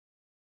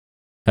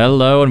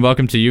Hello and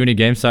welcome to Uni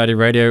Game Society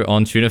Radio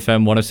on Tune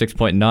FM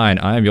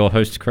 106.9. I am your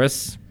host,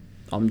 Chris.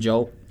 I'm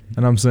Joel.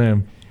 And I'm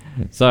Sam.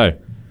 So,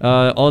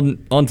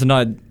 on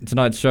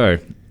tonight's show,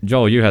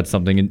 Joel, you had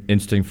something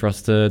interesting for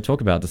us to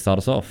talk about to start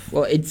us off.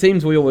 Well, it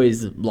seems we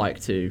always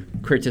like to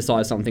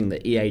criticize something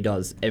that EA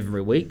does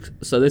every week,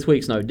 so this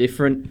week's no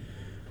different.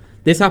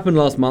 This happened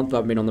last month.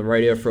 I've been on the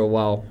radio for a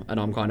while,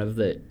 and I'm kind of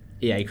the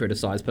EA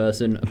criticized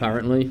person,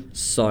 apparently.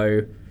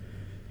 So,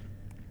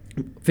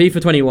 FIFA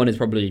 21 is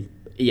probably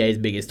EA's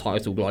biggest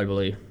title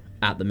globally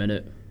at the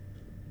minute.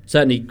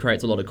 Certainly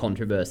creates a lot of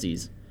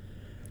controversies.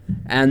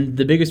 And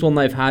the biggest one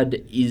they've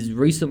had is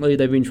recently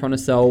they've been trying to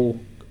sell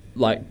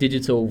like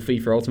digital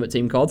FIFA Ultimate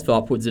Team cards for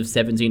upwards of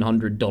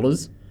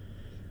 $1,700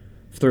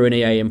 through an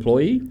EA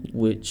employee,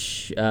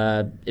 which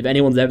if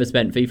anyone's ever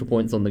spent FIFA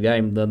points on the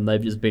game, then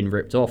they've just been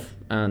ripped off.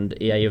 And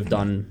EA have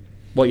done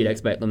what you'd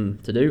expect them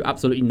to do,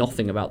 absolutely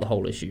nothing about the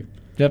whole issue.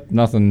 Yep,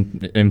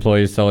 nothing.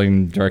 Employees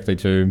selling directly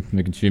to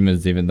the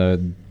consumers, even though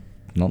they're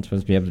not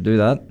supposed to be able to do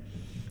that.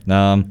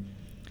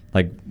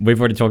 Like, we've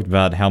already talked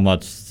about how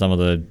much some of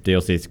the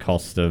DLCs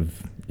cost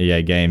of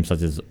EA games,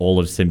 such as all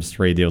of Sims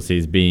 3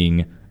 DLCs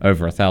being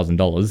over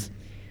 $1,000.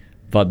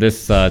 But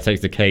this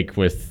takes the cake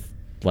with,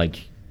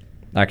 like,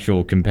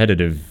 actual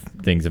competitive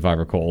things, if I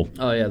recall.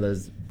 Oh, yeah,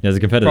 there's a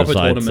competitive proper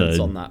side. tournaments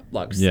on that.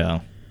 Like,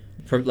 yeah.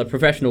 Like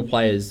professional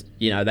players,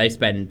 they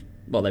spend,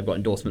 they've got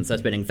endorsements, they're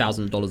spending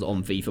 $1,000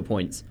 on FIFA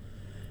points.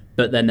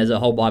 But then there's a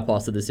whole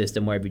bypass of the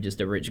system where if you're just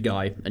a rich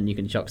guy and you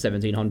can chuck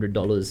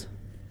 $1,700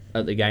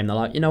 at the game, they're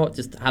like, you know what,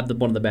 just have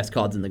one of the best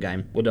cards in the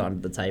game. We'll do it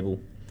under the table.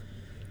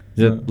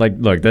 Like,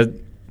 look,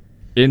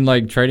 in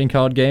like trading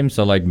card games,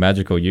 so like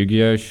Magic or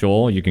Yu-Gi-Oh,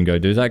 sure, you can go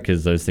do that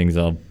because those things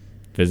are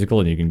physical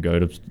and you can go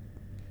to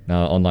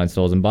online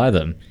stores and buy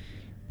them.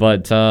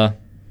 But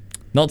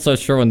not so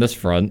sure on this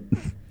front.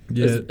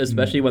 Yeah.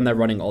 Especially when they're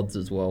running odds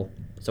as well.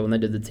 So when they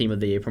did the Team of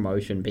the Year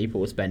promotion, people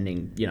were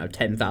spending,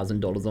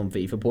 $10,000 on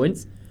FIFA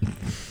points.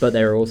 But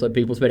there were also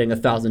people spending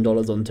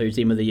 $1,000 on 2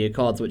 Team of the Year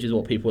cards, which is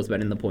what people were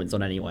spending the points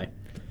on anyway.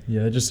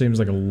 Yeah, it just seems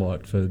like a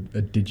lot for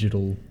a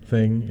digital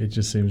thing. It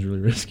just seems really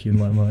risky in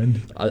my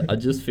mind. I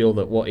just feel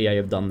that what EA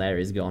have done there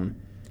is gone,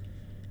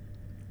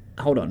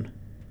 hold on,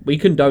 we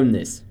condone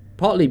this.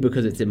 Partly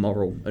because it's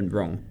immoral and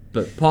wrong,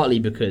 but partly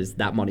because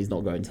that money's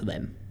not going to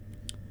them.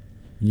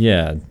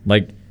 Yeah,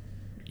 like,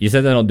 you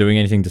said they're not doing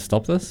anything to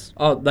stop this?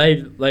 Oh,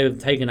 they've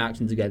taken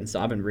actions against it.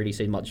 I haven't really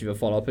seen much of a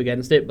follow-up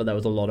against it, but there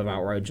was a lot of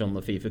outrage on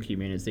the FIFA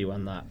community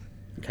when that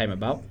came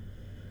about.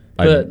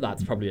 But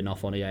that's probably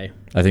enough on EA.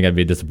 I think I'd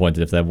be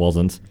disappointed if there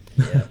wasn't.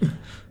 Yeah.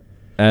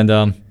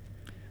 And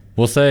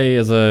we'll say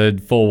as a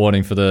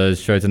forewarning for the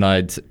show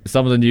tonight,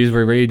 some of the news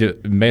we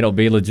read may not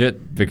be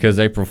legit because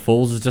April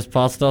Fool's has just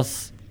passed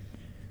us.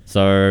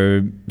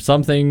 So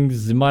some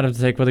things you might have to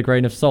take with a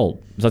grain of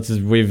salt, such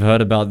as we've heard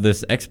about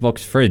this Xbox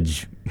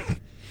fridge.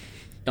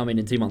 I mean,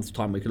 in 2 months'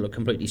 time, we could look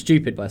completely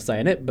stupid by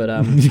saying it, but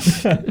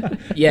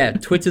yeah,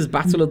 Twitter's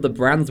Battle of the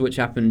Brands, which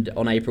happened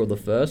on April the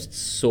 1st,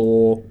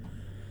 saw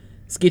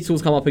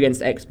Skittles come up against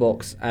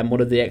Xbox, and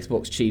one of the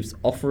Xbox chiefs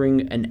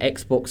offering an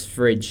Xbox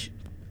fridge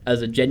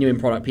as a genuine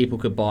product people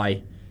could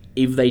buy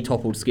if they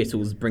toppled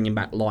Skittles, bringing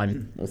back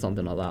lime or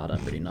something like that. I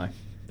don't really know.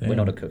 Damn. We're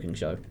not a cooking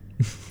show.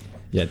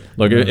 Yeah,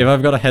 look, if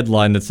I've got a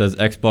headline that says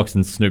Xbox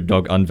and Snoop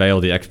Dogg unveil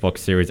the Xbox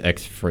Series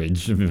X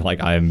fridge,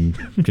 like, I'm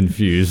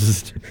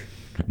confused.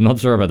 I'm not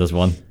sure about this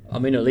one. I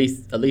mean, at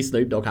least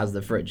Snoop Dogg has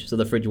the fridge, so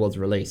the fridge was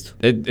released.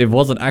 It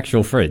was an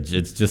actual fridge.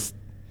 It's just,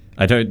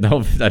 I don't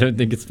know. I don't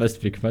think it's supposed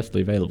to be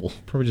commercially available.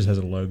 Probably just has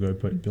a logo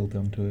built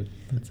onto it.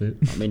 That's it.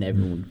 I mean,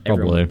 everyone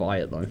Probably. would buy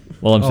it, though.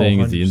 All I'm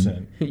saying is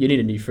 100%. You need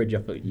a new fridge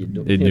up at your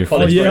door. A new Oh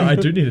fridge. yeah, I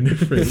do need a new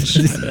fridge.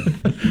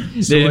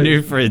 Need a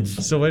new fridge.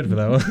 Still waiting for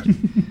that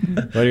one.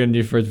 Why do you get a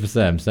new fridge for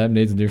Sam? Sam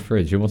needs a new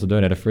fridge. Who wants to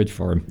donate a fridge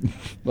for him?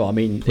 Well, I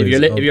mean, Please,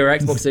 if you're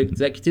Xbox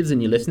executives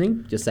and you're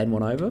listening, just send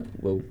one over.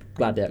 We'll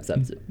gladly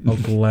accept it. I'll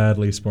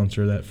gladly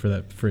sponsor that for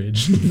that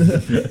fridge.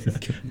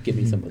 Give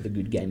me some of the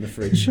good gamer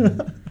fridge.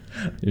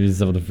 Use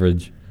some of the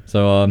fridge.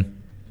 So,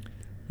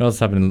 what else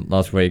happened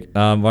last week?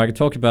 Well, I could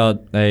talk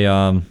about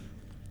a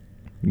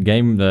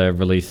game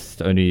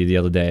released only the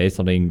other day,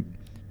 something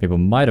people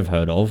might have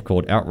heard of,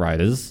 called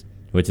Outriders,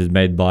 which is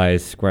made by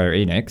Square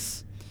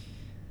Enix,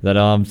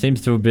 that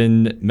seems to have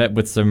been met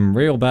with some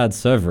real bad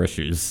server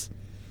issues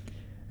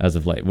as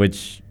of late,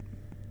 which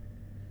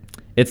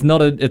it's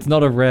not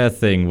a rare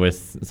thing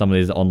with some of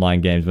these online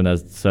games when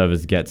those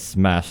servers get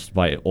smashed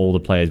by all the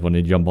players when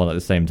they jump on at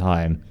the same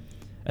time,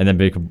 and then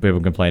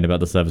people complain about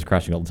the servers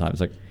crashing all the time.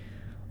 It's like,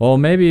 well,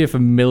 maybe if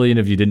 1 million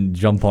of you didn't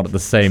jump on at the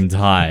same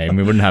time,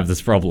 we wouldn't have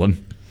this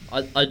problem.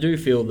 I do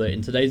feel that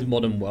in today's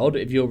modern world,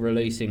 if you're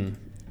releasing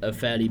a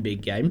fairly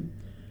big game,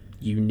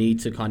 you need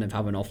to kind of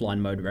have an offline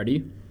mode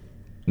ready.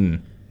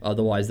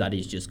 Otherwise, that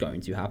is just going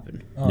to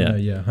happen. Oh, yeah. No,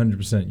 yeah,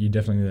 100%. You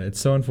definitely need that. It's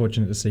so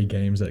unfortunate to see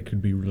games that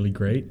could be really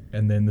great,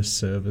 and then the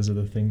servers are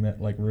the thing that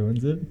like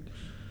ruins it.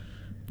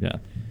 Yeah.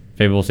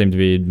 People seem to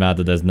be mad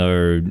that there's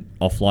no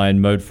offline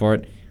mode for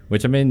it,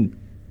 which, I mean,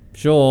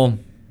 sure,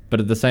 but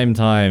at the same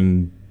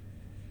time,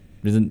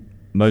 isn't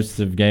most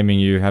of gaming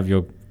you have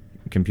your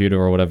computer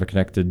or whatever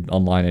connected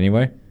online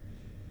anyway.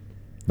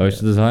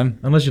 Most of the time.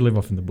 Unless you live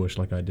off in the bush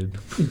like I did.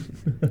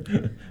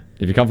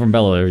 If you come from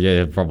Bellevue,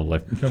 yeah, probably.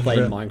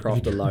 Playing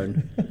Minecraft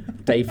alone.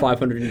 Day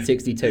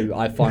 562,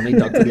 I finally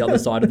dug to the other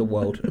side of the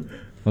world.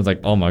 I was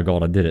like, oh my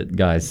god, I did it,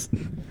 guys.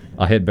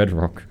 I hit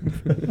bedrock.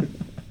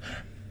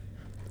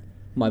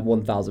 My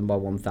 1000 by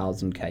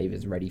 1000 cave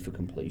is ready for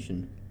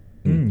completion.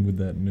 With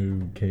that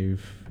new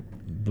cave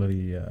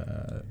bloody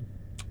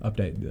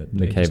update. That The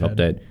they cave just had.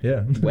 update.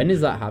 Yeah. When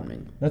is that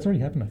happening? That's already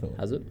happened, I thought.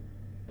 Has it?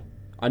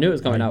 I knew it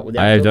was coming out with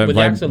the, I don't with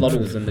play, the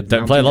axolotls and the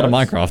don't play a lot of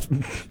mountain goats.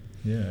 Minecraft.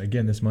 Yeah,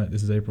 again, this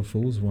is April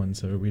Fool's one,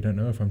 so we don't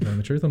know if I'm telling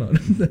the truth or not.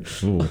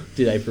 Ooh.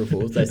 Did April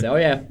Fools? They say, oh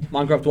yeah,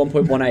 Minecraft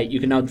 1.18, you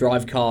can now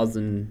drive cars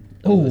and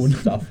all Oh, this no.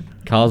 stuff.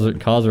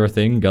 Cars are a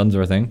thing. Guns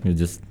are a thing. You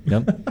just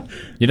yep.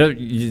 You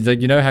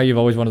know how you've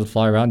always wanted to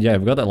fly around. Yeah,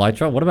 we've got that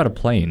Lytra. What about a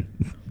plane?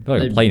 I feel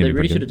like a plane would They be really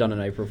pretty should have good. done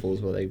an April Fools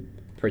where they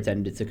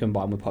pretended to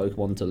combine with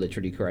Pokemon to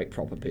literally create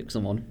proper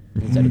Pixelmon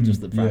instead of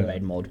just the Yeah.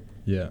 fan-made mod.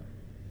 Yeah,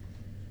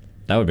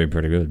 That would be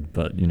pretty good.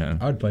 But you know,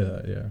 I would play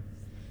that. Yeah.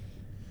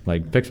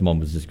 like Pixelmon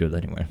was just good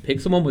anyway.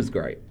 Pixelmon was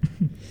great.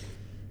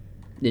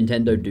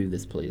 Nintendo, do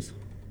this, please.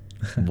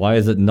 Why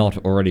is it not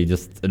already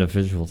just an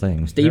official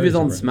thing? Steve Very is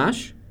on surprised.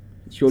 Smash.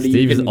 Surely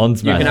Steve you is can, on You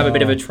Smash. can have a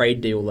bit of a Oh.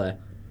 trade deal there.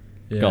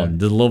 Yeah. Go on,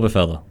 just a little bit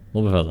further. A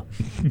little bit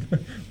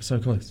further. So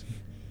close.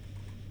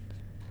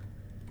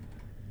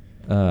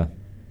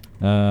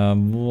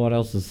 What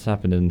else has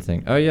happened in the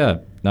thing? Oh yeah,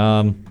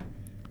 I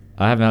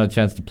haven't had a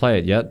chance to play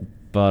it yet,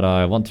 but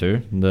I want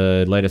to.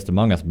 The latest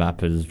Among Us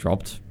map has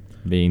dropped,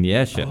 being the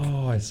airship.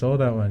 Oh, I saw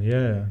that one.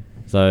 Yeah.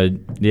 So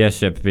the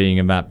airship being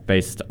a map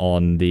based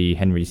on the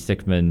Henry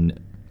Stickmin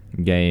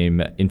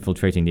game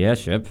Infiltrating the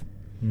Airship.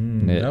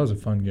 Yeah. That was a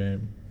fun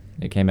game.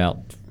 It came out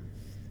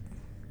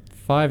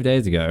 5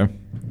 days ago.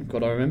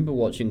 God, I remember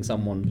watching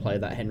someone play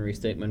that Henry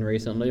Stickmin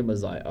recently and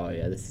was like, oh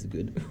yeah, this is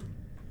good.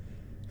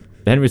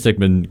 The Henry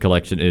Stickmin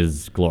collection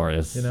is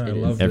glorious You know, I It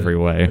is. love every it,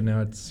 way. But now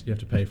you have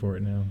to pay for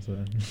it now. So.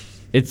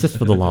 It's just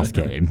for the last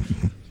game.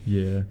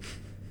 Yeah.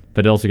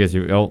 But it also gets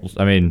you.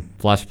 I mean,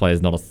 Flash Play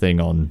is not a thing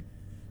on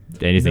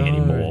anything No,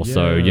 anymore.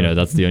 So, you yeah. know,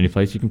 that's the only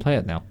place you can play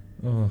it now.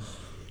 Oh.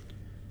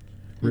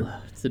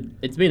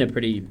 It's been a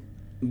pretty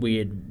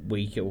weird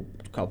week or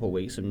couple of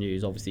weeks of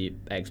news. Obviously,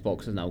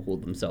 Xbox has now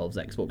called themselves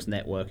Xbox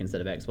Network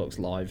instead of Xbox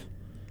Live.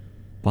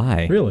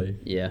 Why? Really?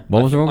 Yeah.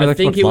 What was wrong with I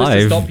think Xbox it was to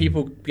Live? stop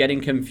people getting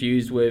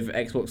confused with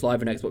Xbox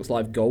Live and Xbox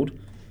Live Gold.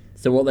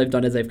 So what they've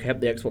done is they've kept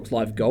the Xbox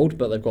Live Gold,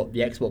 but they've got the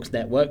Xbox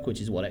Network,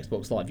 which is what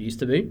Xbox Live used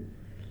to be.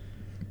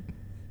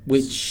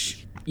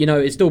 Which, you know,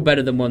 is still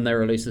better than when they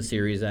released the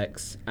Series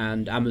X.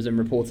 And Amazon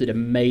reported a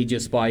major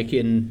spike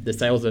in the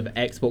sales of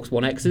Xbox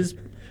One X's,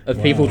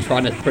 of people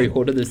trying to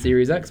pre-order the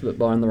Series X but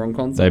buying the wrong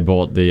console. They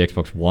bought the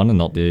Xbox One and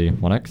not the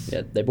One X?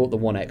 Yeah, they bought the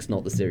One X,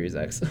 not the Series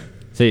X.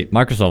 See,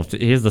 Microsoft,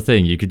 here's the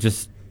thing. You could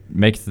just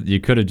you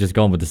could have just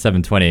gone with the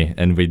 720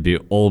 and we'd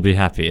all be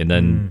happy and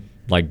then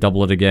like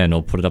double it again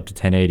or put it up to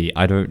 1080.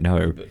 I don't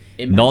know.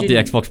 Not the imagine-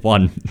 Xbox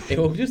One. It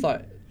was just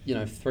like, you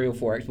know, 3 or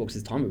 4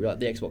 Xboxes time, it would be like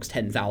the Xbox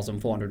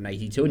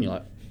 10,482, and you're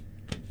like,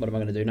 what am I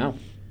going to do now?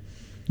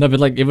 No, but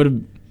like it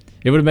would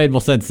have made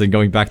more sense than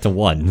going back to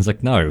one. It's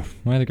like, no,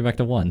 why did they go back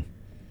to one?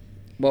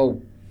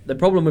 Well, the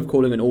problem with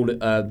calling an all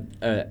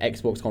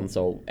Xbox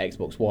console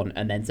Xbox One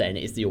and then saying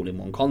it's the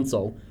all-in-one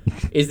console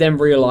is then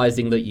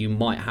realizing that you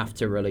might have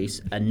to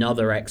release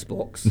another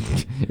Xbox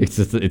It's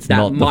just it's that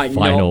not the might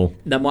final.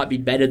 that might be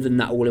better than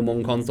that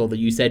all-in-one console that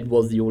you said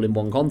was the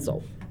all-in-one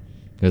console,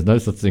 There's no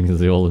such thing as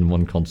the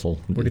all-in-one console.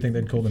 What do you think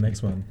they'd call the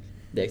next one?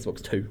 the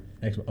Xbox 2.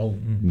 It's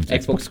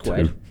Xbox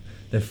Squared. 2.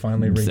 They've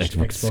finally It's reached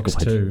Xbox Xbox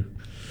Squad. 2.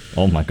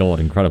 Oh my god,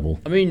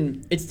 incredible. I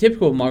mean, it's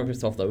typical of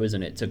Microsoft though,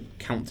 isn't it, to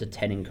count to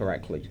 10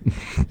 incorrectly?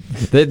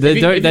 They if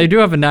they you- do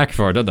have a knack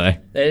for it, don't they?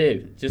 They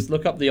do. Just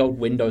look up the old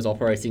Windows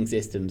operating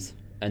systems,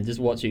 and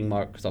just watching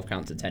Microsoft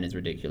count to 10 is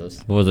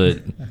ridiculous. What was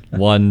it?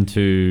 1,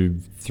 2,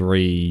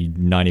 3,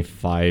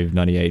 95,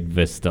 98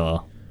 Vista,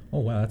 Oh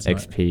wow, that's Not,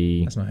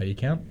 XP. that's not how you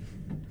count.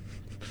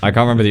 I can't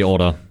remember the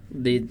order.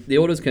 The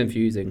order's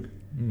confusing.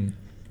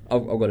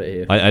 I've got it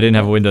here. I didn't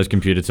have a Windows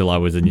computer till I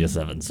was in year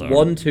 7, so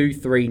 1, 2,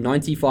 3,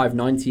 95,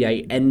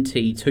 98,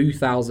 NT,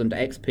 2000,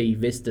 XP,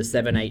 Vista,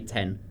 7, 8,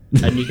 10.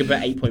 And you can put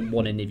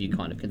 8.1 in if you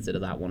kind of consider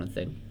that one a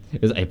thing.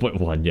 it was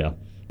 8.1. Yeah,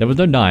 there was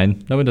no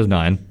 9, no Windows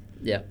 9.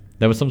 Yeah.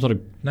 There was some sort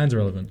of Nine's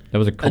irrelevant. there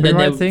was a And then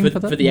copyright thing for, for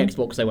that. for the No?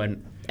 Xbox, they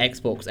went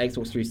Xbox,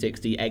 Xbox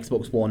 360,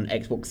 Xbox One,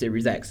 Xbox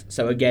Series X.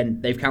 So again,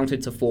 they've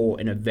counted to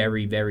 4 in a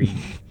very, very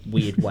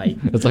weird way.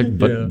 It's like,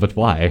 but Yeah. but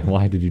why?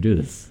 Why did you do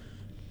this?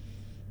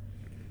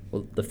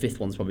 Well, the 5th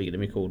one's probably going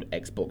to be called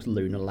Xbox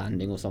Lunar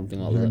Landing or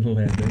something like Lunar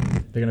that.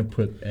 landing. They're gonna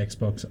put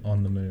Xbox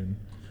on the moon.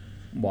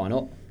 Why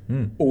not?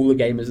 Mm. All the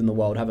gamers in the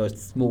world have a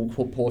small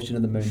portion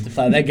of the moon to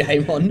play their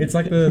game on. It's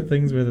like the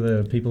things where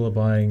the people are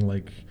buying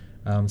like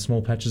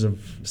small patches of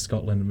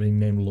Scotland and being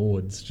named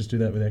lords. Just do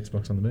that with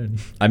Xbox on the moon.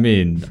 I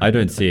mean, I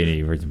don't see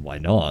any reason why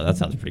not. That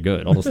sounds pretty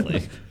good,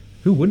 honestly.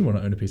 Who wouldn't want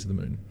to own a piece of the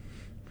moon?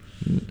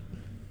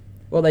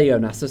 Well, there you go,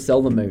 NASA.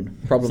 Sell the moon.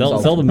 Problem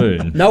solved. Sell the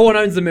moon. No one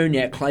owns the moon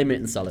yet. Claim it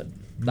and sell it.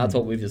 That's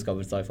what we've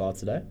discovered so far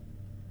today.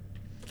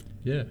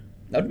 Yeah.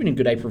 That would have been a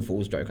good April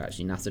Fool's joke,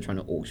 actually. NASA trying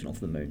to auction off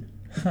the moon.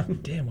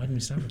 Damn, why didn't we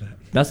start with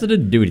that? NASA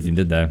didn't do anything,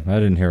 did they? I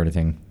didn't hear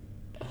anything.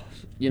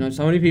 You know,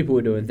 so many people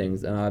were doing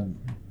things, and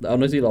I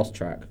honestly lost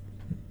track.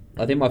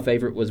 I think my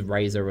favourite was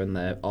Razer and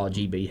their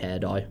RGB hair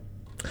dye.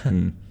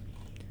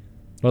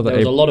 Well, There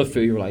was a lot of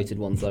food-related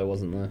ones, though,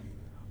 wasn't there?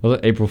 Well,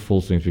 the April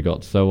Fool's things we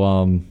got.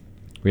 So,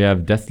 we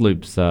have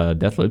Deathloops.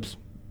 Deathloops.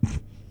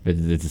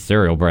 It's a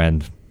cereal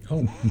brand,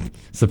 Oh,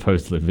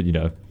 supposedly, but you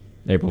know,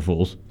 April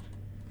Fool's.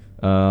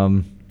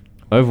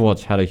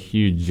 Overwatch had a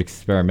huge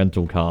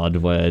experimental card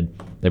where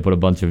they put a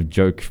bunch of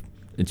joke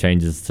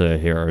changes to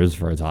heroes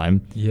for a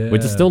time, which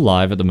is Yeah. still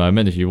live at the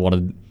moment. If you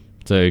wanted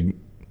to,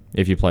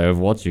 if you play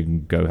Overwatch, you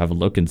can go have a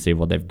look and see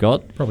what they've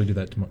got probably do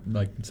that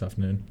this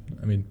afternoon.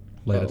 I mean,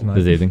 later Oh. tonight.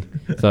 this evening.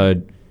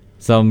 So,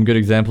 some good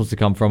examples to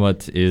come from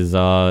it is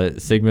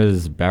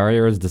Sigma's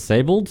barrier is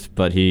disabled,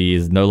 but he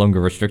is no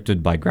longer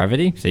restricted by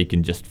gravity, so he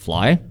can just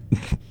fly.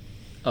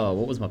 Oh,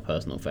 what was my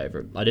personal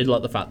favourite? I did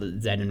like the fact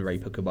that Zen and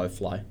Reaper could both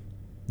fly.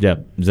 Yeah,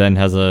 Zen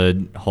has a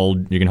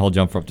hold. You can hold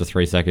jump for up to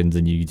 3 seconds,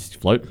 and you just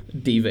float.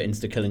 Diva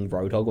insta-killing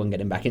Roadhog when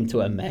getting back into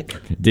her mech.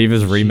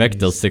 Diva's remake Jeez.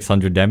 does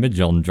 600 damage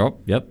on drop.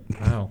 Yep.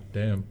 Wow,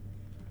 damn.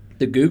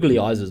 The googly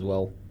eyes as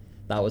well.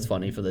 That was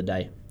funny for the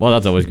day. Well,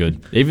 that's always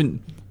good.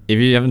 Even if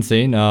you haven't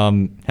seen,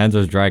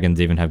 Hanzo's dragons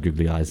even have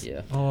googly eyes.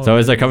 Yeah. Oh, So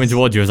as they're coming nice.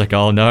 towards you, it's like,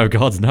 oh no,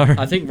 gods no.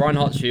 I think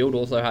Reinhardt's shield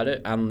also had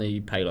it, and the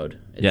payload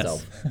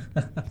itself.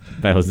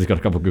 Baylor's has got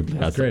a couple googly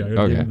eyes. That's great. I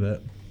gotta give him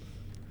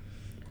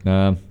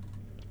that.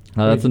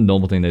 That's a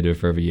normal thing they do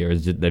for every year.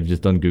 Is they've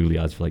just done googly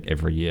eyes for like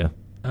every year.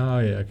 Oh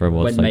yeah. Okay. For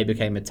what? When Like- May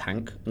became a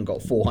tank and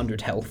got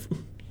 400 health.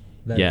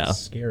 That's Yeah.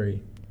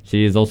 scary.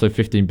 She is also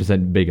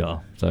 15% bigger,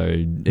 so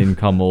in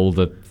come all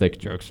the thick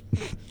jokes.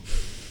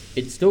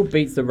 It still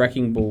beats the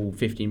Wrecking Ball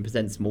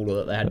 15% smaller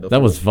that they had before.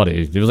 That was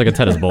funny. It was like a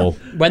tennis ball.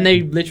 When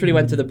they literally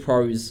went to the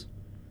pros,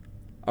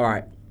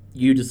 alright,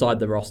 you decide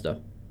the roster.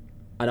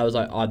 And I was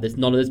like,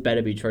 none of this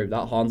better be true.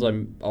 That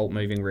Hanzo ult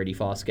moving really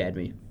fast scared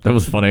me. That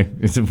was funny.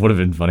 It would have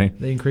been funny.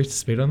 They increased the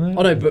speed on that.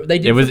 Oh no, but they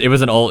did. It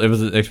was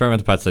an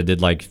experimental patch they did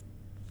like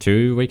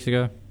 2 weeks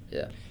ago.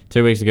 Yeah.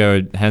 2 weeks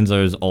ago,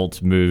 Hanzo's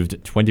ult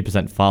moved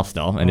 20%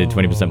 faster and did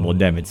 20% more Oh.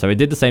 damage. So it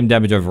did the same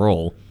damage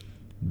overall,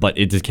 but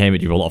it just came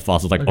at you a lot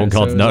faster. It's like, Okay, oh so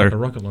god, it was no. like a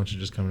rocket launcher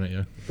just coming at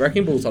you.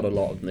 Wrecking Ball's had a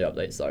lot of the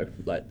updates though.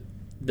 Like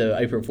the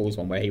April Fool's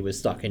one where he was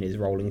stuck in his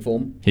rolling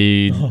form.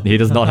 He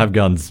does not have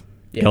guns.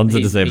 Yeah, Guns are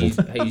he's-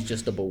 disabled. He's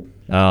just a ball.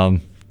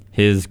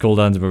 His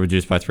cooldowns were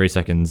reduced by 3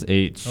 seconds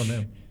each.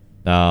 Oh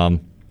no.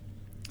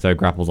 So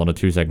grapples on a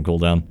 2-second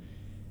cooldown.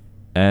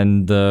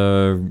 And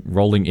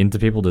rolling into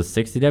people does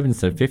 60 damage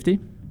instead of 50.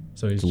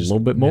 So he's It's a just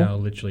little bit more? now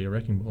literally a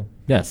wrecking ball.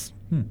 Yes.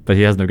 But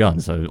he has no gun,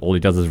 so all he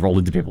does is roll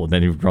into people and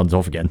then he runs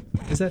off again.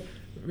 Is that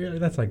really?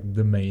 That's like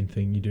the main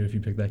thing you do if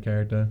you pick that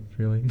character.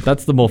 Really.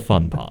 That's the more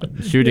fun part.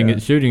 Shooting Yeah.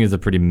 shooting is a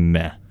pretty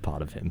meh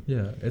part of him.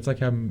 Yeah, it's like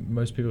how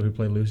most people who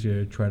play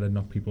Lucio try to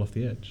knock people off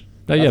the edge.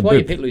 Oh, That's yeah, why you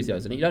boop. pick Lucio,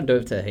 isn't it? You don't do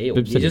it to heal. Boop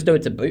You City. just do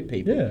it to boot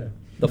people. Yeah.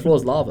 The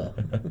floor's lava.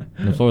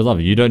 The floor is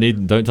lovely. You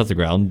don't touch the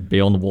ground. Be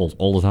on the walls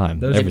all the time.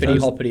 Those every Hippity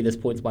time. hoppity, this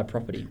point's my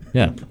property.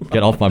 Yeah,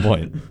 get off my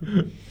point.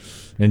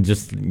 And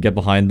just get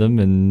behind them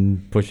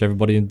and push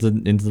everybody into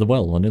the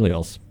well on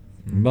Ilios.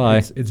 Bye.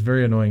 It's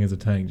very annoying as a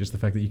tank, just the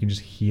fact that you can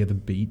just hear the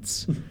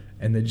beats,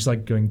 and they're just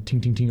like going ting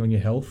ting ting on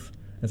your health.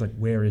 It's like,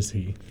 where is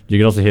he? You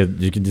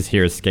can just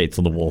hear his skates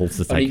on the walls.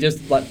 It's And he like,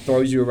 just like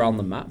throws you around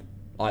the map.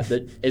 Like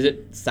is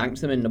it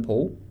Sanctum in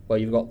Nepal where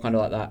you've got kind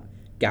of like that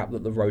gap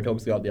that the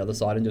Roadhogs go up the other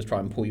side and just try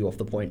and pull you off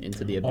the point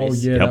into the Oh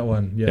abyss? yeah, Yep. that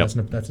one. Yeah,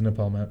 Yep. that's a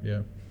Nepal map. Yeah.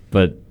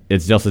 but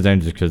it's just as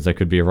dangerous because there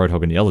could be a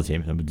Roadhog on the other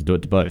team and would do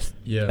it to both.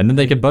 Yeah. And then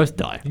they can both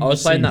die. You I was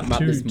just playing see that map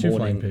this two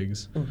flying morning.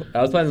 pigs.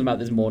 I was playing the map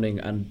this morning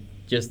and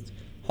just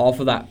half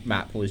of that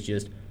map was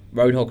just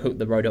Roadhog hooked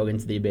the Roadhog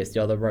into the abyss,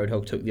 the other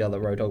Roadhog took the other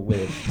Roadhog with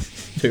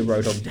it. 2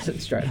 Roadhogs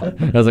dead straight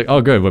up. I was like,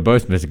 oh good, we're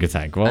both missing a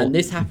tank. Well, And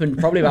this happened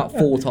probably about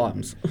 4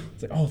 times.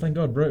 It's like, oh, thank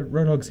God,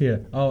 Roadhog's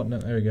here. Oh no,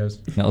 there he goes.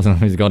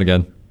 he's gone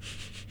again.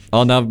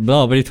 Oh no,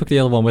 but he took the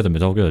other one with him.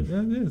 It's all good. Yeah,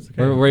 it is.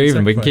 Okay. We're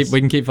even. Sacrifice. We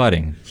can keep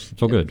fighting. It's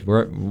all good.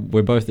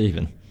 We're both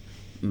even.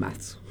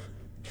 Maths.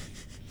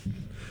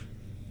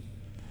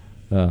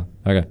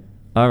 Okay.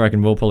 I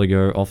reckon we'll probably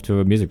go off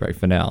to a music break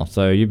for now.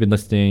 So you've been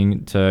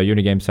listening to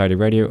Unigame Saturday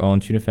Radio on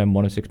Tune FM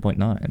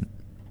 106.9.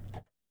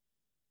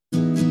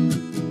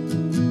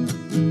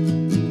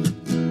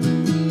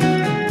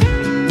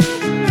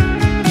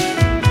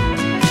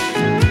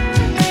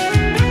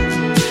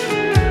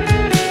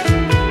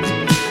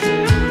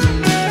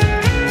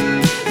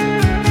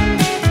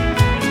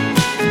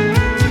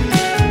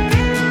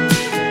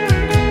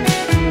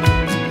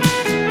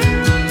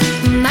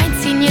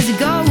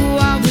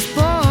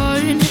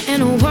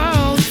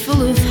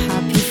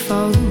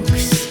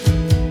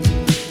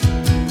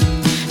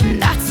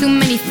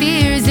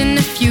 Fears in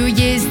the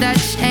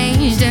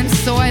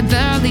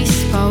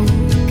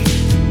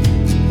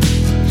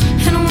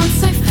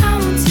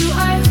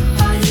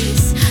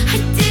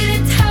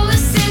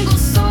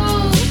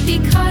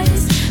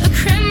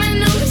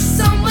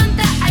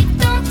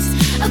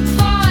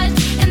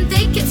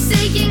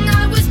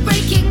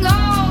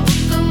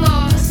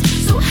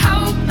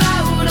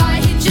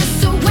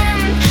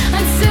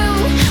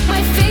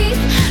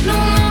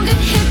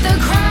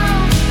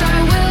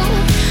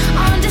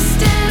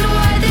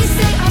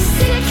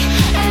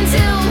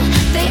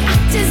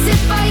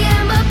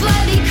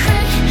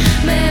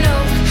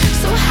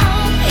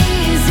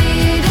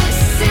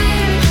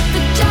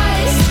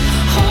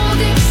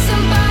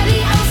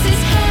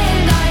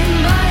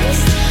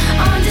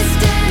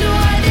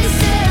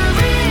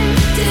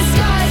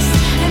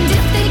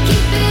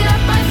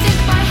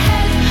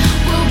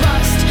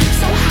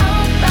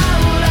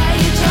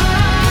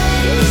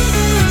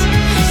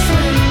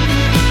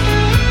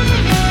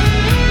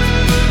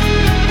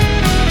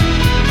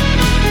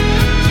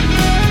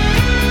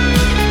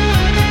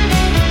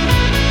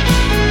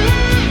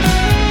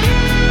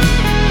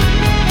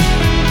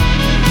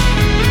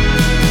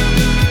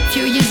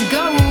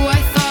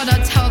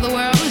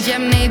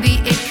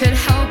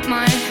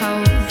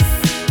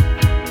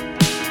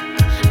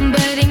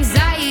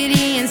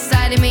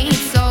inside of me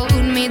told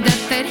me that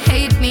they'd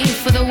hate me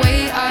for the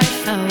way I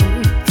felt.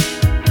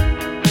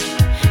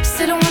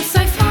 Said once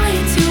I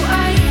find who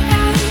I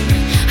am,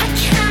 I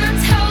cannot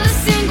tell a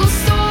single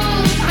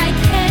soul I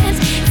can't.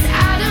 It's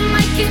out of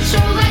my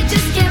control, I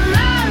just can't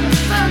love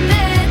a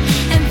man.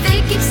 And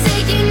they keep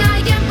saying I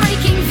am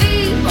breaking the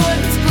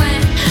Lord's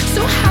plan.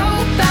 So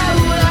how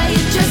about I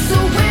just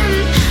swim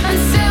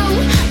until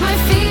my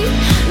feet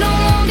no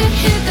longer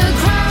hit the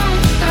ground?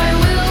 I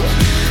will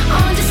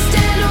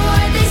understand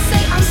why they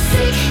say I'm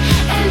sick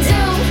and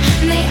ill,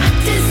 and they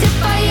act as if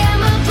I am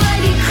a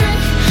bloody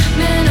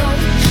criminal.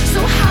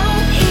 So how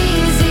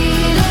easy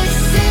to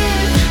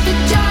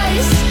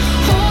sympathize,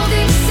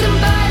 holding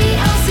somebody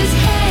else's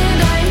hand.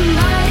 I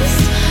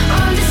must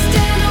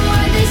understand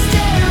why they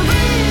stare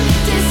in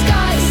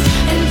disguise,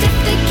 and if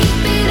they keep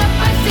it up,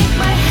 I think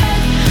my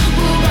head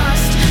will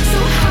rust. So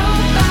how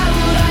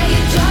about I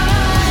just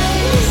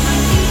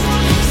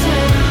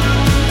swim?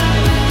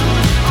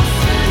 I'll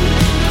swim,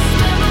 I'll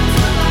swim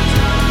until I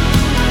drown.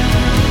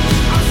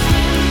 I'll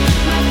swim,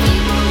 my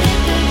feet won't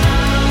hit the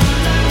ground.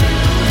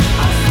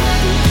 I'll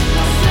swim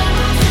until.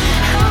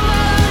 How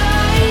about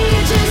I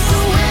just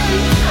swim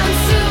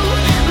until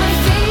my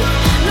feet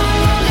no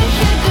longer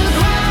hit the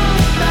ground?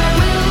 I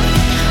will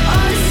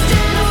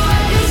understand why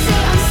they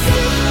say I'm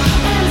sick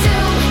and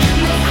ill,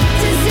 and they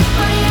act as if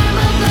I am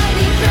a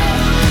bloody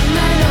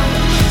criminal.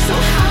 So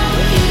how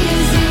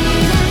easy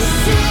to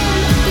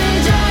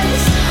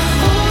sympathize,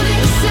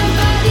 holding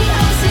somebody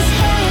else's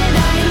hand.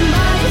 I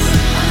must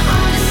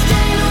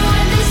understand why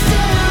they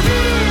stare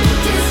in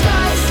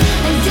disguise,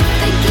 and if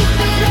they keep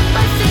it up,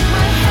 I think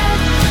my head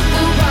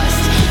will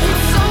rust.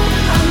 It's so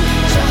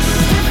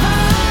unjustified.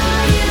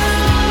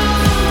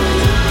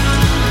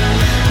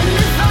 And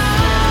if I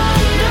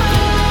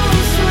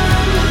don't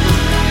swim,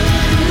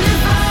 and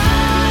if I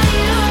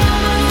don't,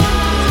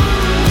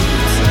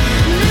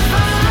 and if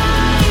I don't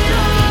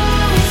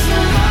swim,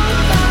 how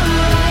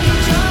about I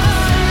just swim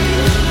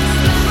until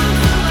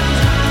I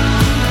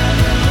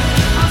drown?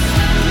 I'll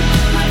swim,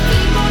 my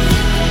feet won't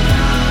hit the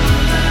ground.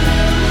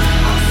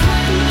 I'll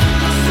swim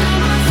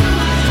until I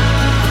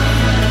drown.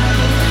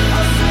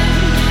 I'll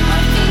swim,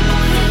 my feet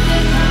won't hit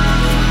the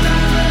ground.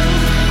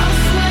 I'll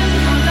swim,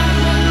 I'll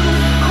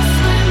swim,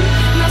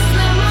 I'll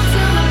swim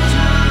until I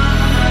drown.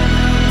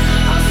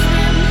 I'll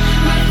swim,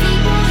 my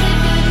feet won't hit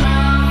the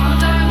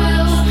ground.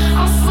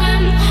 I'll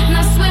swim, and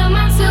I'll swim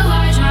until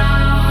I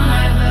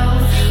drown.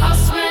 I'll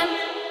swim.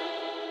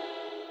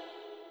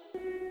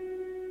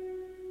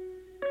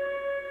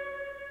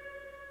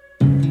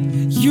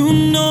 You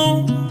know,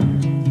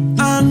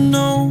 I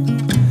know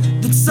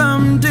that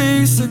some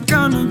days are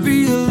gonna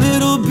be a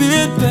little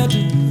bit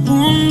better. Who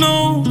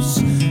knows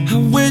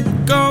how it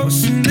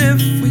goes and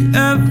if we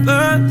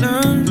ever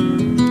learn.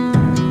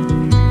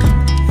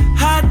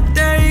 Hot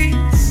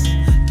days,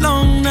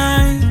 long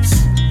nights,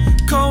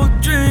 cold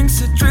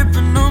drinks are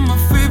dripping on my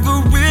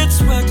favorite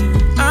sweater.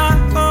 I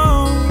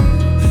hope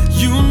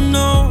you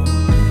know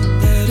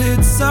that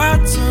it's our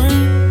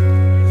turn.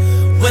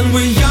 When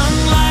we're young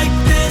like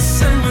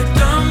this and we're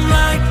dumb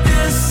like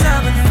this,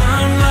 having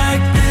fun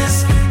like this,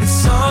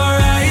 it's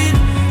alright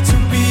to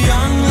be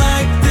young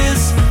like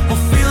this or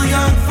feel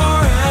young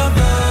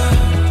forever.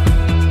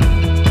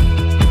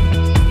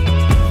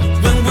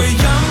 When we're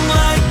young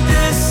like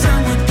this and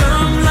we're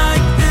dumb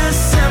like this,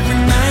 every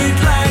night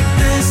like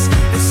this,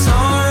 it's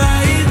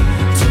alright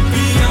to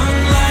be young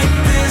like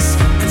this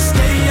and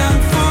stay young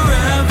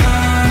forever.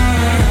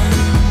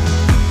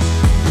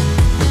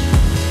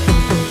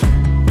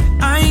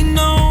 I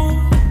know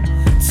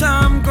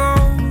time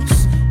goes,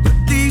 but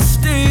these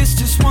days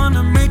just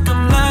wanna make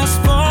them last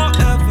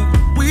forever.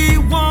 We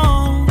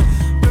won't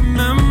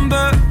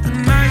remember the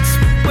nights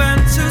we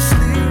went to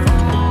sleep.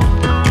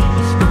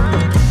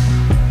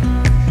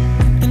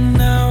 And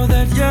now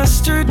that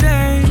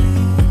yesterday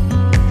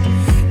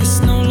is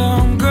no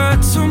longer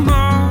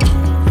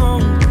tomorrow,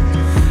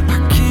 I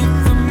keep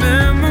the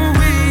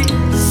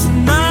memories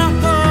and I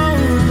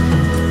hope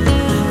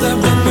that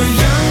when we're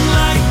young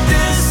like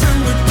this and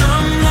we're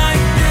dumb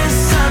like this,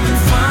 having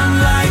fun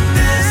like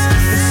this,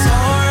 it's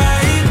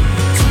alright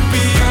to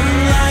be young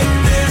like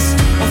this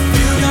or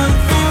feel young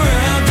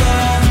forever.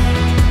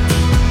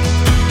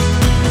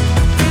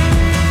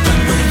 When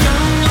we're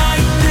young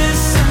like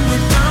this and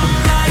we're dumb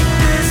like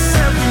this,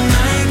 every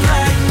night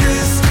like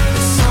this,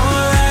 it's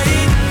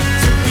alright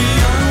to be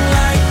young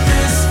like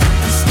this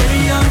and stay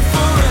young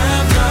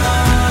forever.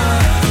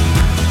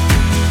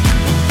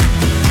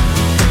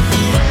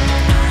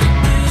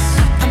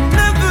 I've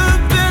never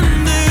been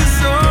this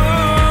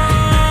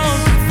old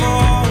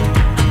before,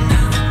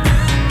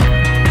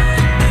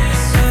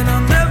 and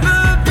I'll never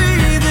be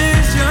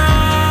this young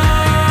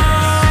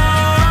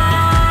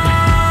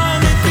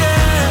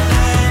again.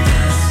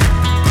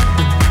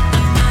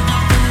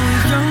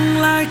 Young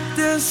like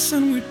this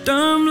and we're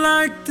dumb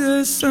like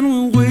this and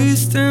we're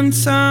wasting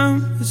time.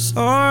 It's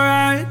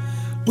alright.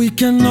 We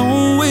can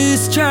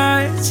always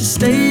try to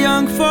stay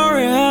young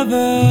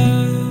forever.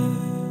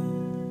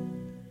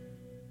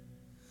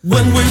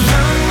 When we're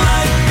young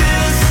like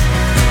this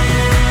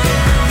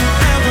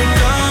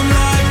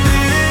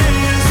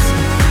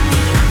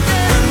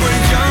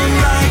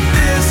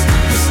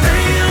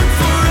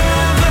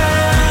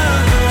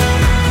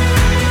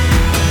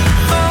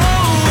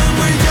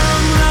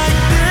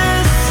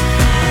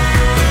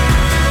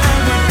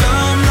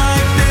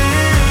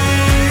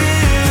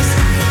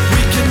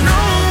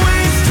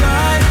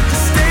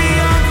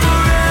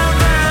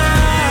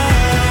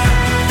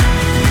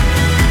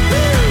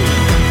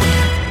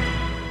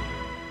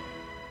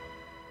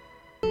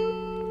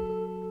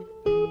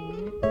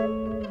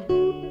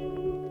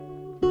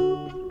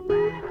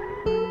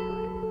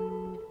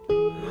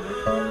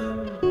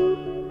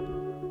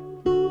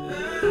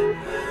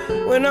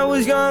when I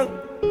was young,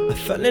 I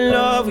fell in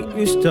love, we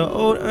used to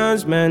hold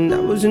hands, man,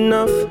 that was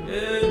enough.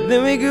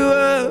 Then we grew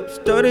up,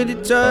 started to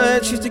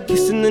touch, used to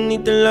kiss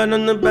underneath the light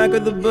on the back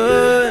of the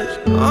bus.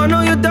 I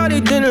know your daddy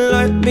didn't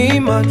like me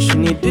much,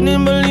 and he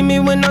didn't believe me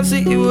when I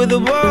said you were the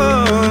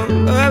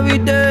one. Every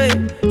day,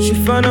 she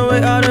found a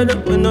way out of the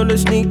window to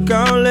sneak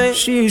out late.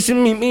 She used to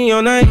meet me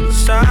on the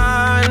east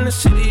side, in the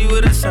city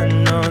with the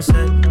sun on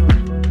set.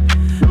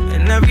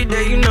 And every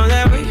day, you know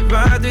that we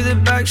ride through the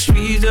back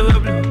streets of a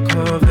blue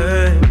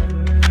Corvette.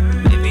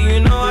 You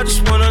know I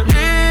just wanna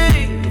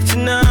leave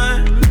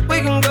tonight.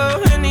 We can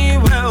go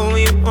anywhere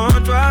we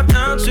want. Drive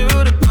down to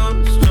the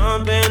coast,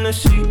 jump in the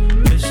sea.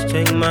 Just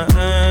take my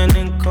hand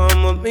and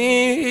come with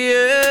me,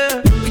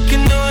 yeah. We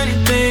can do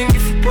anything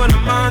if you put a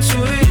mind to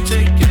it.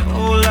 Take your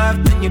whole life,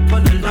 then you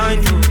put a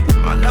line through it.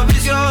 My love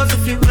is yours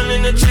if you're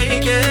willing to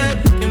take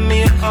it. Give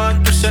me a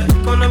heart, cause I'm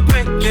gonna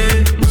break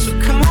it. So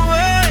come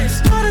away,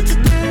 started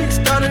today.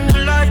 Start a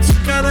new life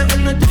together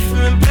in a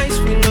different place.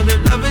 We know that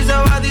love is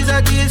how all these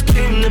ideas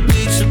came to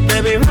be. So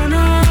baby, run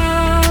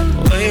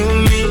away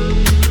with me.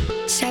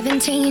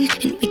 17,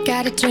 and we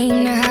got a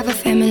dream to have a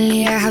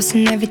family, a house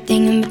and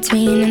everything in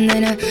between. And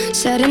then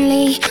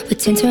suddenly, we're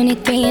 10,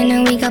 23, and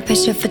now we got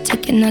pressure for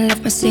taking our life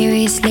more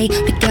seriously.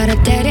 We got a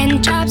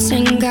dead-end jobs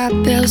and got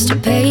bills to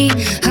pay.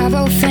 Our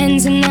old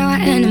friends and now our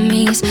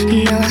enemies.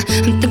 And now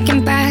I'm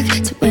thinking back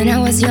to when I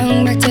was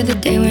young, back to the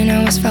day when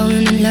I was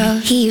falling in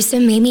love. He used to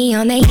meet me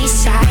on the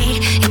east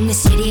side, in the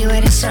city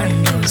where the sun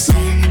don't set.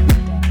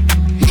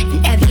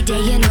 And every day,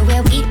 you know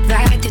where we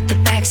ride through the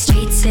back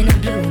streets in a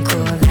blue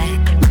Corvette.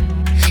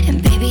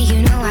 And baby,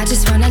 you know I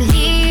just wanna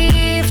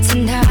leave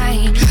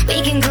tonight.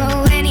 We can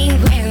go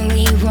anywhere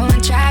we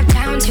want. Drive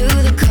down to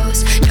the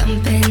coast,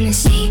 jump in the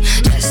sea.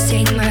 Just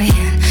take my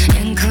hand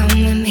and come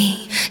with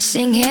me,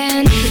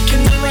 singing. We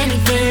can do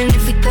anything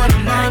if we put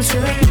our mind to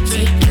it.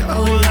 Take your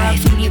whole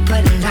life and you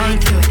put a line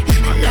through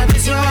it. My love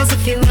is yours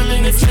if you're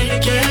willing to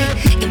take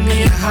it. Give me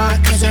your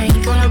heart, cause I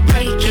ain't gonna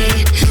break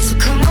it. So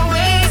come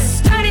away,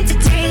 starting to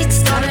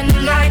taste. Start a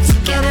new life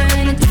together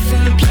in a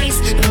different place.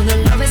 Know that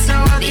love is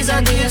how all these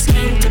ideas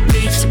came to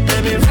be. So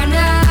baby, run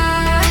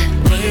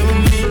away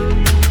with me.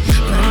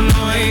 Run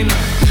away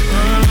now,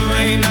 run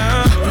away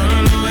now,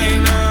 run away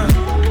now.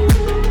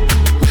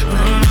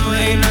 Run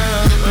away now,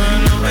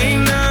 run away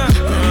now,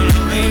 run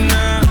away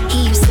now. He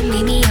used to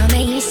meet me on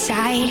the east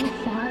side.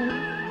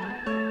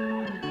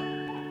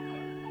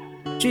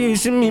 She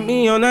used to meet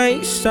me on the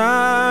east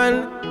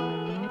side.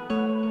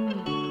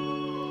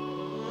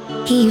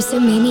 He used to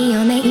meet me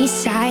on the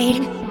east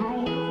side.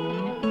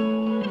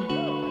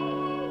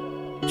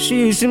 She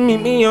used to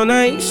meet me on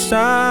the east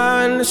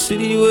side, in the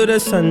city with the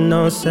sun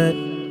on set.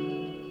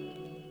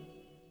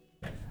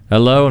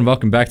 Hello and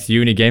welcome back to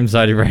Uni Game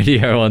Society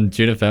Radio on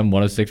Tune FM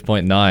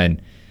 106.9.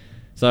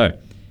 So,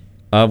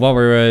 while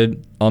we were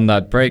on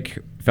that break,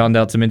 found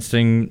out some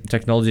interesting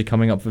technology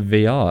coming up for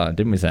VR,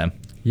 didn't we, Sam?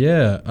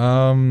 Yeah,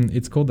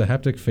 it's called the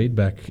haptic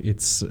feedback.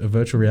 It's a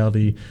virtual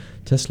reality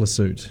Tesla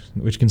suit,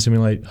 which can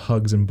simulate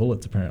hugs and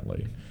bullets,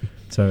 apparently.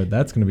 So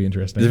that's going to be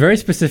interesting. It's very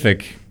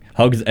specific.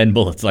 Hugs and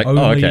bullets. Like,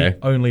 only, oh, okay.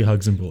 Only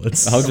hugs and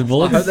bullets. Hugs and I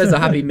bullets? hope there's a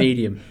happy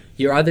medium.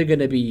 You're either going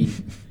to be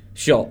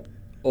shot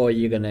or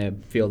you're going to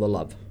feel the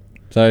love.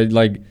 So,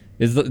 like,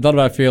 it's not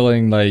about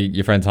feeling, like,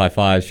 your friend's high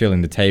five,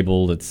 feeling the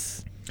table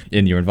that's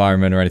in your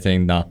environment or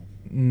anything. Nah.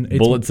 It's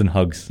Bullets and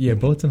hugs. Yeah,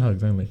 bullets and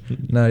hugs only.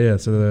 No, yeah,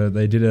 so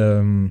they did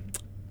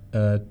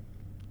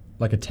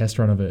like a test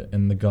run of it,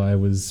 and the guy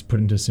was put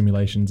into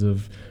simulations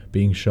of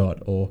being shot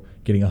or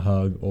getting a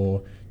hug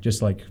or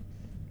just, like,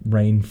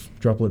 rain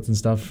droplets and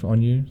stuff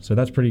on you. So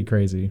that's pretty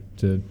crazy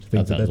to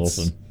think That sounds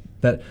awesome.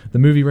 that the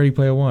movie Ready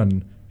Player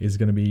One is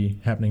going to be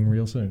happening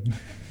real soon.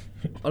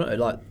 I don't know,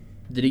 like,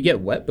 did he get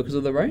wet because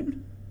of the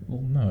rain?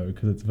 Well, no,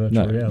 because it's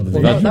virtual No. reality.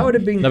 Well, that would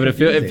have been. No, but it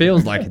confusing.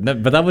 feels like it. No,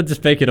 but that would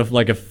just make it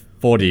like a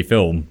 4D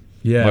film.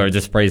 Yeah. Where it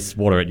just sprays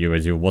water at you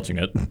as you're watching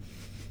it.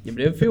 Yeah,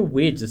 but it would feel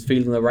weird just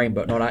feeling the rain,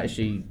 but not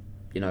actually,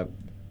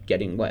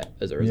 getting wet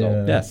as a result.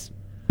 Yeah. Yes.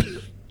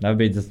 That would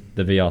be just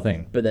the VR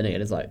thing. But then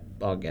again, it's like,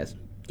 I guess,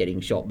 getting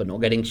shot but not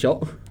getting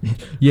shot.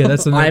 Yeah,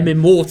 that's the I am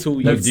immortal,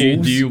 you No, do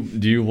fools.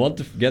 you want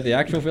to get the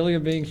actual feeling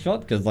of being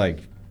shot? Because, like,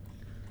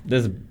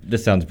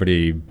 this sounds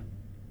pretty,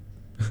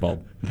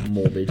 well,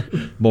 Morbid.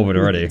 morbid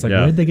already. It's like,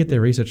 yeah. where'd they get their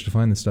research to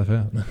find this stuff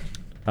out?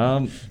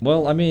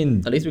 Well, I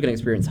mean, At least we can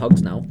experience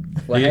hugs now.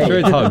 you can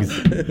experience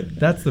hugs.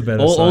 That's the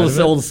better all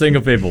side of it. the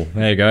single people.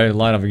 There you go.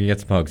 Line up and you get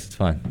some hugs. It's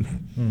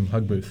fine.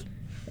 Hug booth.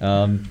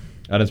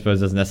 I don't suppose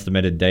there's an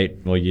estimated date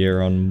or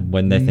year on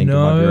when they think it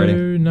might be ready.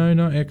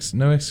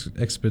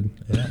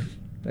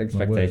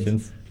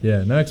 Expectations.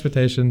 Yeah, no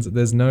expectations.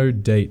 There's no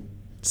date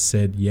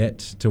said yet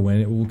to when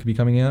it will be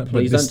coming out. but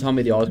Please this- don't tell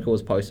me the article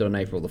was posted on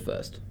April the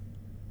 1st.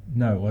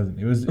 No, it wasn't.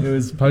 It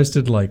was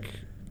posted like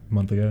a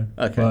month ago.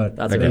 Okay, but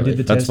that's they okay. did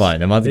the That's test.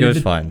 fine. A month they ago did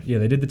is the- fine. Yeah,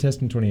 they did the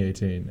test in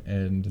 2018,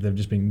 and they've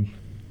just been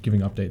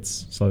giving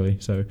updates slowly.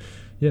 So,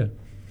 yeah.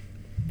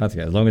 That's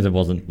okay. As long as it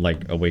wasn't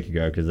like a week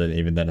ago, because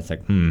even then it's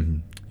like,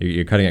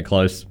 you're cutting it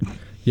close.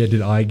 Yeah,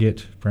 did I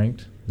get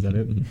pranked? Is that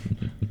it?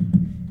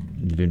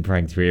 You've been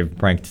pranked. We have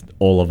pranked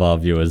all of our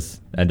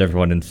viewers and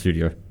everyone in the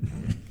studio.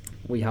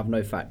 We have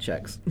no fact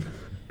checks.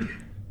 We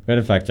had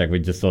a fact check. We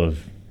just sort of,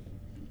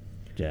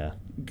 yeah.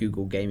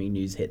 Google gaming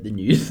news hit the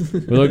news. We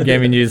look at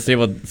gaming news, see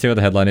what the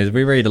headline is.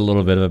 We read a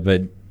little bit of it,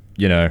 but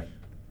you know,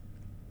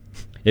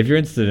 if you're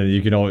interested in it,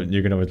 you can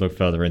always look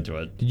further into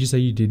it. Did you say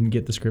you didn't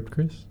get the script,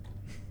 Chris?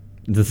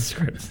 The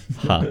script.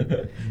 Huh.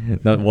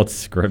 No, what's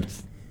script?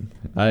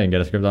 I didn't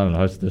get a script. I'm the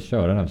host of this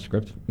show. I don't have a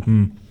script.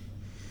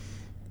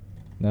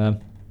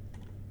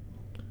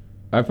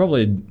 I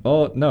probably.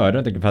 Oh no, I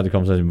don't think I've had the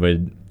conversation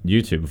with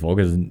you two before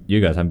because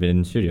you guys haven't been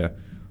in the studio.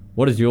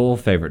 What is your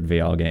favorite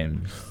VR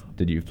games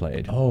that you've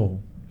played? Oh,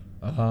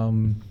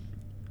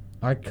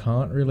 I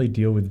can't really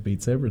deal with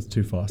Beat Saber. It's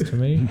too fast for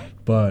me.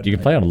 But You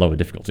can play on a lower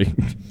difficulty.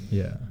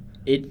 Yeah.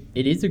 It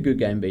is a good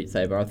game, Beat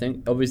Saber. I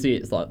think obviously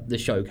it's like the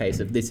showcase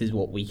of this is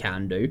what we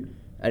can do,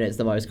 and it's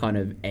the most kind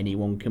of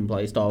anyone can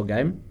play style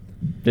game.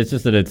 It's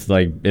just that it's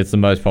the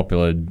most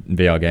popular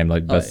VR game,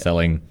 like Oh, yeah. best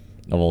selling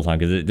of all time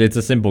because it's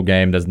a simple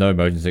game. There's no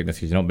motion sickness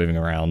because you're not moving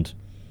around,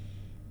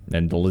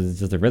 and all it is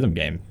just a rhythm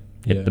game.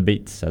 Hit Yeah. the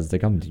beats as they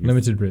come to you.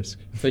 Limited risk.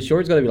 For sure,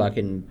 it's got to be like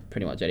in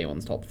pretty much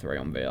anyone's top 3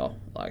 on VR.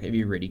 Like if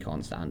you really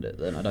can't stand it,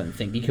 then I don't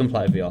think you can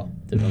play VR.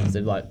 To be honest,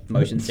 it's like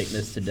motion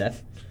sickness to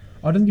death.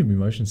 Oh, it doesn't give me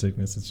motion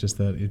sickness. It's just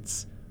that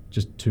it's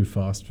just too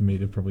fast for me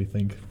to probably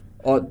think.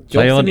 Oh,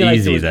 Play Job on Simulator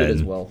easy was then. good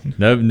as well.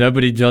 No,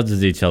 nobody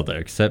judges each other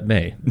except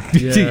me.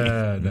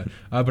 Yeah. No.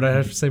 But I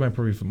have to say my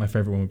favorite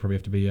one would probably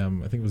have to be I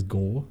think it was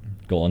Gore.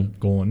 Gorn.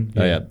 Gorn.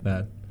 Oh, yeah.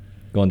 That.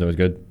 Gorn was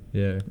good.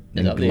 Yeah.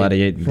 Is that the-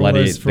 Gladiator, for all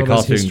those- the for all those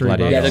cartoon history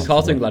Gladiator. Yeah, the buffs.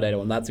 Cartoon Gladiator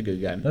one. That's a good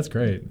game. That's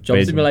great. Job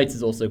Amazing. Simulator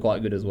is also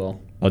quite good as well.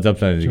 Oh, Job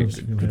Simulator Job is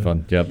good Simulator.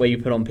 fun. Yep. Where you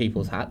put on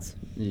people's hats.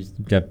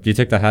 Yep. You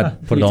take the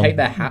hat, put it you on. take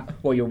their hat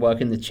while you're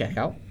working the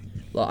checkout.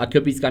 Like I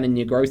could be scanning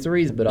your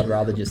groceries, but I'd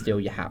rather just steal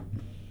your hat.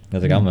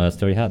 There's a gun there,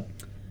 steal your hat.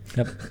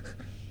 Yep.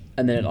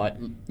 And then like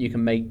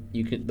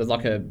there's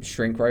like a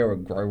shrink ray or a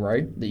grow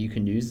ray that you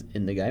can use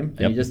in the game, and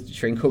Yep. you just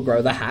shrink or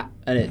grow the hat,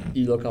 and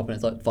you look up and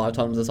it's like 5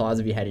 times the size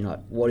of your head. And you're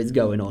like, what is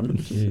going on?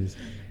 Jeez.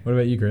 What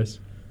about you, Chris?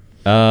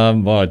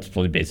 Well, it's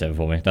probably Beat Saber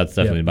for me. That's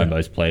definitely my yeah.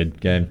 most played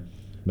game.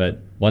 But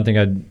one thing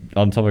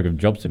on topic of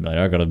Job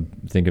Simulator, I got to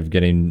think of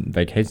getting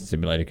Vacation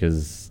Simulator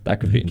because that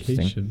could be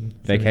interesting.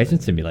 Vacation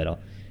Simulator.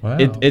 Wow.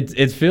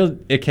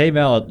 It came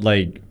out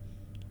like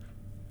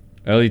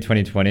early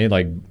 2020.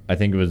 Like I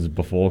think it was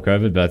before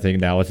COVID, but I think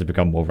now it's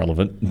become more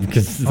relevant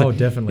because Oh,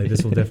 definitely.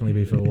 This will definitely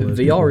be for all those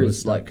people who VR are is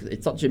stuck. like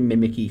it's such a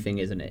mimicky thing,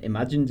 isn't it?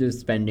 Imagine just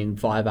spending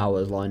 5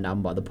 hours lying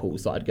down by the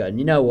poolside, going,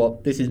 you know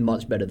what, this is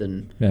much better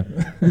than yeah,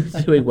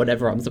 doing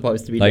whatever I'm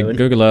supposed to be like doing.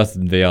 Google Earth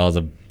and VR is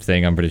a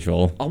thing. I'm pretty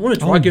sure. I want to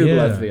try Google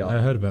Earth VR.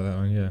 I heard about that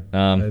one. Yeah.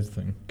 Um, That's the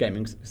thing.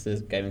 Gaming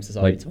Society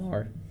Like-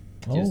 tomorrow.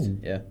 Oh,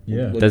 Yeah. yeah.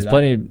 We'll do There's that.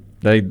 plenty.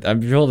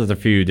 I'm sure there's a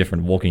few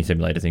different walking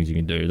simulator things you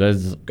can do.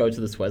 There's Go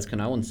to the Suez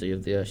Canal and see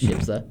if the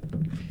ship's there.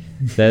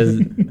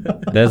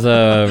 there's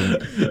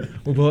a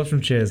We'll pull up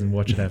some chairs and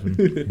watch it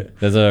happen.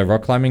 there's a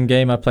rock climbing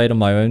game I played on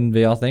my own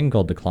VR thing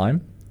called The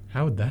Climb.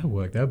 How would that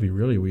work? That would be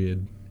really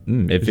weird.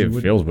 If 'Cause you it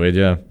wouldn't- feels weird,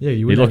 yeah. Yeah, you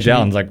You wouldn't look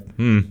down, it's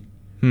actually- like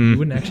You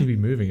wouldn't actually be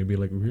moving. It'd be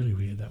like really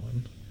weird, that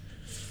one.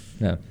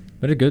 Yeah,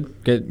 but it's good.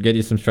 Get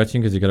you some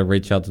stretching because you got to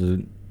reach out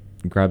to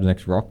grab the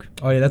next rock.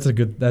 Oh yeah, that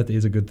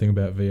is a good thing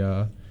about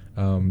VR.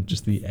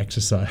 Just the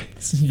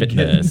exercise. you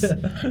get. Fitness.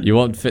 You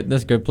want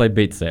fitness? Go play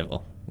Beat Saber.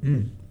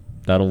 Mm.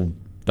 That'll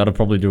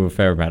probably do a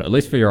fair amount, at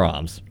least for your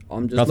arms.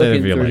 I'm Can't just say that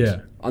looking for your through. legs.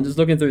 Yeah. I'm just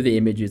looking through the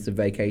images of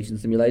Vacation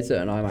Simulator,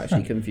 and I'm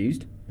actually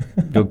confused.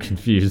 You're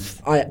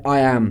confused. I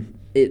am.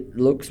 It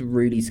looks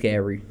really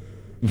scary.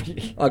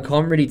 I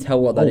can't really tell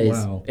what that Oh,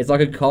 is. wow. It's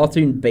like a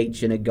cartoon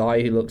beach and a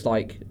guy who looks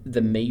like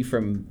the me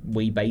from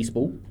Wii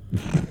Baseball.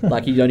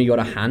 Like he's only got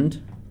a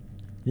hand.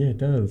 Yeah, it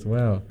does.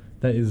 Wow,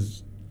 that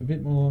is a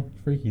bit more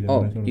freaky than what I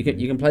Oh, thought it you would can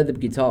be. you can play the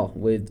guitar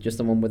with just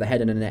someone with a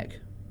head and a neck,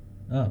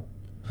 Oh,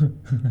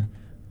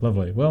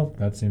 lovely. Well,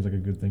 that seems like a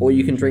good thing. or to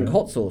you do can for drink that.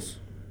 hot sauce.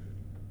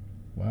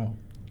 Wow.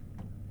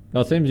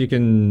 Well, it seems you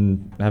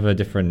can have a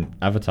different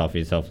avatar for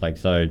yourself. Like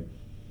so,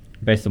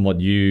 based on what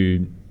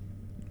you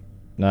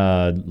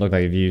look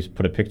like, if you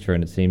put a picture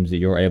in, it seems that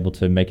you're able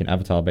to make an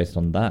avatar based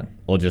on that,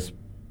 or just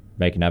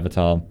make an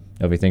avatar of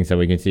everything so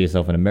we can see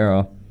yourself in a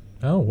mirror.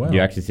 Oh wow. You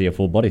actually see a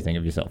full body thing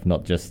of yourself,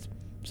 not just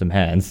some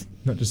hands.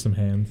 Not just some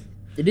hands.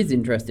 It is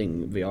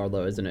interesting VR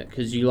though, isn't it?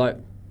 Because you like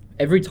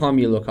every time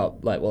you look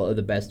up like what are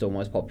the best or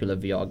most popular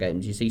VR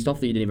games, you see stuff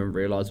that you didn't even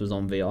realize was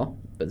on VR,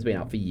 but it's been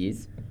out for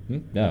years.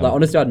 Yeah. Like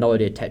honestly, I had no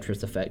idea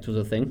Tetris Effect was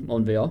a thing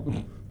on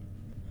VR.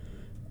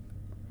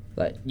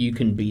 Like you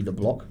can be the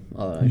block,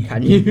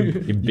 can you?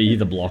 You be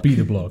the block. Be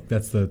the block.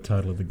 That's the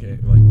title of the game.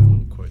 Like the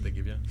little quote they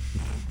give you.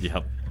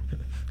 Yep.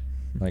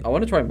 Like I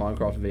want to try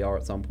Minecraft VR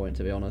at some point,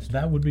 to be honest.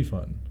 That would be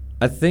fun.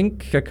 I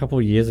think a couple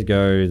of years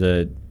ago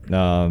that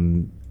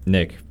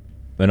Nick,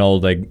 an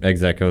old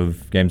exec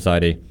of Game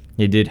Society,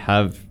 he did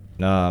have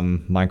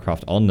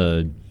Minecraft on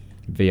the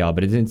VR,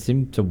 but it didn't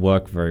seem to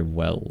work very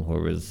well. Or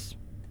it was,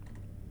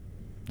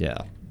 yeah.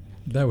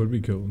 That would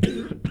be cool.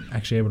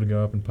 Actually able to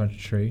go up and punch a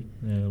tree.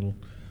 Yeah, a little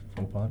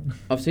fall apart.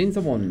 I've seen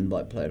someone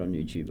like play it on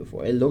YouTube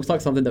before. It looks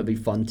like something that'd be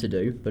fun to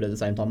do, but at the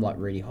same time like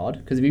really hard.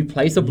 Because if you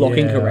place a block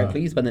Yeah.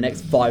 incorrectly, you spend the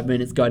next 5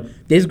 minutes going,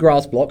 "This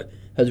grass block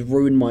has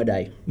ruined my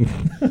day."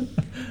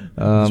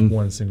 Just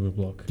one single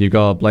block. You've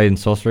got Blade and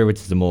Sorcery, which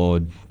is the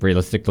more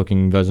realistic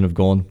looking version of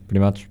Gorn, pretty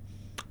much.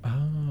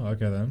 Oh,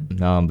 okay then.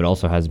 But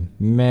also has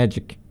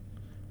magic,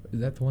 Is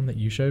that the one that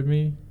you showed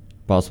me?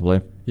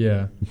 possibly.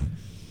 Yeah.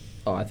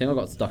 Oh, I think I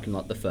got stuck in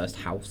like the first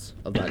house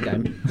of that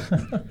game.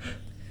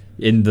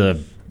 In the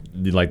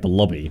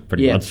lobby,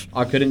 pretty Yeah, much.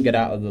 I couldn't get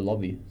out of the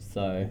lobby,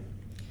 so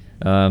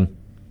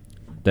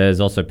There's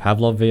also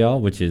Pavlov VR,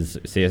 which is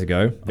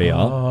CS:GO VR,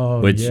 Oh,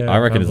 which yeah, I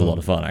reckon is a Pavlov. lot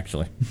of fun,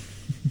 actually.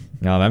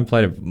 I haven't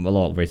played it a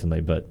lot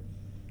recently, but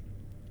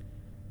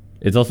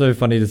it's also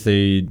funny to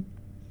see.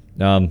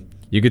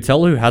 You could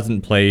tell who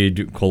hasn't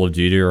played Call of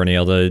Duty or any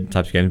other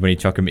types of games when you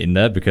chuck them in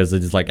there, because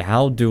it's just like,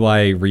 how do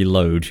I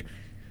reload?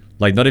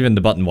 Like, not even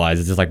the button wise,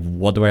 it's just like,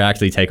 what do I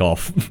actually take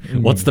off?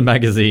 What's the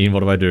magazine? What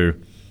do I do?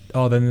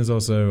 Oh, then there's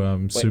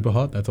also Super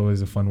Hot. That's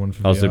always a fun one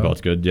for Oh, VR.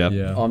 Superhot's good, yeah.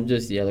 Yeah. I'm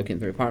just looking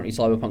through. Apparently,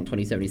 Cyberpunk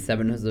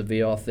 2077 has a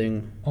VR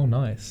thing. Oh,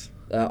 nice.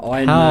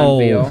 Iron How?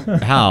 Man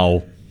VR.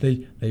 How?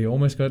 They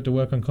almost got it to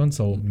work on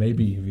console.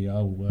 Maybe VR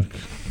will work.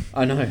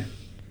 I know.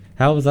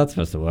 How was that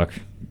supposed to work?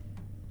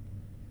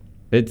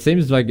 It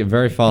seems like a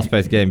very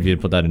fast-paced game if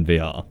you'd put that in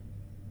VR.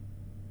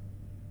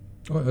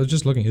 Oh, I was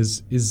just looking.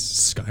 Is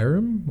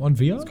Skyrim on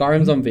VR?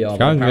 Skyrim's on VR. Skyrim's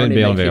but apparently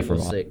been on it makes VR for a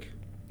people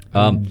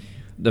while. sick.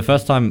 The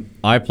first time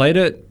I played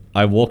it,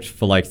 I walked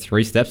for like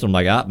 3 steps and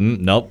I'm like,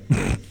 nope. Do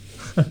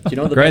you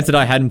know what the Granted,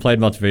 I hadn't played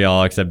much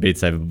VR except Beat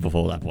Saber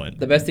before that point.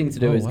 The best thing to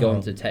do Oh, is go wow.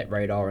 onto Tech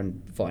Radar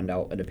and find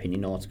out an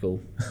opinion article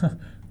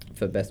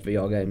for best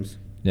VR games.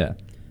 Yeah.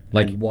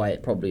 Like Like, why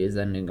it probably is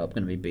ending up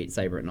going to be Beat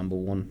Saber at number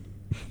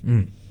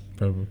 1.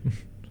 Probably.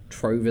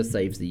 Trover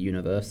saves the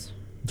universe.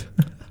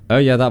 oh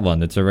yeah, that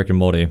one. It's a Rick and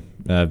Morty,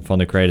 from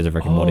the creators of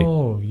Rick and Morty.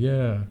 Oh,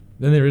 yeah.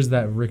 Then there is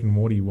that Rick and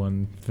Morty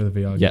one for the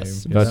VR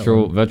Yes, game. Yeah, that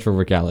one. virtual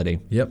reality,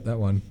 Yep, that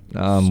one.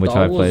 which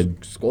Star I Wars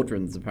played.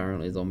 Squadrons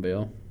apparently is on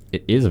VR.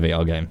 It is a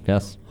VR game,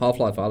 yes.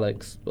 Half-Life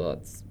Alyx, but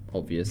it's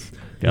obvious.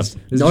 Yep.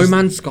 This No just-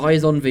 Man's Sky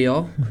is on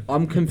VR.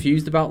 I'm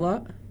confused about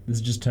that.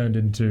 This just turned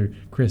into,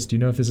 Chris, do you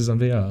know if this is on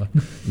VR?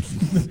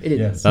 It is.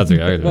 Yes. That's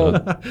okay.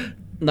 Well,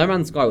 No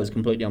Man's Sky was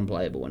completely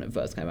unplayable when it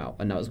first came out,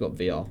 and now it's got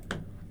VR.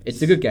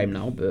 It's a good game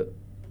now, but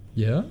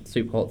Yeah?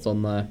 Super Hot's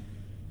on there.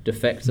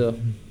 Defector.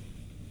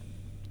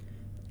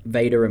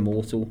 Vader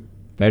Immortal.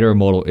 Vader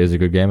Immortal is a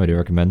good game. I do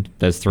recommend.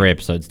 There's 3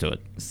 episodes to it.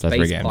 That's 3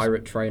 Space games.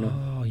 Pirate Trainer.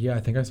 Oh, yeah, I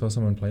think I saw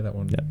someone play that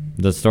one. Yeah,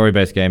 the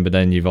story-based game, but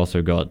then you've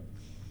also got,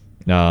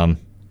 so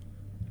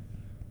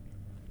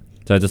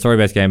it's a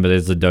story-based game, but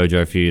there's a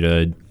dojo for you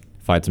to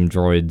fight some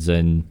droids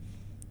and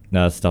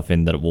stuff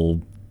in that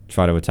will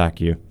try to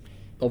attack you.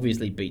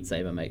 Obviously, Beat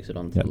Saber makes it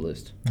onto Yep. the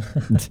list.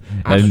 And-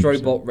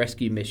 Astrobot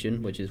Rescue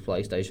Mission, which is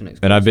PlayStation exclusive.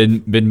 And I've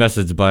been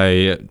messaged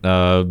by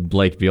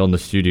Blake beyond the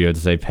studio to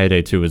say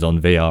Payday 2 is on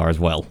VR as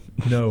well.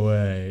 No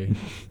way.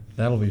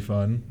 That'll be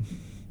fun.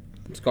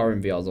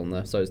 Skyrim VR's on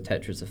there, so is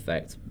Tetris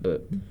Effect.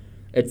 But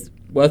it's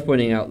worth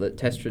pointing out that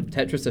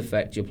Tetris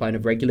Effect, you're playing a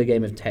regular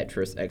game of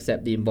Tetris,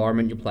 except the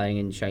environment you're playing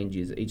in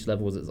changes. Each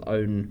level has its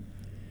own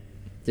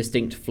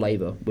distinct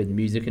flavour, with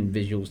music and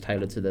visuals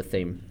tailored to the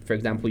theme. For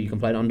example, you can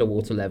play an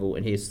underwater level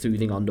and hear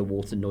soothing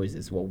underwater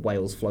noises while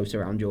whales float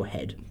around your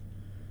head.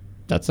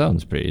 That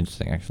sounds pretty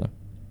interesting, actually.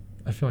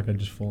 I feel like I'd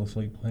just fall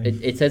asleep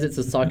playing. It says it's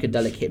a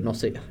psychedelic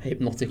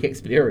hypnotic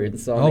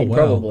experience, so I Oh, mean, wow.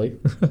 probably.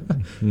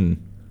 Hmm.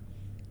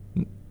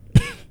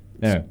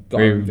 Yeah,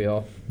 Skyrim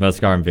VR. But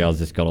Skyrim VR's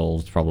just got all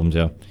its problems,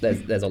 yeah.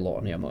 There's a lot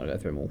on here. I'm not going to go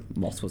through them all.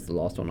 Moss was the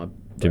last one I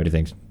Too many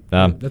things.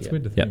 That's yeah.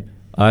 weird to Yeah. think.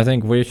 I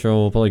think we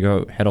shall probably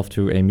go head off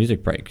to a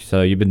music break.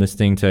 So you've been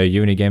listening to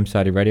Uni Game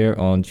Society Radio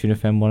on Tune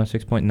FM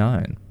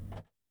 106.9.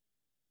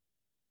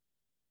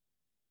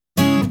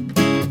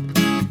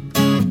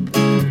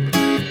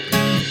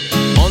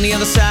 On the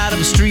other side of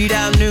the street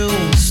I knew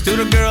stood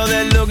a girl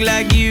that looked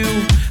like you.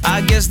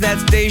 I guess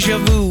that's deja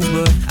vu,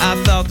 but I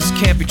thought this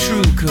can't be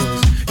true,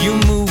 cause you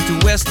moved to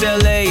West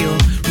LA or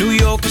New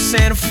York or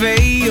Santa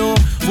Fe or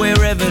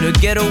wherever to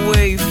get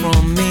away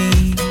from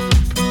me.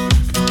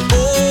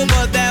 Oh,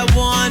 but that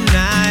one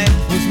night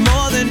was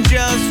more than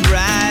just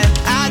right.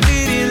 I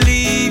didn't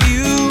leave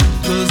you,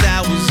 cause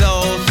I was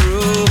all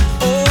through.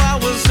 Oh, I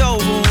was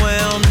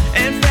overwhelmed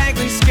and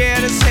frankly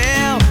scared as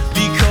hell,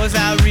 because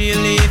I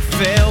really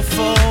fell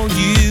for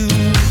you.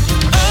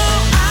 Oh,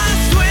 I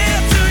swear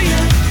to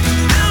you,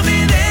 I'll be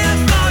there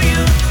for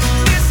you.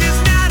 This is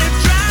not a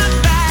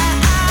drive-by.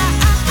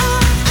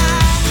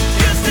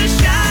 Just a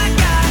shy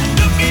guy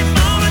looking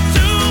for a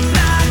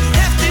two-ply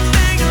hefty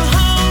thing to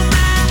hold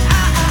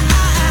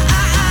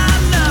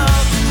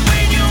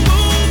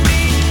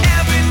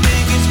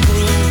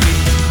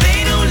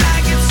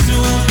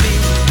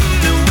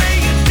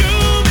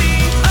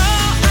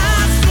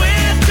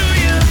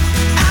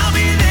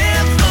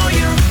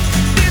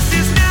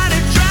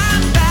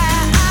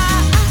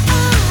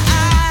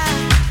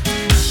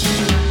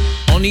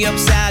On the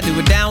upside to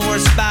a downward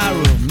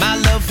spiral, my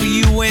love for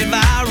you went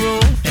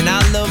viral, and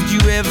I loved you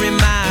every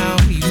mile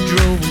you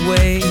drove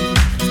away.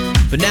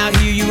 But now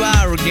here you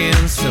are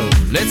again, so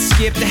let's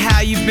skip to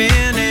how you've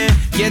been and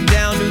get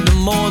down to the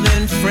more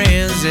than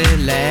friends at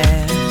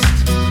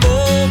last.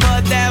 Oh,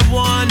 but that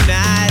one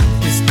night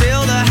is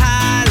still the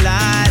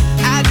highlight.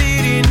 I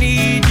didn't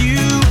need you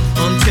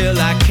until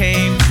I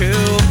came to,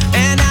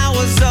 and I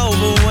was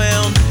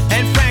overwhelmed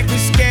and frankly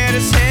scared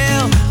as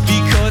hell,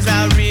 because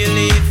I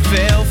really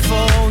fell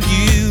for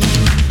you.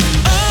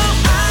 Oh,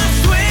 I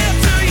swear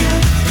to you,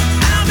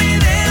 I'll be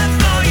there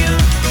for you.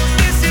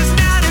 This is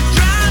not a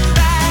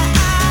drive-by.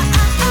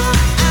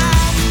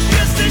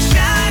 Just a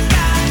shy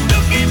guy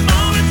looking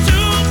forward to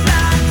a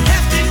fly.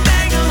 Hefty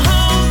bang a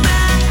whole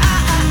night.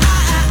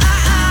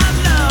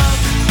 Love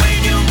when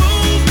you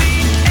move me,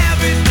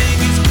 everything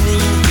is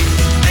groovy.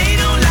 They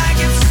don't like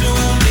it,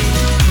 sue me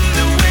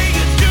the way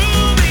you do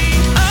me.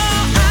 Oh,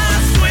 I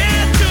swear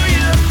to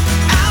you,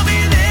 I'll be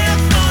there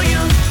for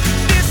you.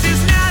 This is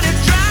not a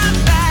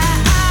drive-by.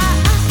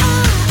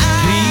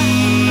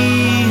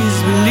 Please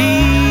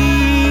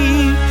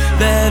believe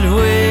that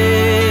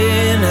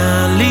when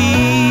I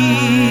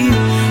leave,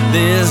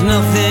 there's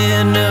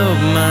nothing up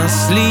my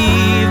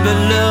sleeve but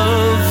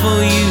love for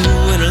you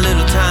and a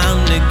little time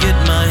to get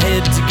my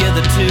head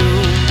together too.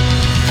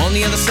 On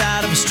the other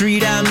side of a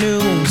street I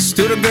knew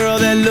stood a girl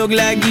that looked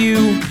like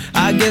you.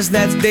 I guess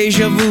that's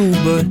deja vu,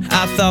 but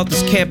I thought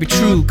this can't be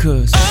true,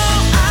 'cause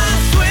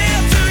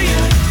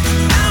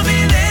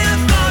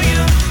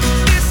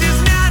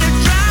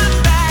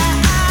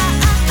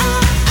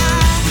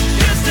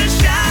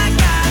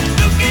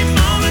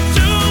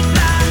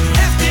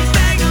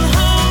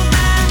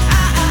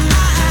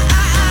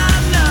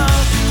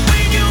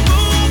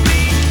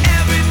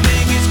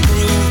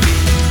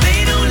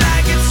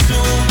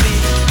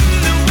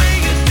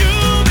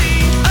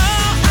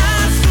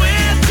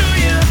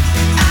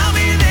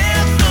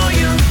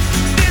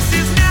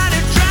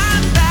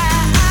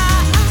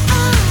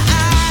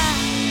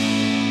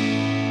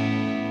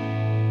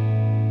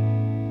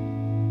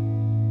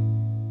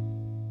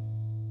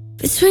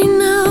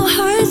Between our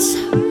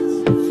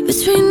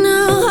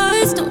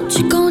hearts, don't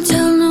you go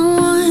tell no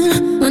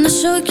one. When I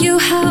show you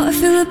how I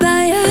feel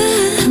about you,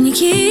 can you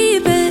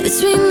keep it?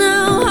 Between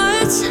our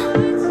hearts,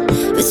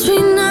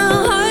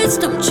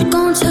 don't you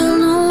go tell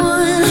no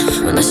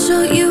one. When I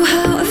show you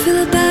how I feel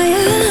about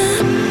you.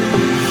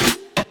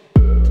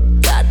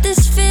 Got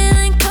this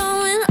feeling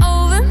going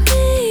over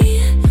me,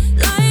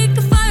 like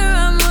a fire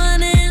I'm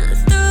running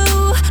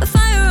through, a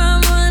fire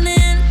I'm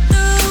running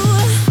through.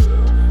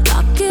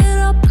 Lock it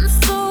up and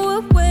throw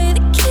away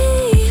the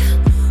key.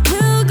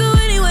 We'll go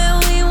anywhere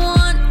we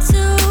want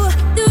to,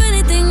 do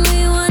anything we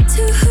want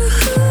to.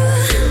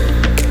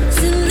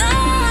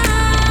 Tonight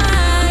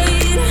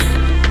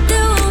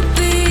there will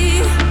be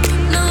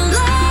no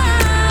light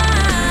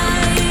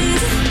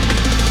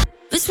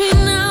between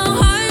our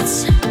hearts.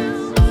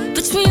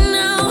 Between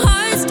our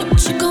hearts,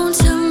 don't you go and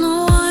tell no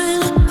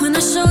one. When I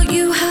show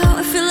you how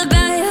I feel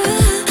about you,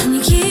 can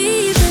you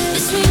keep it?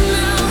 Between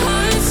our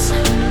hearts,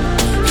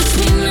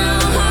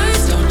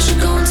 don't you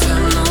go and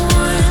tell no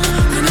one.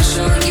 When I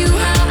show you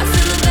how I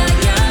feel about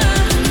you,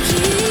 can you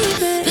keep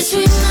it?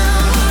 Between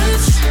our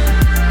hearts,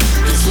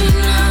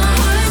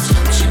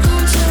 don't you go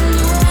and tell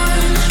no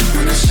one.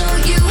 When I show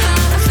you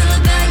how I feel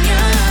about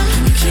you,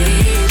 can you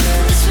keep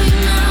it? Between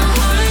our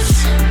hearts,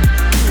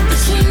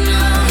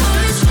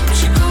 don't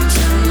you go and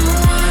tell no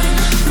one.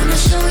 When I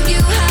show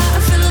you how I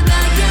feel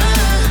about you.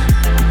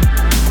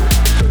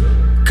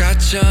 Got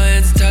your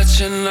hands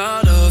touching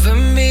all over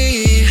me.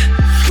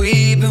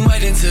 We've been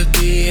waiting to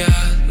be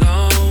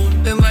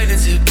alone. Been waiting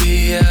to be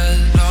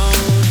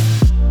alone.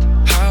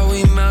 How we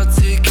melt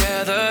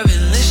together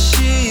in the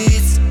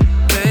sheets.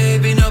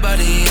 Baby,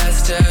 nobody has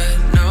to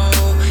know.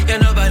 Yeah,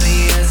 nobody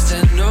has to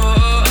know.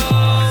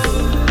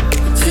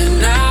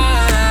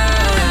 Tonight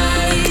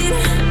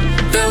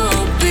there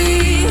won't be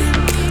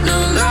no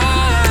light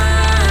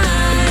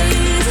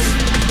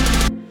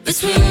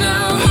between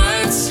our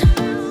hearts.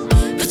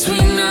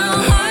 Between our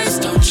hearts,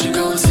 don't you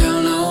go and tell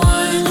no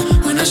one.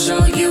 When I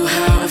show you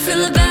how I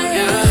feel about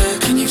you,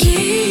 can you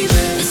keep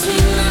it?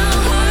 Between our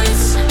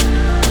hearts,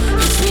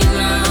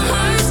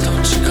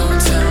 don't you go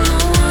and tell no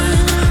one.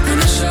 When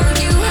I show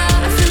you how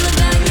I feel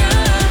about you,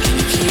 can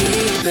you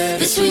keep it?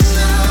 Between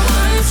our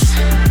hearts,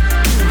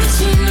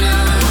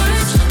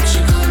 don't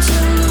you go and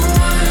tell no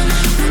one.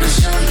 When I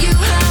show you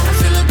how I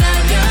feel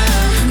about you,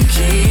 can you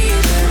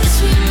keep it?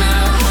 Between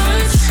our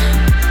hearts,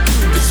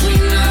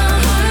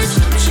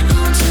 don't you go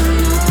and tell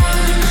no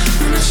one.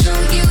 When I show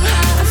you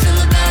how I feel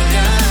about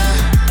you.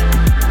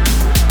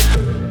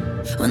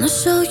 When I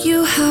show you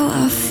how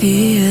I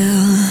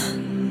feel,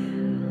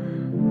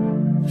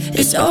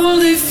 it's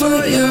only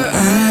for your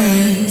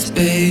eyes,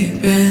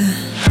 baby.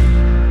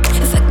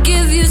 If I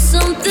give you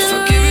something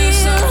real,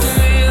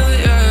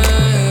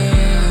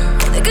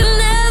 there could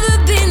never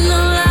be no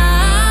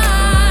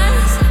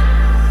lies.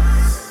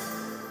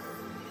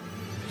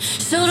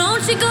 So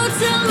don't you go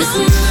tell me.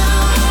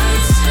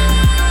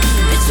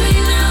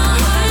 Between our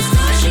hearts,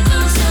 don't you go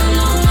tell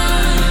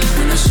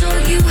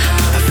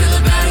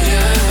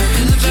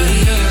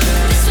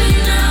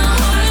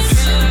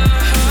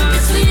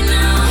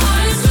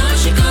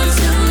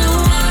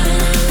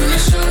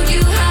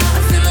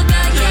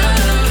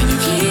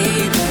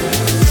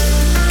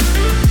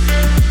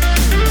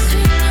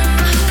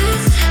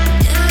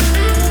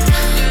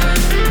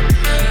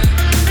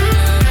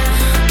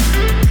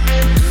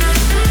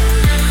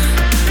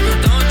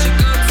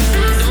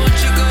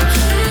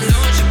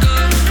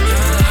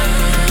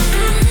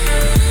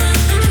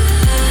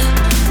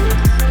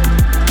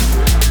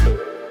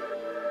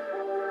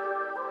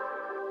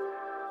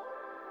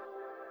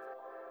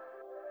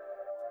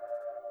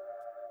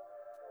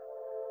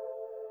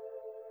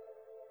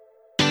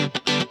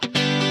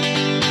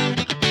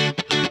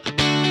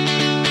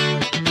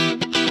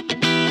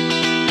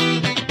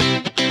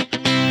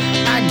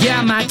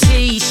my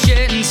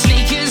t-shirt and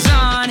sneakers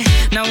on.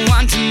 Not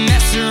want to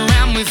mess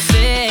around with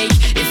fake.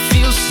 It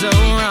feels so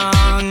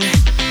wrong.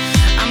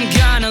 I'm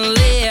gonna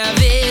live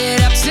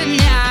it up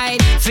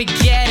tonight,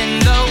 forgetting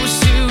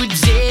those who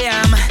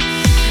dim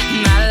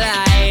my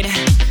light.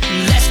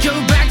 Let's go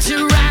back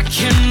to rock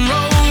and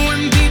roll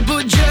when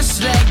people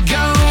just let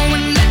go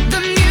and let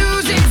the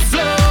music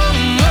flow.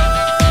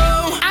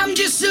 Oh, I'm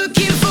just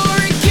looking for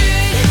a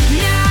good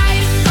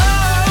night.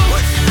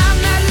 Oh, I'm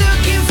not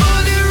looking for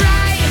the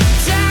right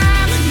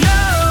time,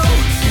 no.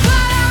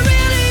 But I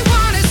really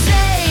wanna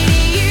say to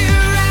you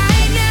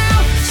right now,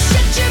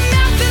 shut your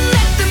mouth and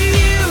let the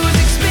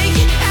music speak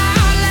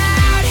out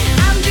loud.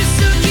 I'm just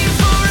looking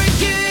for a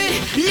good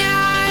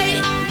night.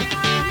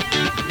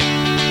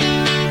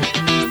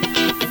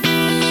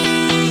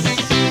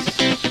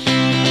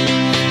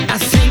 I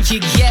think you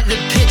get the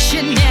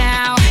picture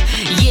now.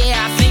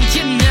 Yeah, I think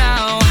you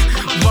know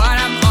what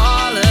I'm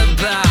all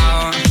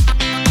about.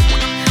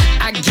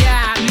 I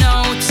got no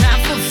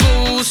time for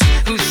fools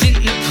who think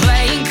they're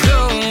playing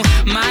cool.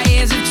 My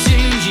ears have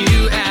tuned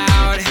you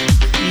out.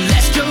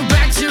 Let's go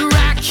back to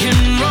rock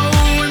and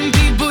roll when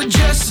people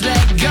just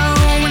let go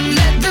and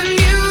let the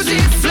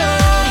music flow.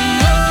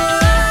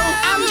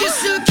 I'm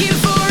just looking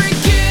for a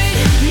good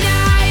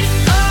night.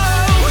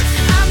 Oh,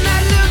 I'm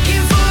not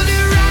looking for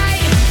the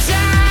right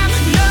time,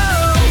 no.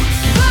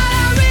 But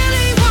I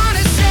really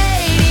wanna say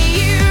to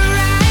you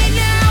right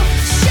now,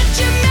 shut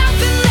your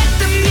mouth and let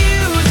the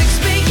music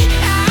speak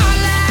out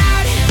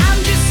loud. I'm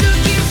just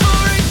looking for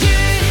a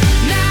good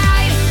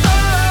night.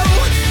 Oh,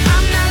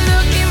 I'm not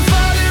looking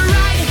for the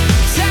right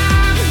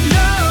time,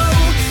 no.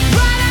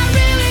 What I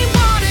really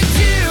wanna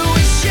do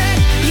is shut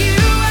you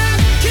up,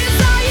 'cause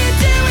all you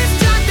do is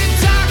talk the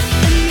talk,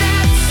 and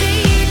that's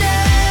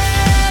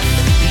enough.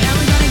 Now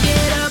we're gonna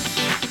get up.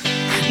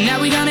 Now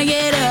we're gonna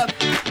get up.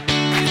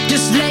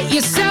 Just let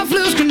yourself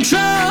lose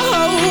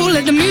control.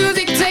 Let the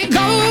music take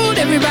hold.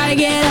 Everybody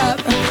get up.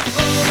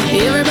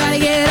 Everybody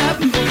get up.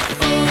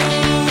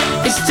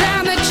 It's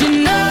time that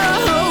you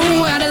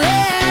know how to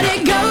let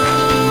it go.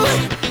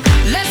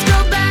 Let's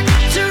go back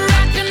to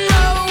rock and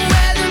roll,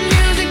 where the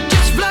music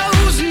just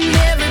flows and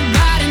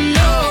everybody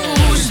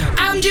knows.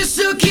 I'm just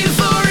looking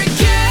for a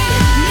good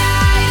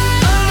night.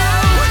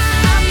 Oh,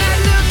 I'm not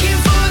looking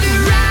for the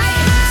right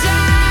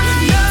time,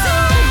 no.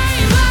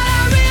 But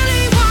I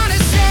really wanna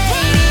say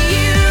to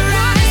you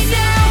right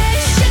now,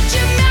 shut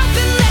your mouth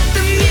and let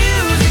the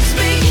music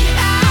speak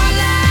out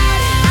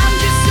loud. I'm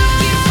just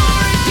looking for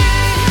a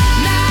good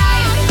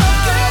night.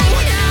 Oh,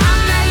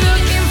 I'm not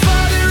looking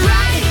for the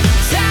right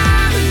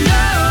time,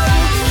 no.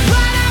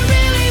 What I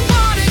really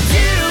wanna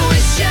do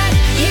is shut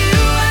you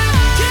up,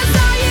 'cause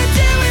all you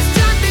do is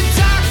talk the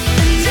talk,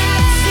 and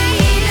that's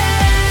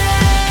enough.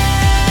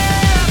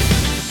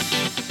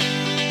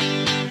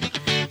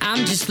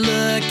 I'm just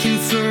looking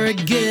for a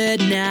good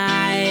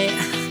night.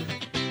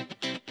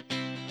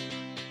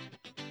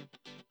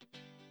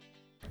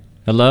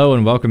 Hello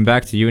and welcome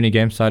back to Uni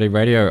Game Society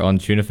Radio on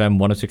Tune FM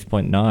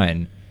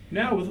 106.9.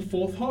 Now with a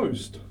fourth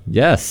host.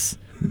 Yes,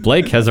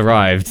 Blake has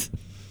arrived.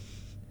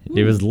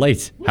 He was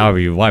late. Why were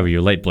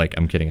you late, Blake?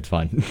 I'm kidding, it's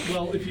fine.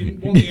 Well, if you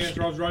want the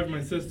answer, I was driving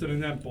my sister to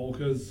netball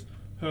because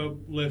her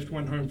lift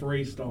went home for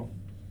Easter.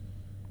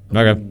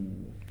 Okay.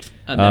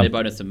 And then a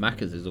bonus to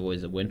Macca's is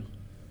always a win.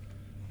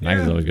 Mac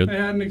is always good. I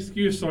had an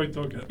excuse, so I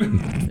took it.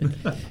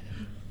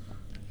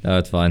 No,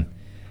 it's fine.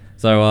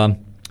 So,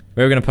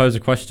 we're going to pose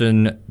a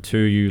question to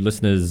you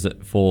listeners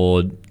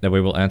that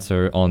we will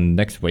answer on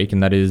next week,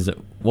 and that is,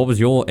 what was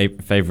your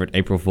favorite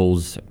April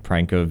Fool's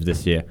prank of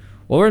this year?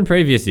 Or in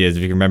previous years,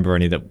 if you can remember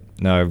any that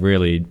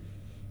really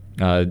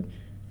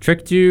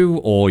tricked you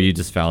or you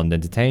just found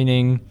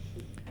entertaining.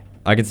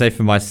 I can say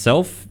for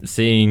myself,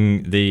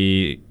 seeing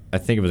I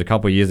think it was a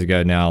couple of years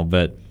ago now,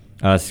 but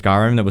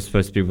Skyrim that was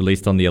supposed to be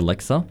released on the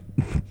Alexa,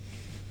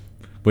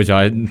 which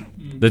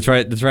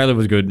the trailer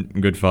was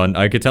good fun.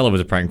 I could tell it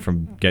was a prank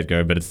from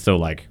get-go, but it's still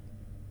like,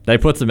 they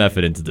put some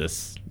effort into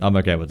this. I'm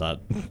okay with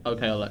that.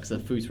 Okay, Alexa,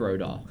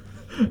 Fußrodar.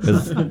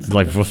 It's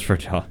like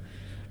Fußrodar.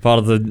 Part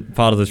of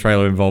the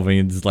trailer involving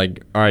it's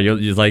like, all right,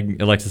 you're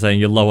like Alexa saying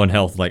you're low on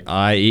health, like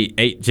I eat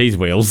 8 cheese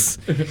wheels,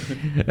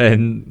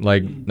 and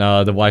like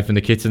the wife in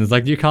the kitchen is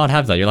like, you can't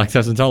have that, you're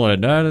lactose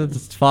intolerant. No,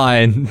 it's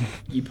fine.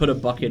 You put a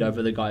bucket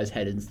over the guy's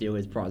head and steal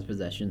his prized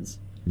possessions.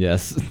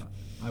 Yes.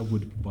 I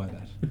would buy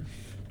that.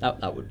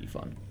 That would be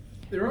fun.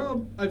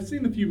 I've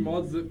seen a few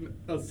mods that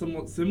are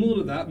somewhat similar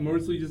to that,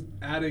 mostly just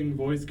adding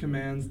voice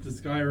commands to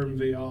Skyrim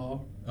VR.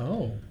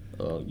 Oh.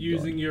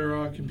 Using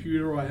your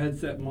computer or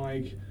headset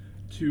mic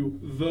to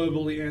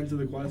verbally answer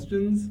the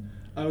questions.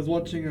 I was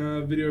watching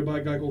a video by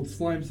a guy called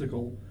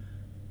Slimesicle.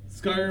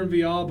 Skyrim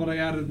VR, but I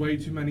added way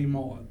too many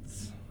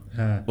mods.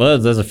 Well,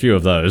 there's a few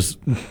of those.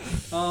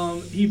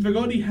 He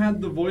forgot he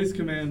had the voice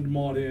command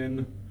mod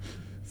in.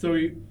 So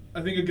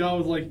I think a guy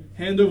was like,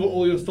 hand over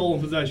all your stolen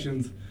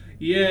possessions.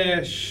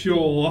 Yeah,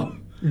 sure.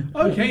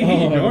 Okay,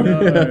 here you go.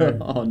 No.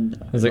 Oh no.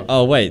 I was like,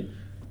 oh wait.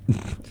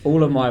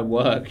 All of my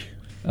work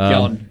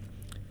gone.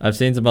 I've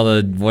seen some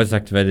other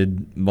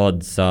voice-activated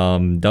mods.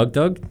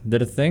 Doug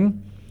did a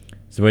thing.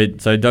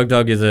 So Doug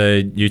Dog is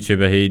a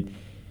YouTuber.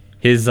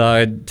 His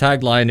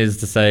tagline is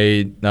to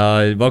say,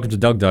 "Welcome to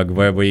Doug Dog,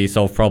 where we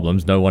solve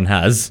problems no one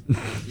has."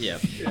 Yeah.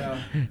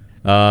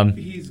 Yeah.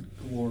 He's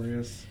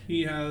glorious.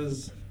 He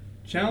has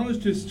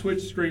challenged his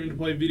Twitch stream to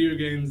play video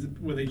games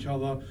with each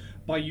other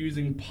by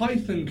using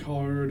Python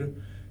code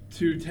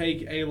to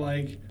take a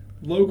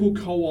local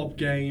co-op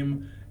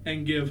game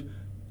and give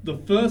the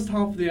first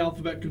half of the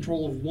alphabet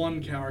control of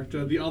one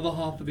character, the other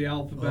half of the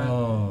alphabet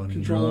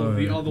control of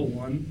the other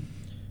one.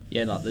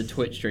 Yeah, like the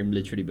Twitch stream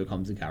literally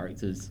becomes the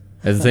characters.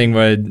 There's a thing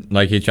where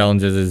he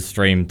challenges his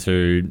stream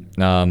to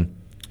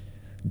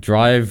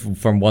drive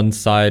from one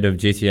side of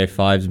GTA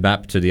 5's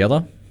map to the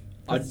other,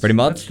 pretty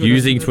much,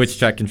 using Twitch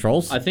chat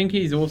controls. I think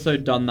he's also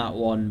done that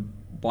one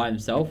by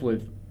himself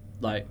with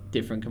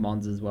different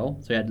commands as well.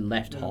 So he had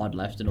left, hard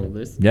left, and all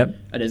this. Yep.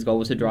 And his goal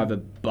was to drive a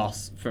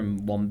bus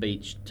from one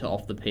beach to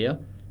off the pier.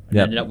 And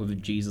Yep. ended up with a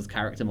Jesus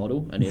character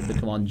model, and he had the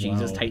command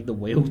Jesus take the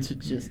wheel to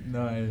just.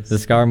 Nice. The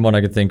Skyrim one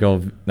I could think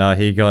of,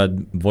 he got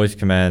voice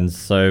commands,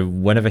 so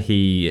whenever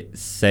he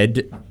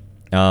said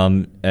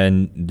and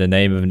the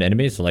name of an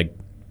enemy, so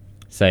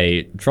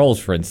say trolls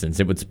for instance,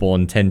 it would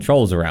spawn 10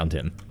 trolls around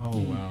him. Oh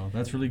wow,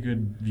 that's really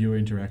good viewer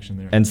interaction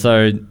there. And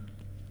so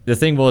the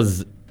thing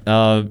was,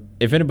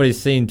 if anybody's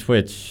seen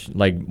Twitch,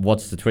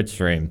 watched the Twitch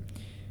stream,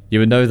 you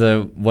would know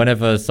that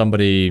whenever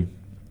somebody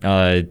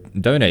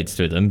donates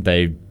to them,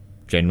 they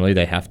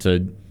have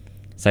to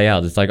say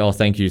out, it's oh,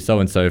 thank you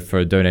so-and-so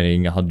for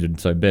donating 100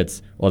 so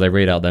bits, or they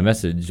read out their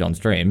message on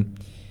stream.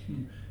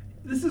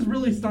 This is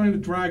really starting to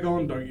drag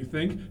on, don't you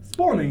think?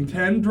 Spawning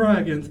 10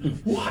 dragons.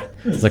 What?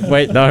 It's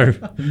wait, no.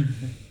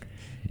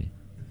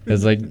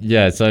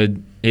 It's so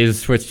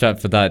his Twitch chat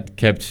for that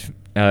kept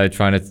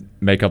trying to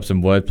make up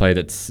some wordplay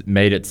that's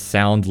made it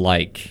sound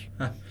like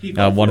He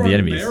one of the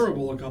enemies.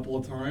 Unbearable a couple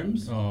of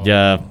times. Oh.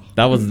 Yeah,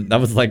 that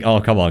was oh,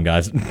 come on,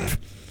 guys.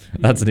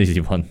 That's an easy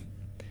one.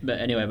 But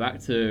anyway,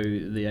 back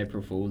to the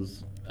April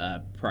Fool's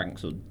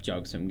pranks or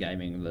jokes from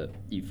gaming that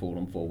you've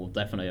fallen for. We'll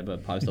definitely have a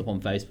post up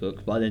on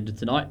Facebook by the end of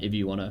tonight if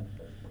you want to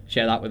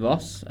share that with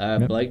us.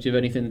 Blake, do you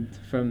have anything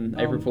from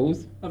April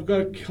Fool's? I've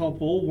got a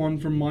couple, one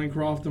from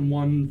Minecraft and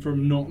one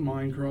from not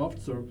Minecraft,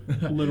 so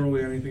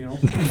literally anything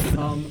else.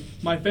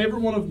 My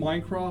favorite one of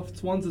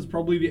Minecraft's ones is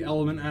probably the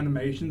Element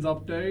Animations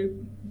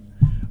update,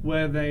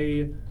 where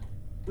the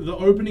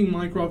opening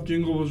Minecraft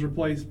jingle was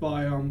replaced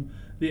by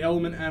the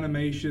Element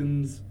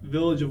Animations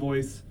Villager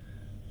voice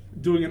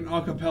doing an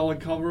a cappella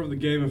cover of the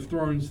Game of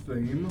Thrones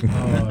theme.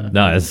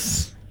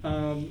 Nice.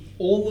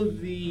 All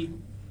of the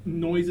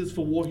noises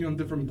for walking on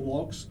different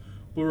blocks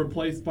were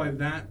replaced by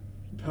that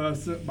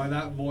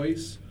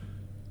voice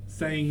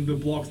saying the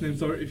block's name.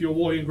 So if you're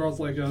walking across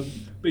a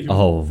big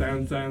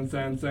sand,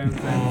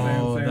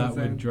 that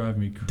would drive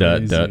me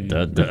crazy.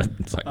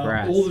 It's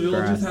Grass, all the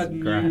villagers grass,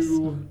 had grass.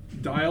 new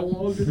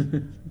dialogue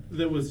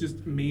that was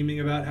just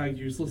memeing about how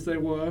useless they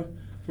were.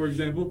 For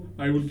example,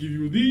 I will give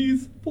you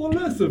these for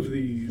less of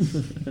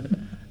these.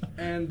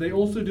 And they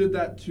also did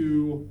that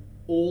to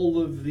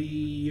all of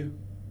the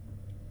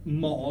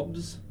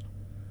mobs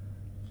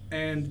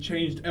and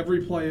changed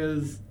every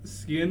player's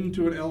skin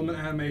to an Element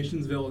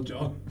Animations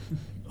villager.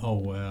 Oh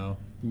wow.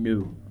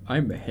 No,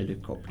 I'm a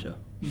helicopter.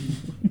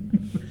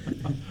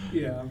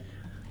 Yeah.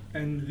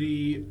 And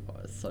the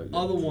That's so good.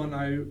 other one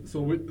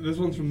this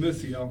one's from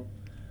this year,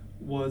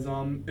 was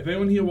if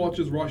anyone here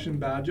watches Russian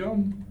Badger,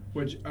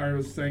 which I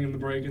was saying in the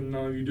break and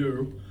none of you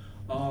do,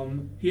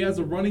 he has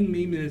a running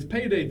meme in his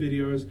Payday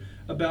videos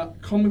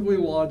about comically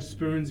large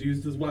spoons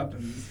used as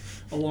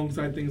weapons,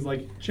 alongside things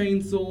like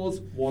chainsaws,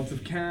 wads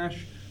of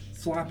cash,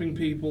 slapping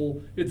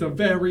people. It's a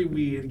very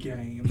weird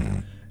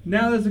game.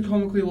 Now there's a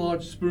comically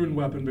large spoon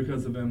weapon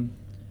because of him.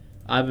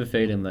 I have a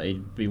feeling that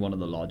he'd be one of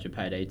the larger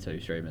Payday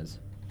 2 streamers.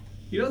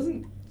 He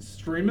doesn't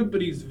stream it,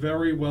 but he's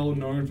very well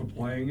known for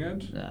playing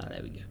it. Ah,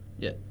 there we go.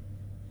 Yeah.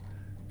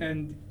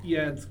 And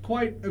yeah, it's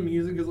quite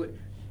amusing because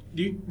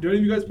do any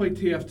of you guys play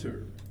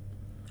TF2?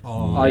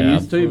 Oh, I yeah.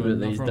 used to, For- but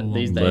not these for a long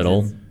days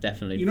Little. it's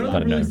definitely You know fun. the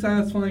don't really know.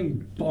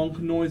 satisfying bonk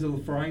noise of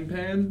the frying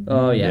pan?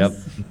 Oh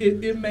yes.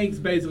 It makes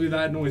basically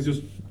that noise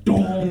just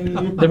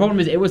dong. The problem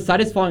is it was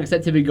satisfying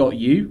except if it got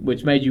you,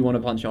 which made you want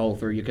to punch a hole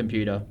through your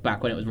computer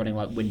back when it was running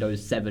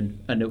Windows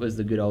 7 and it was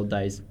the good old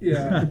days.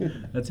 Yeah.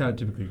 That's how it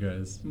typically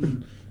goes.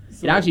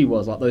 It actually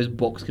was like those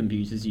box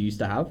computers you used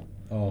to have.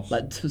 Oh.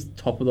 Just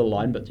top of the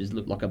line but just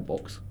looked like a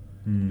box.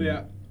 But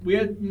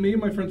yeah, me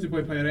and my friends who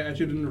play Payday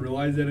actually didn't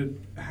realize that it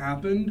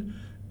happened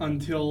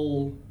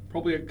until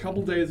probably a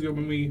couple days ago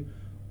when we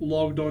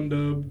logged on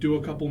to do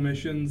a couple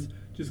missions,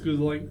 just because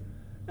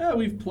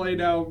we've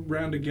played our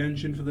round of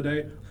Genshin for the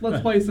day.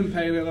 Let's play some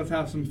Payday, let's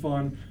have some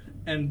fun.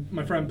 And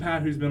my friend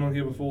Pat, who's been on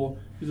here before,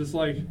 was just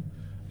like,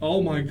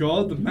 oh my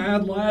god, the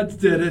Mad Lads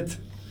did it.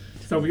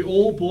 So we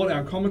all bought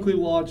our comically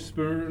large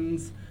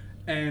spoons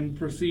and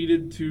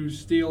proceeded to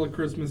steal a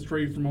Christmas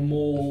tree from a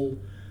mall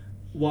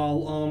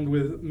while armed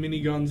with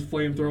miniguns,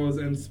 flamethrowers,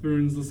 and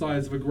spoons the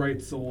size of a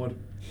great sword.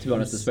 To be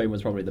honest, the spoon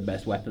was probably the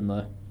best weapon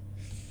though.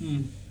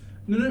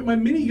 No, my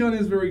minigun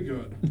is very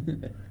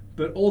good.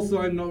 But also,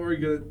 I'm not very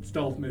good at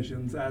stealth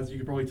missions, as you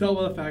can probably tell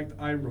by the fact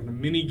I run a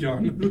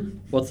minigun.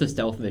 What's the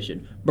stealth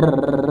mission?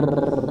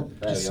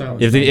 Just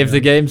silence. If the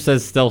game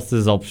says stealth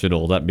is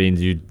optional, that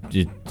means you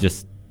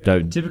just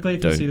don't. Typically,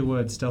 if don't. you see the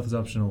word stealth is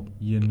optional,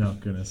 you're not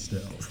gonna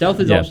stealth.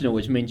 Stealth is Yeah. optional,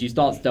 which means you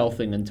start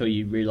stealthing until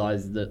you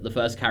realise that the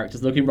first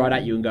character's looking right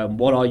at you and going,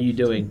 "What are you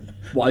doing?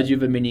 Why do you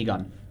have a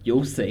minigun?"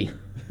 You'll see.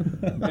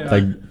 Yeah.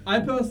 Like- I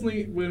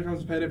personally, when it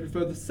comes to Payday,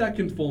 prefer the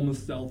second form of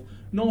stealth.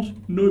 Not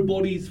no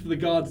bodies for the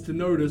guards to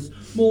notice,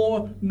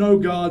 more no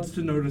guards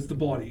to notice the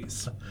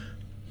bodies.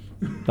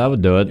 That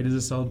would do It it. is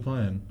a solid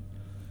plan.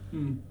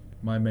 Hmm.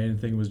 My main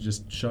thing was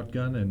just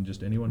shotgun and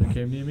just anyone who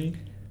came near me.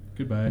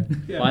 Goodbye.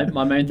 Yeah.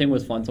 My main thing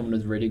was find someone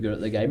who's really good at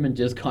the game and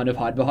just kind of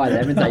hide behind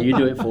them and say, "You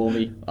do it for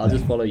me. I'll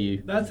just follow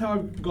you." That's how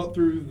I've got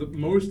through the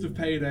most of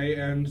Payday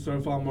and so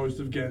far most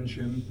of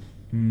Genshin.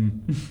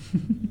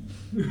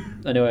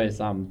 Anyways,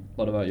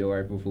 what about your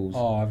April Fools?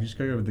 Oh, I've just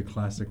got to go with the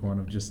classic one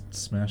of just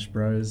Smash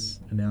Bros.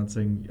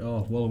 Announcing,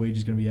 oh,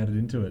 Waluigi's going to be added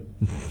into it.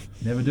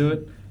 Never do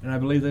it, and I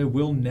believe they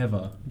will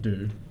never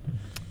do.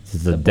 This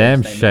is a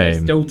damn There's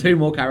shame. still 2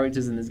 more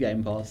characters in this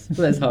Game Pass.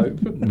 There's hope.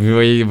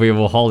 We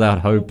will hold out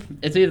hope.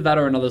 It's either that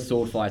or another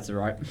sword fighter,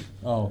 right?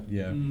 Oh,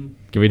 yeah. Mm.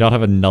 Can we not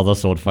have another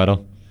sword fighter?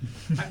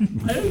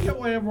 I don't get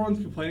why everyone's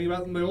complaining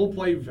about them. They all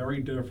play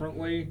very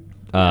differently.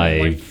 I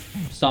Like,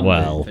 Some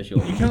Well. for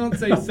sure. you can't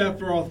say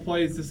Sephiroth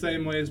plays the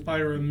same way as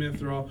Pyro and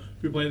Mithra,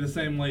 who play the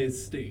same way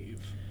as Steve.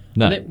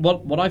 no.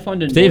 What I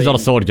find annoying... Steve's not a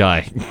sword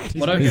guy.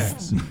 What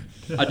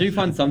I do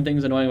find some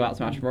things annoying about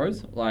Smash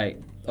Bros. Like,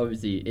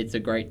 obviously, it's a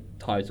great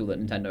title that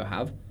Nintendo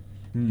have,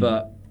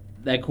 but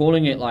they're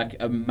calling it like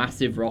a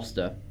massive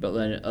roster. But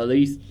then at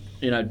least,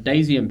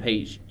 Daisy and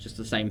Peach, just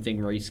the same thing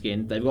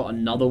reskinned. They've got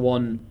another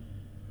one.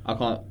 I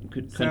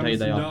couldn't tell you Samus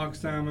they and are. Dark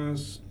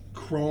Samus,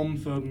 Chrom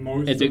for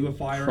most Is of it the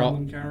Fire Chrom-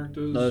 Emblem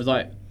characters. There was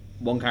like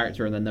one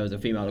character, and then there was a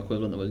female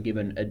equivalent that was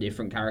given a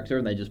different character,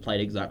 and they just played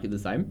exactly the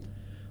same.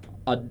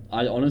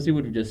 I honestly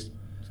would just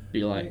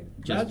be like,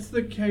 That's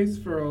the case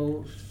for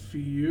a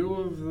few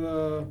of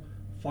the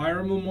Fire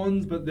Emblem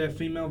ones, but their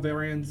female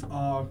variants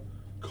are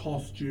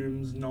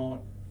costumes,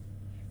 not.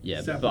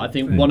 yeah. separate But I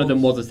think things. one of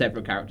them was a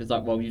separate character. It's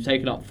like, well, you've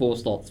taken up 4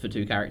 slots for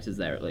 2 characters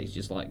there at least.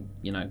 Just like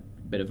a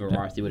bit of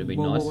variety would have been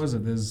Well, nice. what was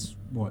it? There's,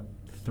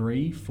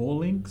 3, 4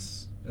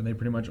 links? And they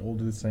pretty much all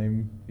do the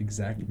same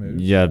exact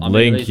moves? Yeah, I mean,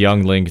 Link, at least-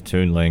 Young Link,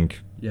 Toon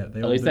Link. Yeah, they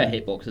At all least do. their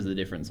hitboxes are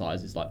different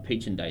sizes. Like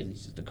Peach and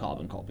Daisy's just a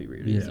carbon copy,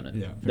 really, Yeah, isn't it?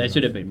 yeah, fair There should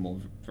enough. have been more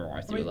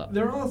variety I mean, with that.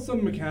 there are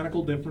some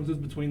mechanical differences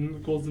between them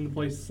that cause them to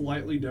play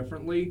slightly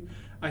differently.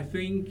 I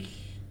think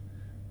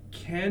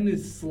Ken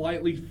is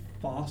slightly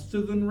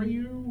faster than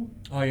Ryu.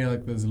 Oh, yeah,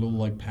 like there's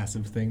little,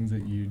 passive things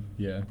that you...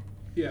 Yeah.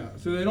 Yeah,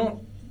 so they're not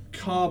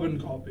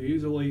carbon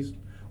copies, at least.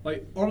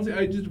 Like, honestly,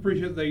 I just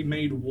appreciate they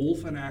made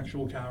Wolf an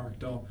actual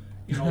character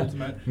in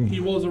Ultimate. He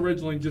was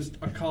originally just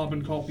a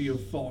carbon copy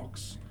of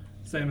Fox,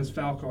 same as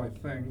Falco, I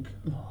think.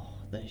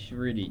 They should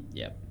really,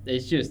 yeah.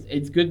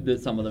 It's good that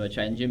some of them are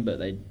changing, but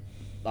they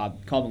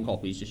carbon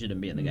copies just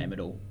shouldn't be in the game at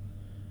all.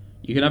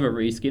 You can have a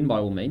reskin by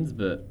all means,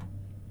 but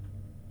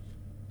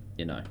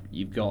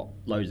you've got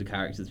loads of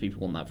characters.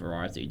 People want that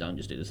variety. Don't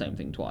just do the same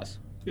thing twice.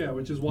 Yeah,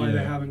 which is why Yeah.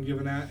 they haven't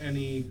given out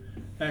any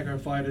Echo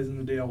Fighters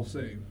in the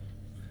DLC.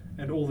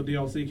 And all the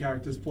DLC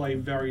characters play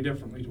very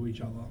differently to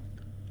each other.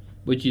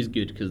 Which is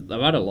good because they've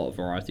had a lot of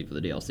variety for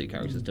the DLC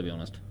characters, to be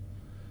honest.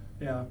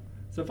 Yeah.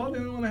 So far, the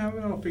only one I haven't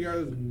been able to figure out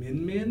is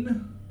Min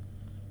Min.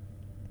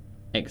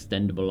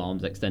 Extendable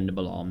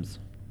arms.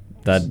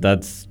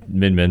 That's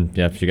Min Min.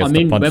 Yeah, she gets I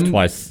mean, the punch when-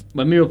 twice.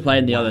 When we were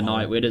playing the other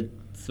night, we had a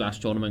Smash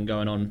tournament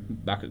going on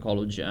back at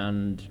college,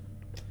 and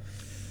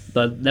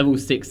the level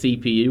 6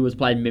 CPU was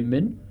playing Min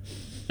Min,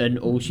 and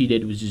all she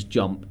did was just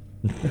jump.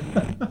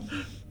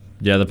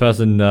 Yeah, the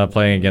person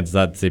playing against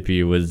that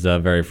CPU was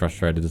very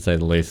frustrated, to say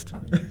the least.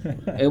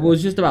 It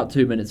was just about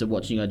 2 minutes of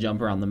watching her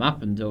jump around the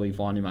map until we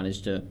finally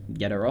managed to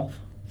get her off.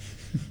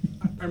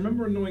 I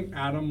remember annoying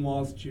Adam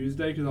last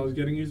Tuesday because I was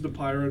getting used to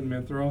Pyro and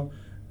Mithra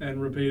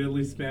and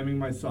repeatedly spamming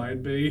my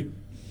side B.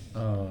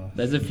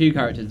 There's a few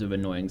characters with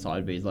annoying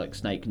side Bs, like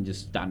Snake can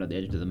just stand at the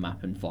edge of the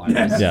map and fire.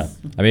 us. Yeah.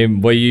 I mean,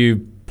 were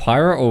you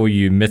Pyra or were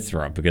you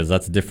Mithra? Because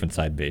that's a different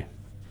side B.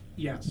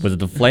 Yes. Was it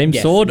the flame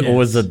Yes. sword or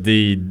was it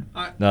the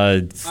I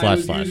slash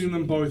was slash? using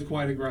them both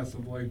quite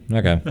aggressively.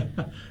 Okay.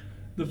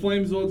 The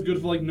flame sword's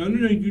good for like, no,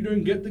 you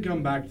don't get to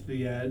come back to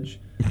the edge.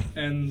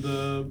 And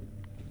the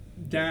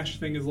dash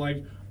thing is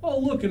like, oh,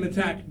 look, an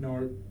attack.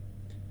 No.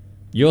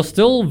 You're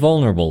still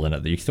vulnerable in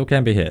it. You still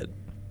can't be hit.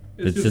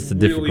 It's just a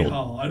really difficult.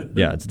 hard.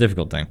 Yeah, it's a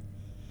difficult thing.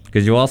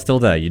 Because you are still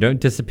there. You don't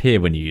disappear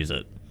when you use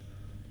it.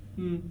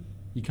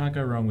 You can't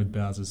go wrong with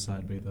Bowser's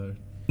side B, though.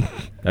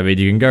 I mean,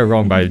 you can go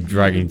wrong by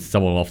dragging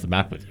someone off the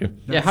map with you.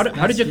 Yeah, how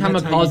did your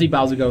that's how Kamikaze you-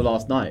 Bowser go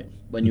last night?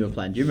 when you were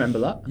playing. Do you remember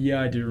that?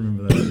 Yeah, I do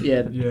remember that.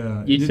 Yeah.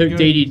 Yeah. You It took didn't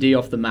go- DDD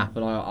off the map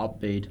and I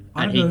upbeat,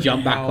 I and don't he know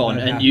jumped back how on,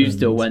 that and you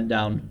still happened. went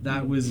down.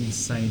 That was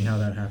insane how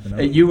that happened.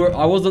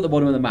 I was at the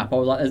bottom of the map. I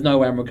was like, "There's no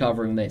way I'm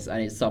recovering this,"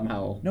 and it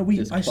somehow. No,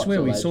 just I clutched swear,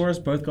 the we ledge. saw us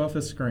both go off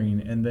the screen,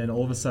 and then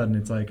all of a sudden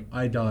it's like,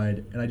 I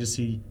died, and I just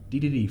see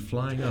DDD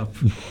flying up.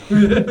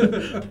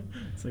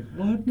 It's like,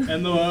 what?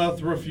 And the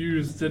Earth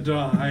refused to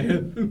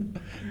die.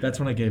 That's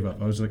when I gave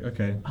up. I was like,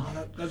 okay.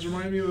 That's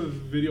reminded me of a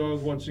video I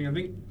was watching. I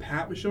think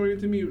Pat was showing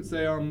it to me. It was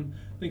a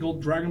thing called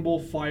Dragon Ball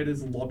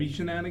Fighters Lobby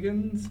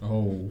Shenanigans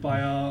Oh. by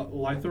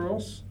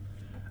Lytharos.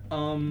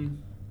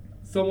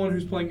 Someone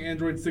who's playing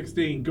Android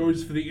 16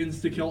 goes for the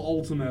insta-kill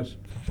ultimate.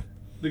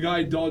 The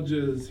guy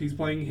dodges. He's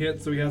playing hit,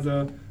 so he has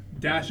a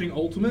dashing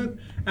ultimate.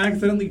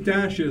 Accidentally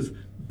dashes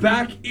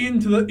back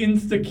into the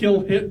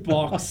insta-kill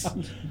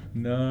hitbox.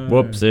 No.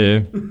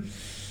 Whoopsie.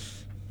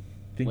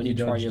 Think When you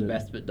try dodged your it.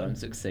 best but don't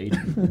succeed.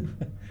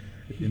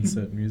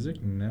 Insert music?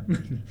 No.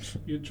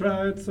 You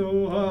tried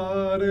so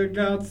hard and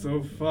got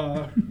so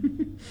far.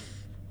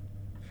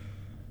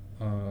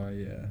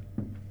 Yeah.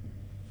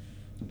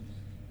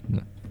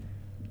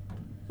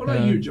 What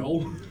about you,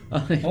 Joel?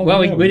 Well, yeah,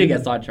 we did we-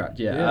 get sidetracked.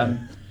 Yeah. Yeah.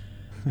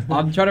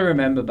 I'm trying to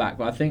remember back,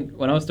 but I think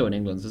when I was still in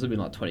England, this would have been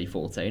like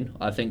 2014.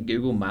 I think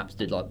Google Maps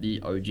did like the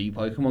OG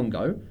Pokemon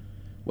Go,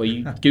 where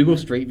you Google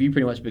Street View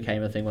pretty much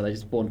became a thing where they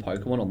just spawned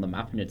Pokemon on the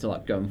map and you had to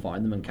like go and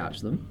find them and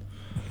catch them.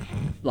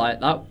 Like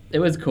that, it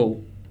was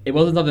cool. It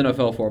wasn't something I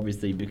fell for,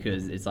 obviously,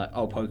 because it's like,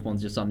 oh,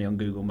 Pokemon's just suddenly on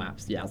Google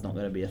Maps. Yeah, it's not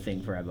going to be a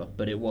thing forever.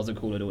 But it was a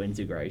cool little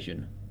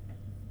integration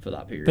for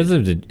that period. This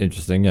is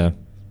interesting, yeah.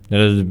 It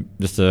is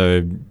just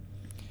a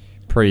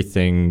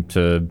pre-thing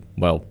to,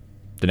 well,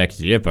 the next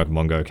year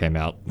Pokemon Go came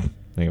out. I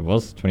think it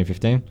was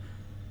 2015.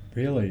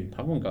 Really?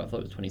 Pokemon Go, I thought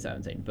it was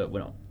 2017, but we're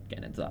not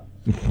getting into that.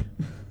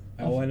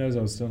 All I know is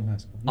I was still in high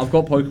school. I've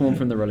got Pokemon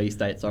from the release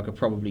date, so I could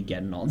probably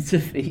get an answer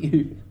for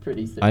you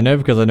pretty soon. I know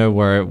because I know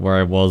where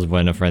I was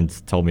when a friend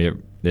told me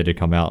it had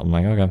come out. I'm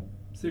like, okay.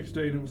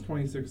 16, it was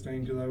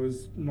 2016 because I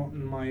was not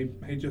in my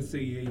HSC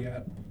year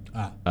yet.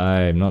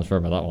 I'm not sure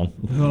about that one.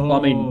 Well, I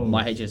mean,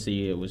 my HSC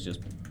year was just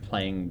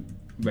playing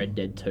Red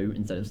Dead 2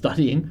 instead of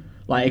studying.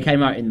 Like, it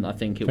came out in, I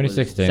think it was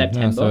 2016, yeah,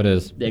 September. so it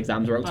is. The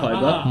exams were October.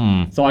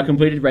 Ah. So I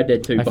completed Red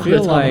Dead 2 I by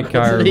feel the time I like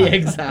got to the I-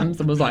 exams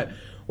and was like,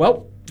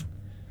 well,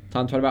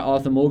 time to talk about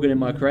Arthur Morgan in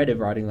my creative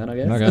writing then, I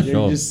guess. Okay. You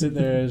Sure. just sit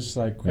there as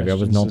like Maybe I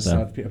was questions not just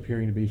there. start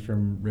appearing to be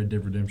from Red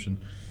Dead Redemption.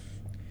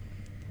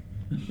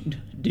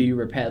 Do you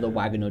repair the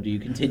wagon or do you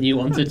continue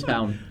on to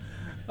town?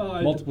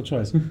 Multiple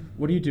choice.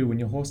 What do you do when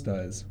your horse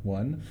dies?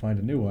 1, find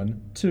a new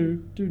one. 2,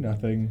 do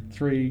nothing.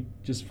 3,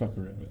 just fuck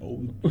around.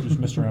 Oh, just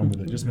mess around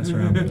with it. Just mess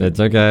around with it. It's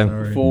okay.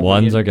 Sorry.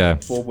 One's okay.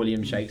 For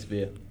William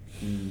Shakespeare.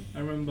 I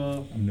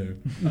remember I'm new.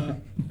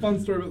 fun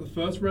story about the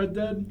first Red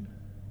Dead.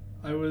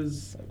 I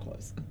was So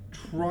close.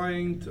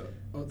 trying to.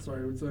 Oh,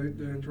 sorry, was I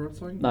did I interrupt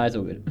something? No, it's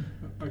all good.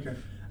 Okay.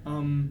 I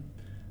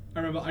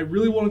remember I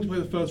really wanted to play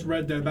the first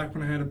Red Dead back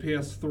when I had a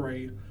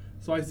PS3,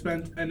 so I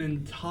spent an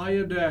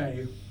entire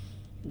day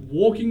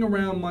walking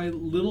around my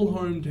little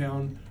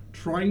hometown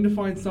trying to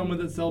find someone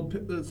that sold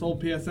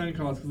PSN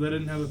cards because they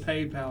didn't have a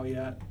PayPal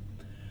yet.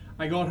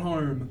 I got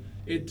home.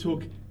 It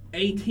took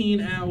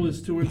 18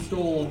 hours to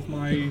install off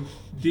my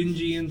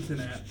dingy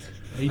internet.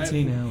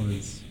 18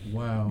 hours.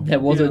 Wow. There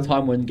was Yeah. a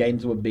time when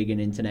games were big and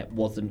internet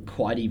wasn't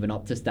quite even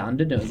up to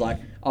standard. It was like,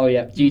 oh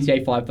yeah,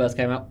 GTA 5 first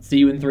came out. See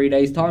you in 3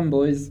 days' time,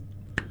 boys.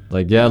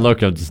 Like, yeah,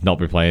 look, I'll just not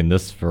be playing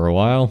this for a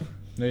while.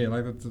 No, yeah,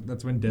 like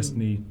that's when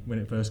Destiny, when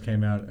it first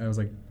came out, I was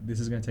like, this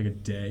is going to take a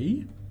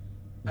day?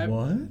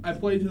 What? I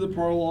played through the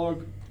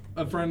prologue.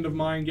 A friend of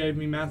mine gave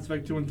me Mass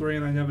Effect 2 and 3,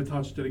 and I never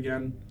touched it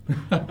again.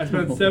 I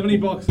spent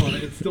 $70 on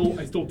it.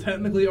 I still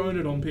technically own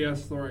it on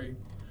PS3.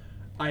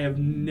 I have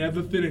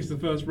never finished the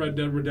first Red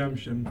Dead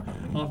Redemption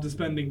after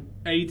spending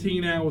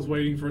 18 hours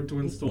waiting for it to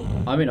install.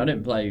 I mean, I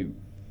didn't play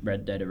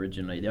Red Dead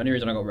originally. The only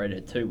reason I got Red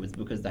Dead 2 was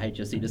because the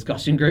HSC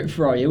discussion group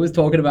for IE was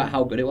talking about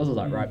how good it was. I was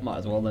like, right, might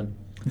as well then.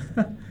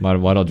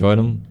 Why not join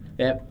them?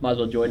 Yeah, might as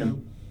well join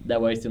them. They're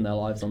wasting their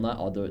lives on that.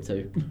 I'll do it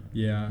too.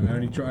 Yeah, I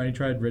only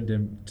tried Red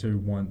Dead 2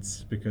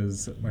 once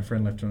because my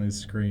friend left it on his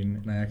screen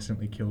and I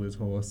accidentally killed his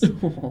horse.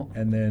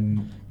 And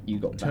then You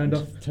got turned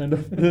banned.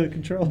 off the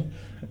control.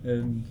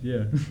 And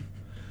yeah.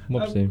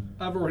 Whoopsie.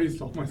 I've already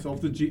sold my soul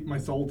to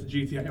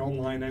GTA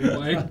Online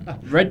anyway.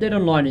 Red Dead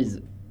Online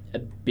is a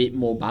bit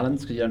more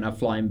balanced because you don't have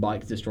flying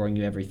bikes destroying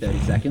you every 30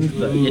 seconds,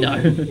 but you know,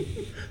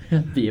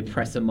 the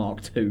Oppressor Mark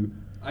II.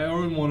 I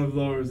own one of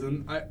those,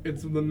 and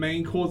it's the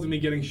main cause of me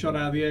getting shot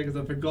out of the air because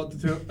I forget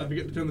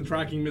to turn the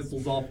tracking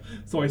missiles off,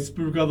 so I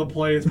spook other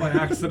players by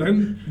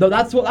accident. No,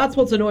 that's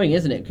what's annoying,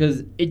 isn't it?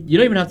 Because you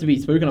don't even have to be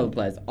spooking other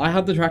players. I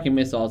have the tracking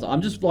missiles.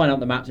 I'm just flying out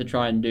the map to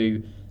try and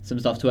do some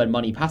stuff to earn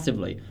money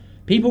passively.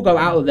 People go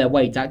out of their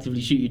way to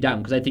actively shoot you down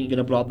because they think you're going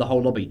to blow up the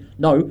whole lobby.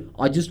 No,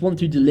 I just want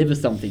to deliver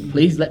something.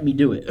 Please let me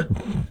do it.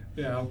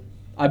 Yeah.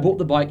 I bought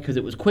the bike because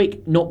it was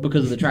quick, not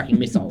because of the tracking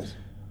missiles.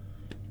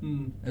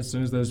 As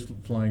soon as those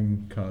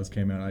flying cars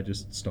came out, I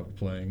just stopped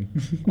playing.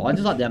 I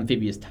just like the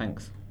amphibious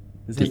tanks.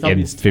 The Stuff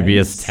is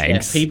amphibious Yeah,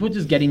 tanks. people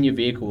just get in your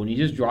vehicle and you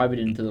just drive it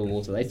into the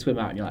water. They swim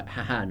out and you're like,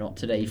 haha, not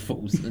today,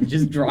 fools. And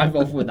just drive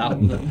off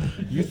without them.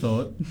 You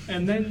thought.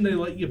 And then they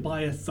let you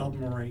buy a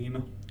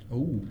submarine.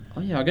 Ooh.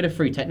 Oh yeah, I get a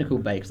free technical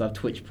bay because I have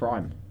Twitch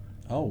Prime.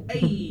 Oh.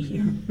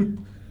 Hey!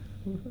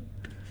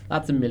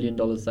 That's $1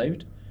 million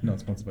saved. Not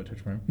sponsored by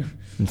Twitch Prime.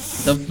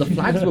 The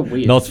flags were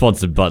weird. Not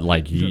sponsored, but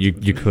like you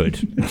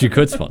could. You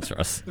could sponsor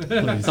us.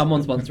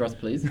 Someone sponsor us,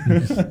 please.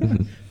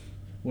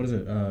 What is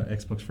it?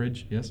 Xbox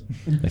Fridge? Yes.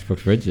 Xbox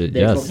Fridge, The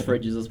yes. Xbox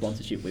Fridge is a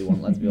sponsorship we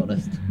want, let's be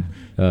honest.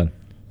 I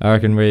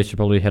reckon we should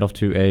probably head off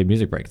to a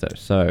music break though.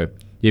 So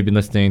you've been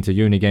listening to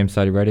Uni Game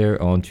Society Radio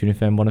on Tune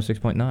FM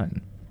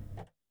 106.9.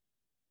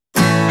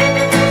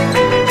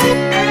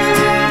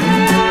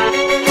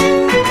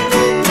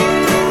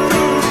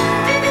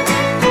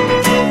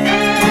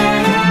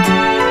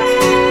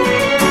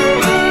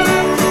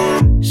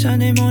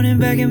 Sunday morning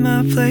back in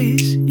my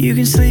place. You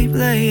can sleep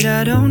late,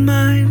 I don't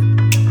mind.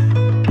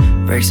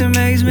 Break some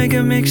eggs, make a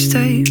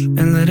mixtape,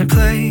 and let it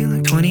play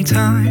like 20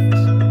 times.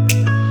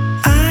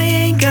 I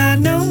ain't got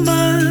no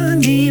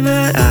money,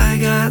 but I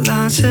got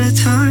lots of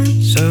time.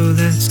 So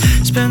let's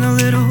spend a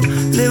little,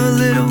 live a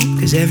little,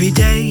 cause every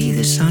day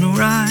the sun will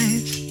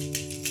rise.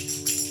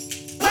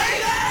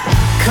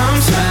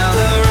 Come smell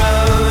the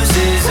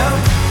roses, oh,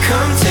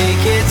 come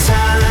take your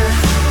time.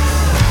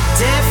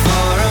 Dead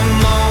for a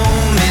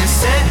moment,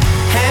 set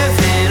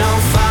heaven on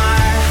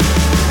fire.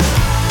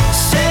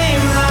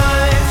 Same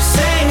life,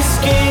 same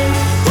skin,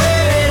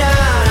 wear it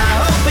out, I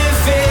hope it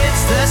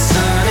fits. The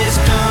sun is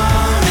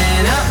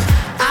coming up,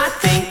 I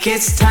think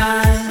it's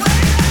time.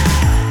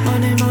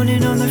 Monday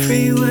morning on the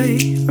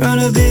freeway, run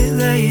a bit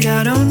late,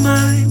 I don't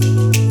mind.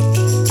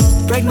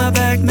 Break my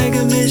back, make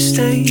a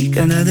mistake,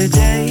 another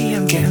day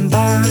I'm getting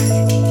by.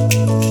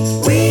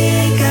 We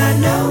ain't got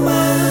no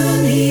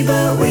money,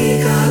 but we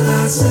got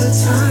lots of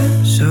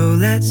time. So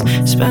let's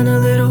spend a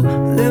little,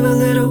 live a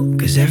little,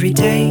 cause every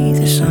day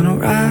the sun will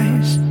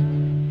rise.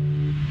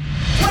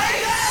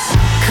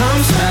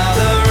 Come smell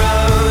the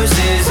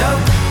roses, oh,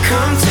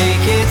 come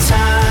take your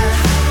time.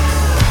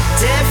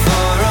 Dead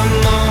for a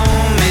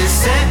moment,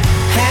 set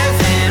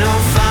heaven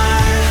on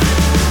fire.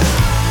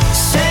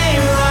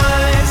 Same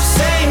life,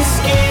 same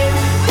skin,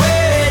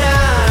 wear it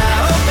out, I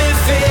hope it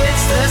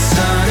fits. The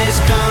sun is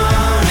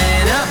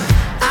coming up,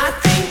 I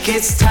think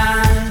it's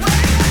time.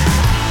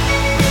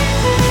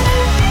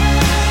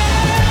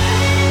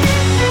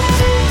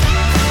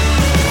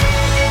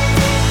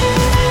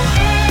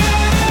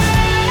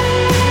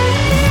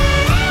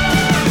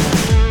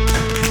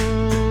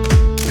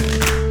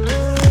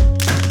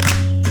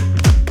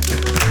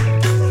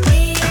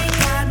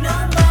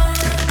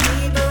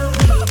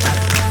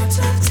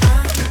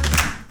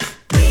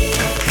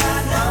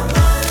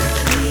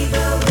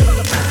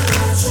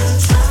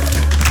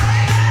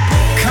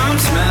 Come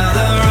smell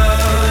the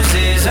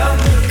roses, oh,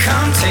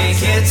 come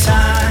take your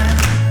time.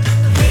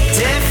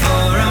 Dead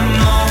for a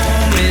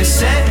moment,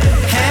 set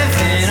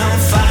heaven on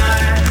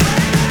fire.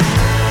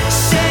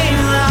 Same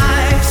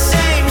life,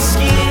 same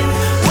skin,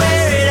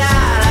 wear it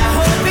out, I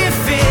hope it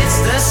fits.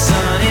 The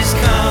sun is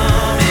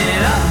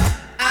coming up,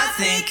 I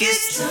think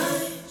it's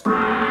time.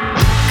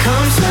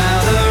 Come smell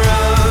the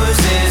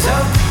roses,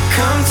 oh,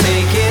 come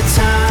take your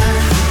time.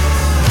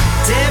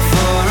 Dead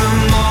for a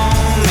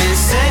moment,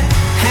 set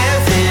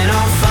heaven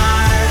on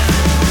fire.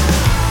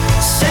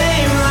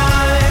 Same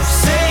life,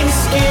 same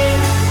skin,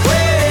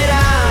 wear it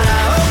out, I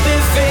hope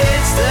it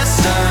fits. The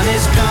sun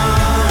is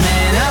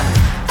coming up,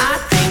 I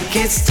think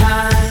it's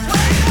time.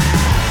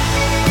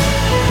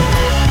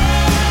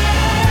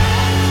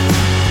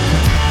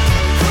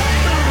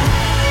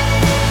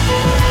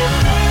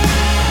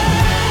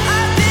 I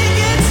think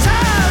it's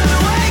time to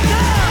wake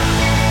up.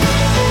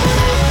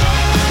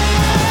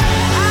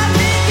 I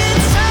think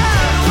it's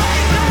time to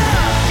wake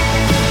up.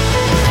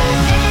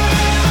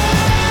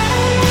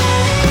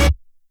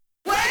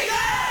 Wake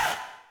up!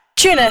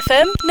 Tune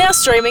FM, now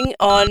streaming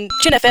on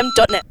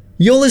tunefm.net.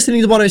 You're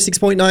listening to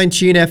 106.9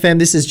 Tune FM.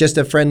 This is just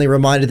a friendly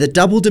reminder that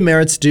double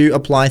demerits do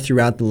apply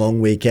throughout the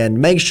long weekend.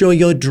 Make sure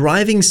you're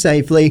driving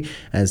safely,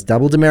 as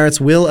double demerits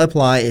will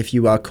apply if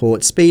you are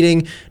caught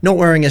speeding, not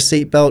wearing a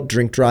seatbelt,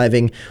 drink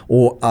driving,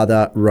 or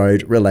other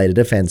road-related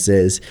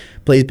offences.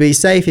 Please be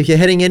safe if you're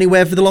heading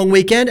anywhere for the long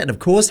weekend, and of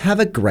course, have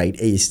a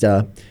great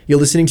Easter. You're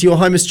listening to your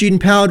home of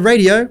student-powered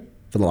radio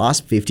for the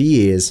last 50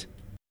 years.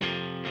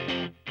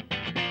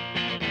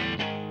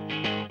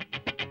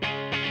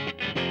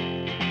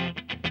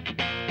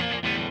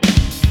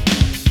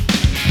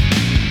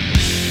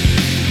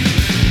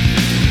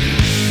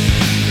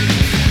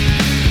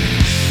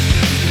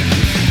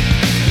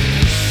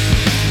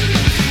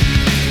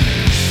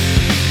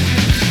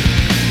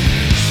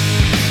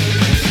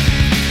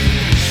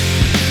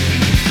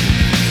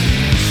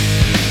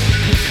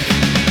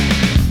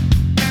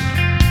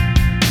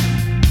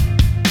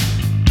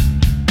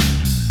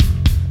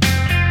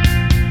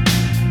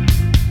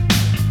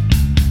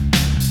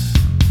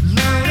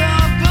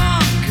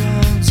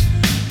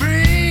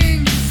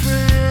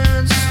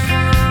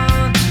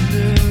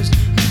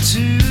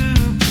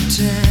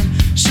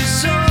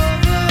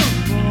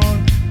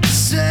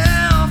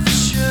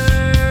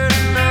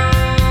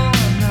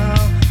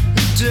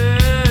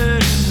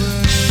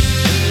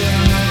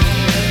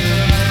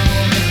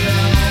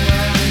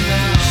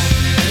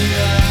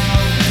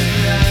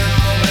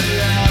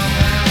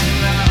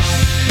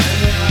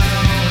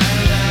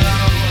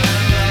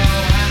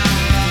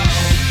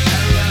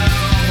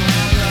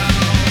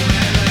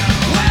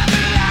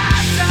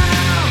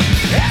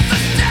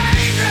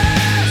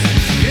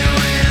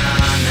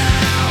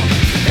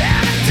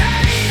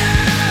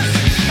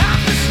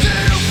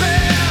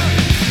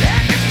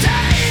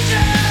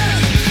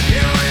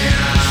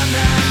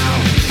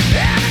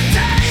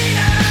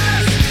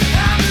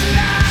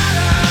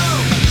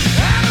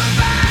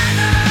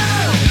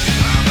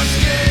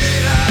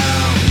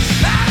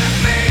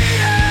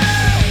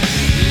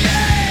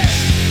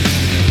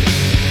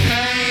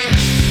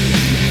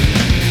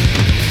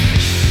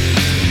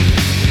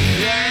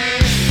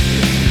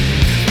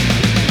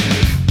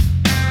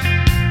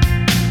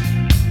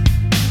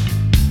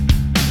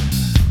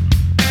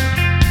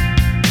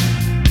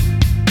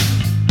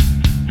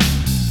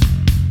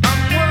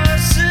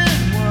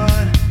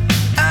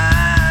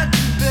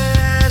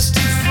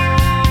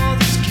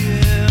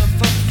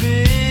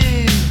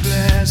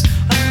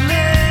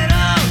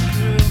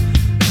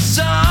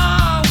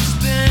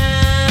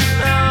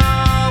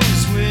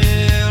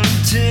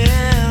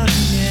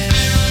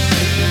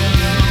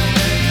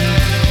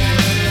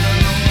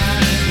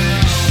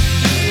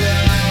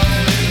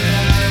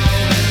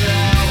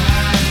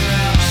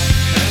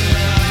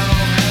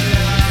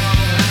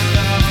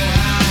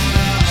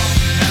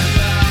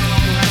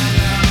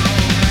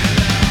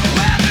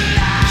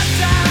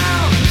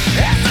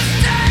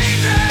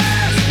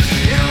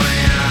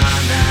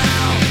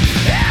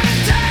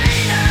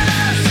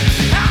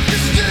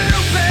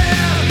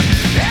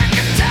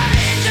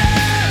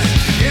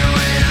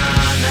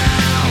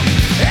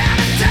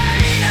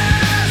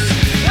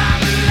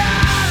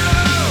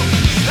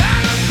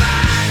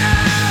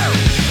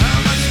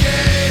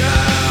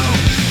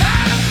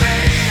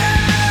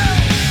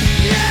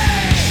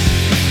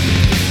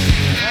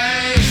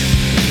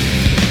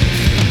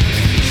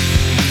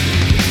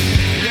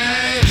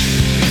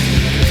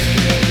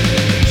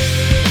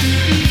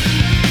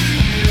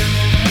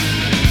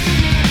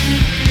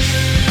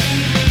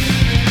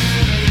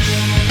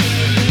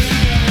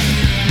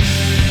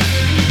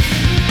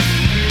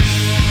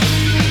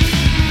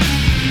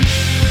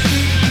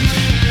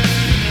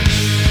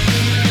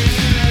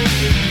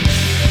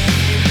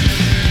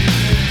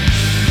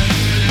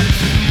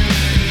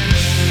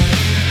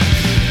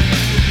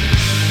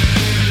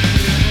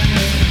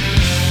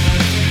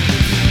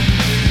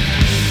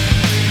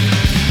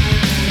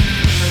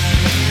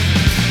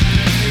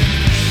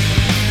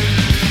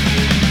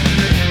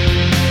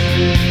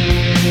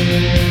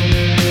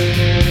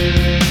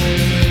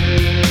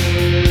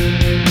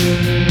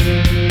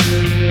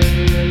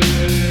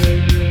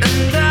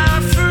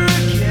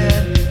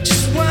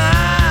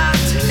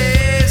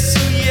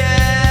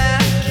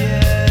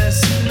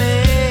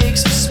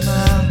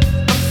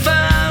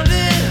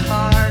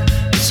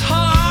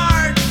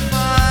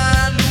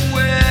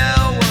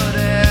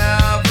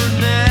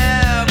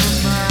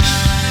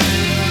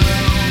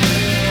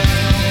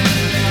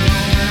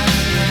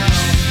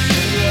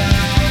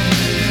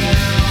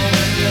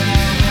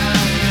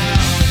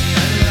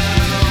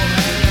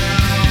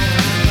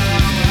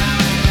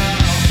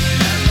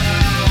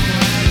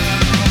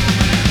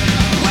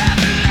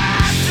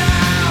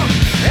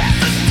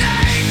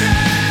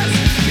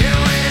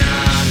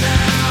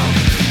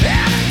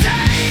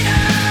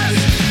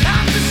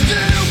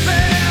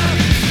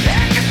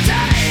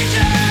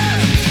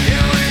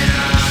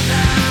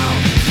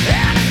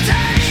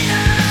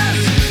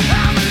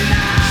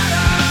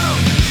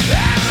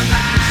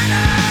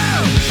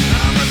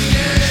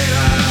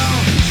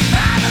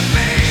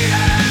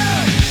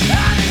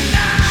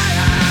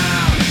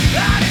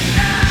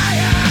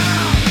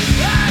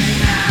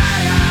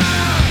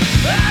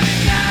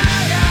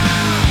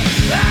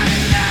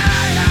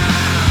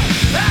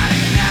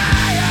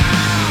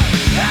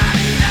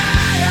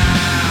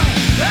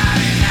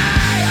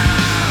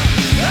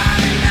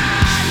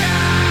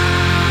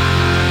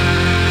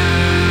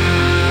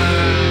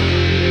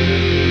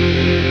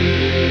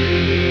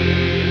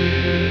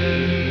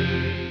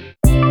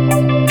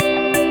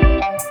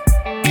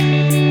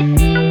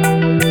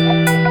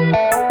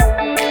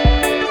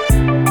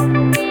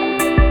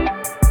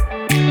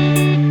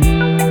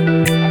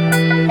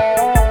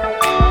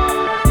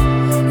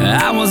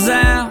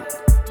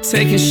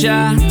 taking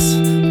shots,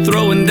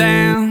 throwing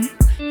down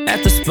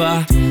at the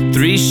spot.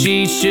 3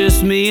 sheets,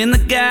 just me and the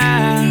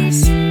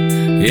guys.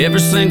 Every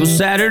single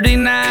Saturday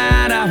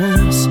night I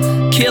was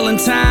killing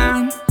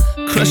time,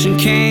 crushing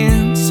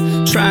cans,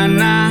 trying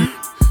not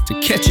to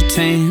catch a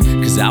tan,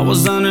 'cause I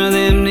was under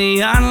them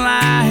neon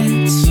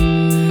lights.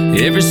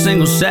 Every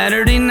single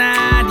Saturday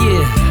night,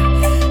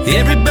 yeah,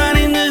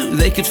 everybody knew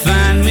they could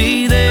find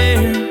me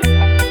there.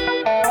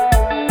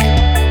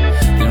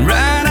 Then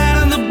right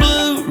out of the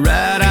blue,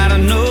 right out of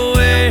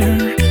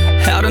nowhere,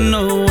 out of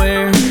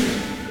nowhere,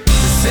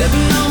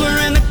 sitting over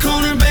in the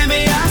corner,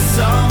 baby, I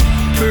saw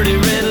pretty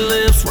red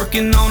lips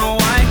working on a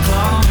white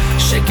claw,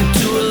 shaking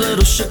to a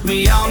little, shook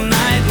me all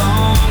night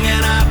long.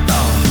 And I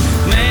thought,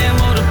 man,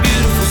 what a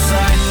beautiful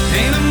sight.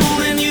 Ain't a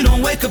morning you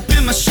don't wake up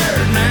in my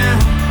shirt now,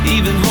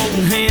 even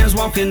holding hands,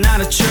 walking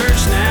out of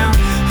church now.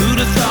 Who'd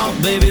have thought,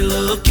 baby,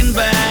 looking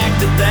back,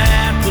 that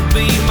that would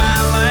be my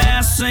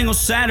last single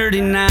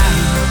Saturday night.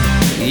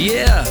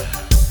 Yeah,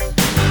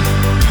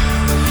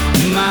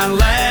 my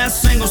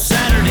last single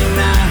Saturday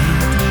night.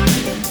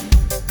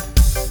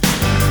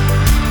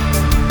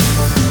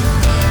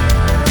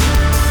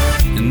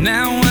 And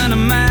now when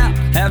I'm out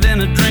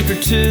having a drink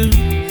or two,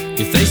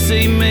 if they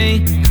see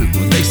me,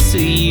 well, they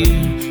see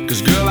you.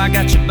 'Cause girl, I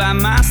got you by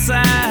my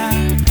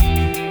side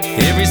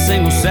every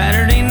single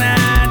Saturday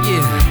night,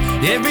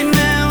 yeah. Every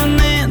now and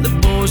then the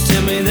boys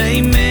tell me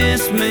they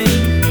miss me.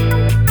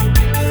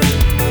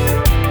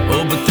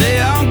 Oh, but they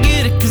all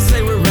get it 'cause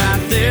they were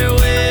right there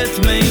with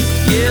me.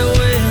 Yeah,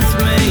 with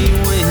me,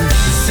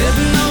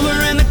 sitting over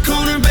in the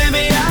corner,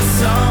 baby, I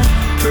saw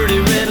pretty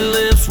red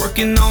lips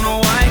working on a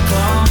white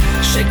claw,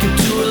 shaking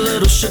to a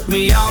little, shook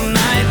me all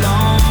night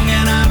long.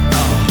 And I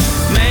thought,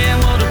 man,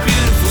 what a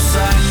beautiful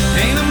sight.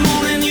 Ain't a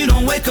morning you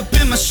don't wake up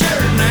in my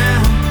shirt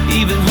now,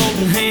 even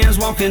holding hands,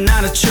 walking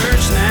out of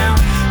church now.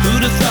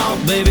 Who'd have thought,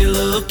 baby,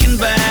 looking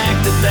back,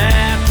 that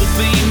that would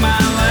be my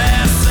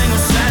last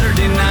single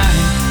Saturday night.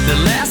 The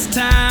last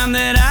time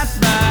that I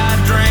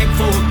drank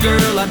for a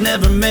girl I'd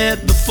never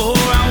met before.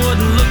 I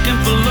wasn't looking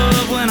for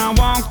love when I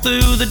walked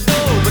through the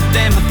door, but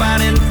damn if I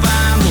didn't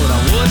find what I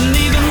wasn't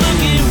even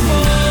looking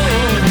for.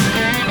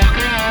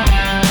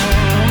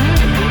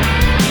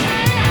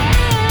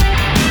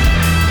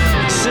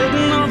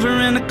 Sitting over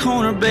in the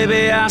corner,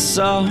 baby, I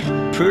saw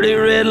pretty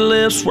red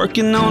lips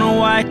working on a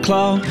white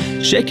claw,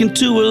 shaking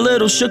to a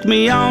little, shook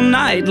me all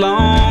night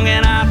long.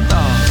 And I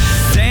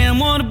thought, damn,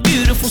 what a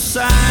beautiful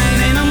sight.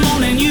 Ain't a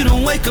morning you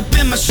don't wake up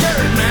in my shirt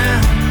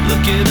now.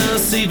 Look at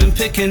us even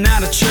picking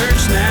out of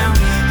church now.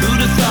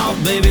 Who'd have thought,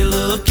 baby,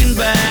 looking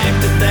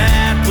back, that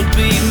that would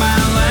be my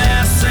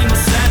last single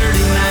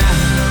Saturday night.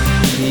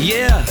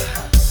 Yeah,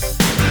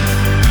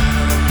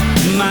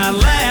 my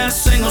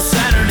last single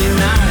Saturday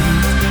night.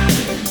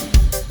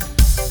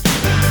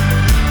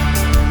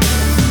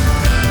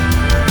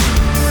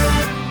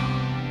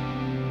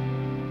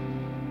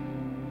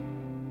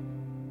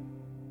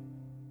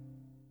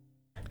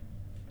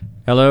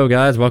 Hello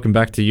guys, welcome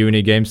back to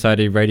UNE Game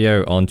Society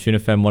Radio on Tune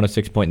FM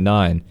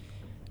 106.9.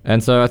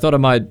 And so I thought I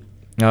might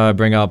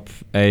bring up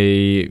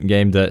a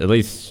game that at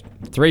least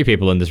 3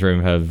 people in this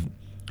room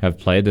have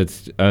played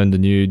that's earned a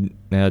new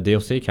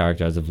DLC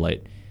character as of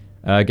late.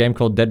 A game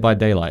called Dead by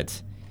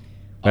Daylight.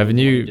 We have a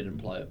new... didn't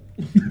play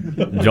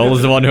it. Joel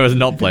is the one who has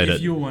not played If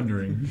it. you're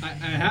wondering. I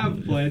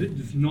have played it,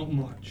 just not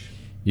much.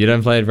 You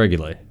don't play it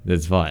regularly.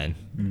 That's fine.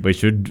 We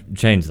should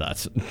change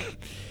that.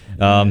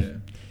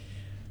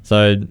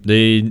 So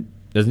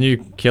there's a new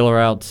killer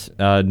out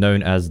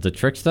known as the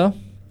Trickster.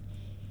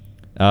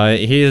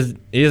 He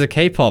is a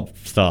K-pop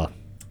star.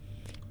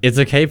 It's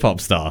a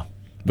K-pop star.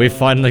 We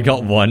finally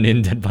got one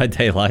in Dead by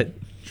Daylight.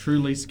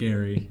 Truly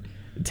scary.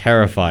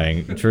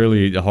 Terrifying.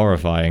 Truly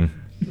horrifying.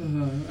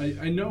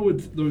 I know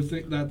it's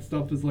that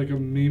stuff is like a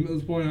meme at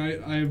this point.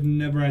 I have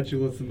never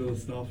actually listened to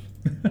this stuff.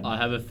 I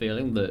have a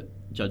feeling that,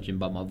 judging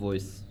by my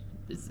voice,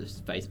 it's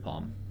just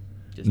facepalm.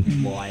 Just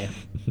why?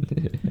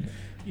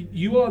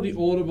 You are the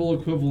audible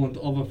equivalent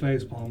of a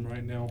facepalm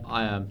right now.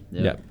 I am.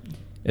 Yeah. Yep.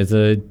 It's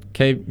a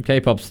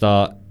K-pop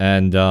star,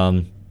 and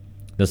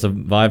the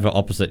survivor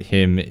opposite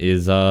him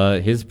is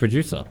his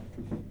producer.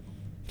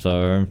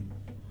 So,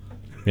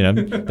 you know,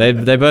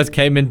 they both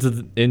came into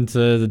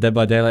the Dead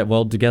by Daylight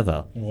world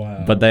together.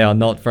 Wow. But they are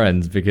not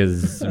friends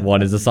because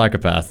one is a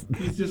psychopath.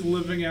 He's just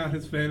living out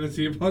his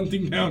fantasy of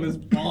hunting down his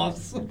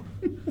boss.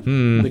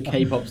 The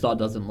K-pop star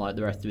doesn't like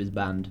the rest of his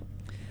band.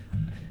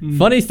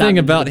 Funny thing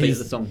about his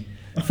his... song.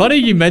 Funny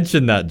you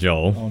mentioned that,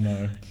 Joel. Oh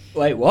no.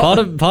 Wait,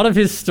 what? Part of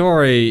his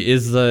story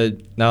is that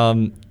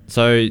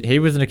so he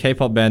was in a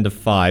K-pop band of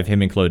 5,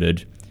 him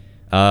included.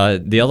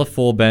 The other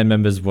 4 band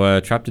members were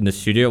trapped in the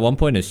studio at one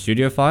point in a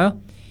studio fire,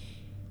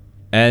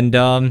 and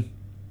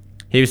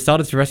he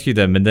started to rescue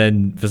them. And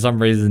then for some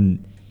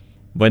reason,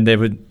 when they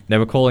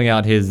were calling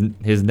out his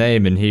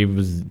name, and he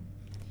was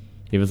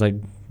like,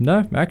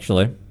 no,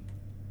 actually,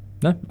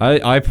 no,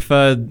 I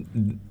prefer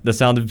the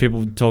sound of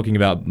people talking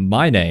about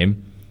my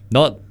name,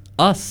 not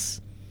us.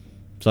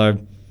 So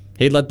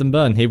he let them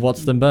burn. He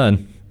watched them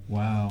burn.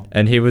 Wow.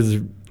 And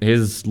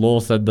his law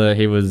said that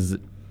he was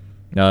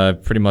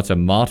pretty much a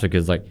martyr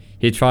because like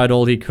he tried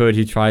all he could.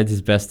 He tried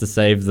his best to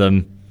save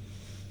them,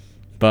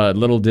 but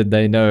little did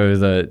they know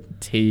that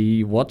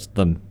he watched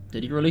them.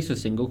 Did he release a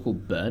single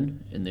called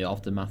Burn in the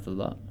aftermath of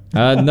that?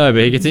 No,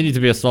 but he continued to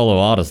be a solo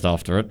artist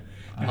after it.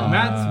 And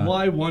that's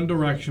why One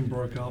Direction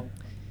broke up.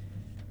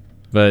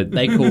 But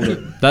They called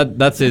it.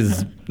 that's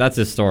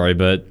his story.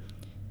 But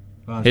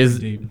Oh, that's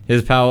pretty deep.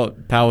 his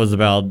power's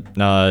about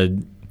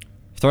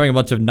throwing a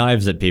bunch of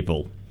knives at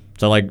people.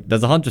 So like,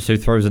 there's a huntress who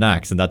throws an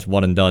axe, and that's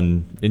one and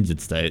done,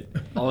 injured state.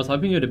 I was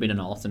hoping it would have been an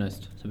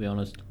arsonist, to be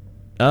honest.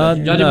 No.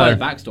 Judging by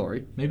the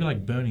backstory, Maybe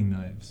like burning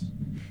knives.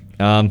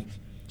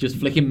 just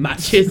flicking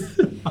matches.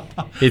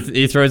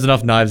 He throws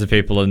enough knives at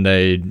people, and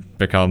they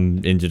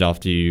become injured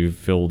after you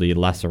fill the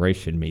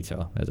laceration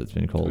meter, as it's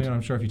been I called. mean,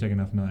 I'm sure if you take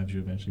enough knives, you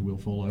eventually will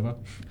fall over.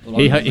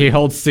 He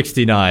holds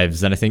 60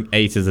 knives, and I think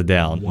 8 is a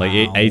down. Like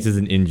Wow. 8 is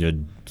an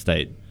injured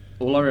state.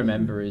 All I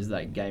remember is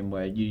that game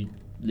where you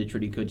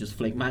literally could just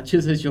flick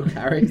matches as your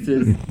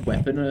character's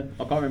weapon. I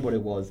can't remember what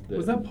it was. But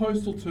Was that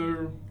Postal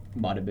 2?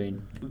 Might have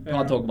been. Yeah.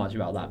 Can't talk much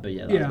about that, but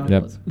yeah, that's Yeah. what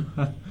Yep. it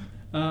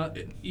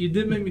was. You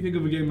did make me think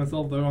of a game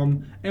myself,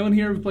 though. Anyone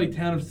here ever played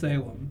Town of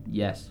Salem?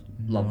 Yes,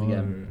 love the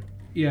game.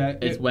 Yeah.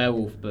 It's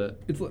werewolf, but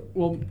It's like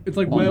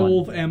Online.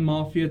 Werewolf and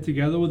Mafia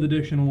together with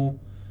additional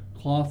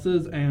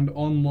classes and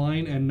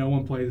online, and no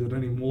one plays it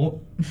anymore.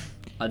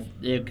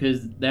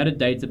 because they had a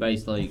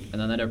database leak,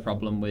 and then they had a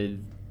problem with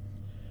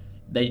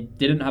they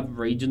didn't have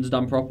regions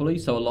done properly.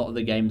 So a lot of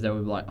the games, there were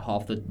like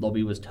half the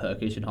lobby was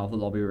Turkish and half the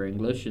lobby were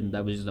English, and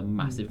there was just a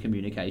massive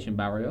communication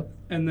barrier.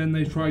 And then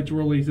they tried to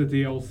release a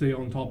DLC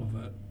on top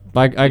of it.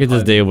 I could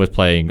just deal with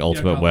playing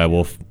Ultimate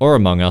Werewolf or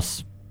Among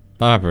Us.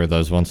 I'm happy with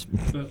those ones.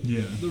 But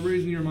Yeah. the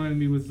reason you reminded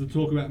me was to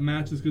talk about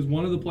matches, because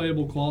one of the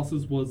playable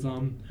classes was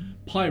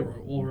Pyro,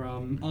 or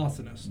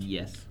Arsonist.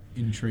 Yes.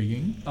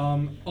 Intriguing.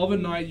 Of a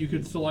night, you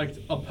could select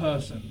a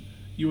person.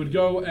 You would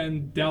go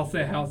and douse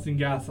their house in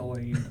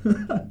gasoline.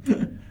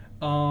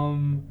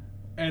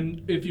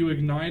 And if you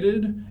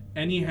ignited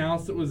any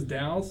house that was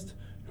doused,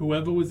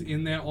 whoever was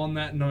in there on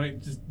that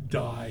night just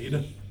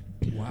died.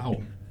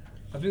 Wow.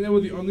 I think they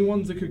were the only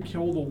ones that could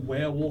kill the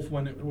werewolf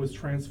when it was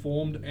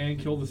transformed and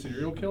kill the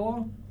serial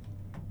killer.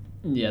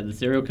 Yeah, the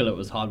serial killer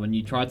was hard when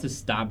you tried to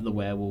stab the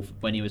werewolf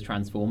when he was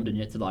transformed, and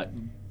you had to like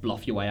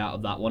bluff your way out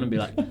of that one and be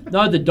like,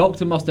 "No, the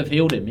doctor must have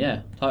healed him."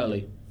 Yeah,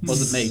 totally.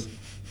 Wasn't me.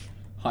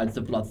 Hides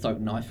the blood-soaked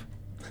knife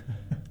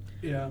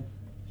Yeah.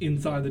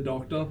 Inside the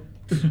doctor.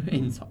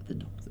 inside the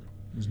doctor.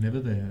 It was never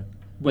there.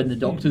 When the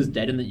doctor's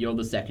dead and that you're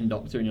the second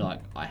doctor, and you're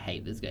like, "I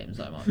hate this game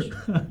so much."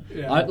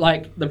 Yeah.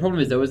 The problem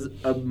is there was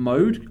a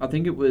mode. I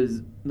think it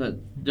was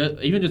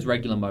even just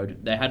regular mode.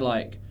 They had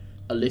like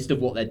a list of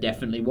what there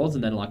definitely was,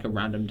 and then like a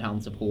random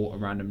town support, a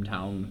random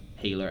town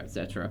healer,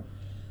 etc.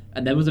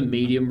 And there was a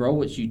medium role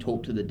which you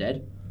talked to the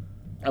dead.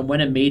 And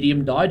when a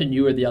medium died and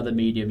you were the other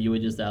medium, you were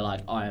just there like,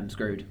 I am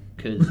screwed,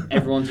 because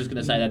everyone's just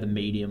gonna say they're the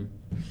medium.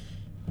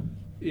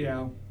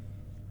 Yeah.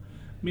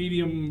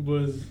 Medium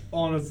was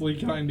honestly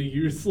kind of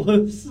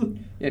useless. Yeah,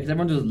 because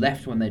everyone just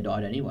left when they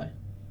died anyway.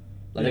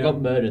 Like they Yeah.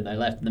 got murdered, they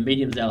left, and the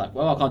medium's there like,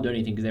 well, I can't do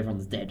anything because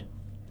everyone's dead,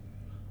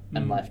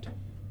 and left.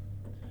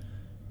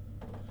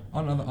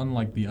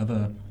 Unlike the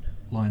other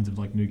lines of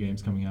like new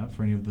games coming out,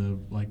 for any of the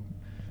like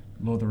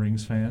Lord of the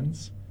Rings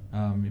fans,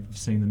 if you've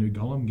seen the new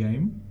Gollum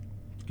game,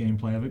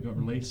 gameplay of it got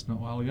released not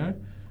a while ago.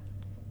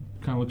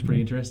 Kind of looks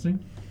pretty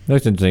interesting.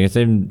 Looks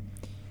interesting.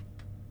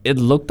 It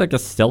looked like a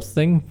stealth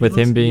thing with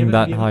him being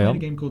that high up. A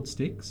game called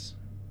Styx.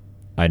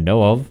 I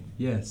know of.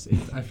 Yes,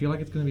 I feel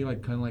like it's going to be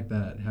like kind of like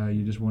that. How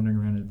you're just wandering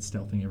around and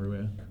stealthing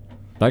everywhere.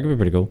 That could be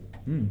pretty cool.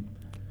 Mm.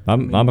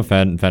 I'm a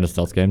fan of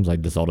stealth games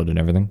like Dishonored and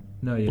everything.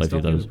 No, yeah, Play through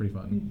stealthing was those. pretty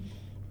fun.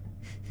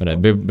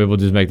 But people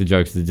just make the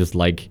jokes that just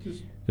like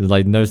it's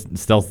like no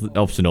stealth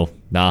optional.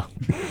 Nah.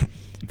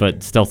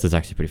 But stealth is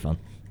actually pretty fun.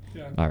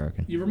 Yeah. I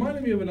reckon. You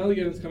reminded me of another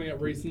game that's coming out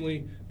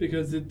recently,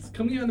 because it's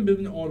coming out in a bit of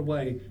an odd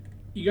way.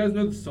 You guys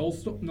know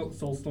the not the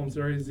Soulstorm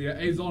series, the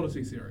Abe's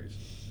Odyssey series.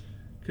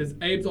 Because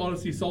Abe's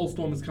Odyssey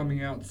Soulstorm is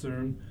coming out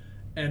soon,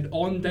 and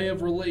on day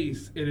of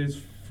release, it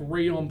is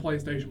free on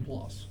PlayStation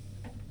Plus.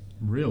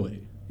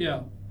 Really?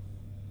 Yeah.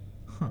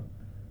 Huh.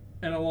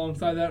 And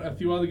alongside that, a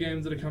few other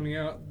games that are coming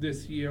out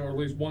this year, or at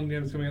least one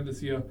game that's coming out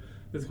this year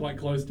that's quite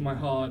close to my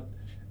heart,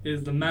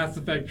 is the Mass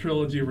Effect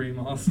Trilogy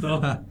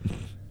remaster.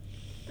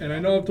 And I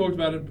know I've talked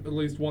about it at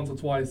least once or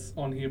twice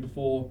on here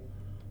before,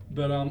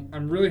 but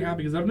I'm really happy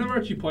because I've never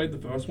actually played the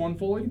first one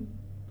fully,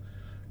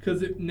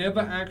 because it never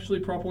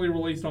actually properly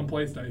released on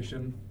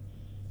PlayStation,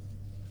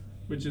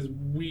 which is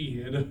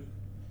weird.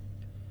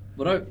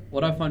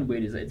 What I find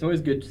weird is that it's always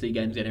good to see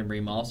games getting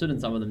remastered,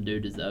 and some of them do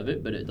deserve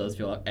it, but it does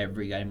feel like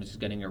every game is just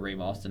getting a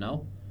remaster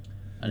now.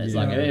 And it's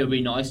like, it would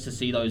be nice to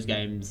see those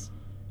games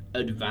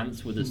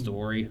advance with a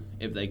story,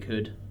 if they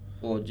could,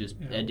 or just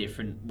a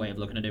different way of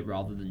looking at it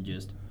rather than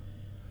just,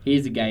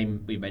 here's a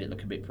game, we made it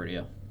look a bit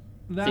prettier.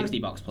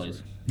 $60,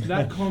 please.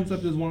 That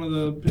concept is one of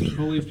the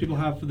beliefs people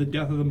have for the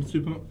death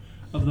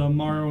of the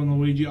Mario and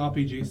Luigi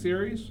RPG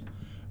series,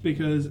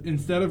 because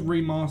instead of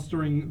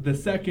remastering the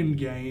second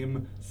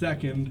game,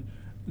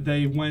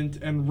 they went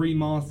and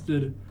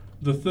remastered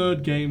the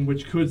third game,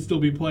 which could still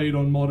be played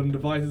on modern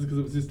devices because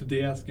it was just a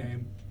DS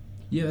game.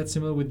 Yeah, that's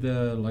similar with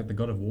the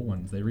God of War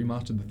ones. They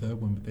remastered the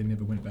third one, but they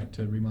never went back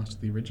to remaster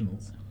the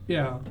originals.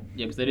 Yeah.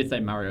 Yeah, because they did say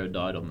Mario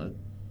died on the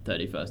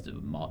 31st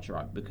of March,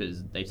 right?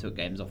 Because they took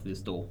games off the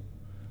store.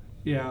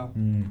 Yeah.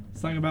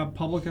 Something about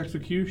public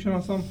execution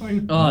or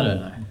something? Oh, I don't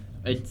know.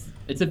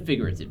 It's a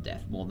figurative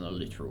death more than a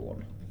literal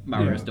one.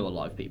 Mario's still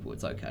alive, people.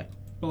 It's okay.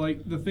 But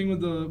like the thing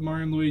with the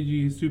Mario and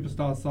Luigi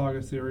Superstar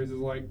Saga series is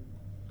like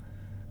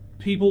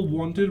people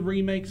wanted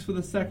remakes for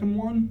the second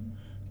one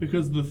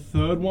because the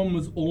third one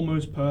was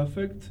almost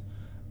perfect,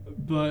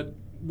 but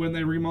when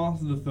they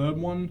remastered the third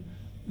one,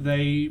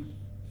 they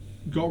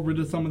got rid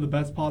of some of the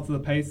best parts of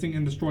the pacing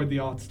and destroyed the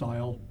art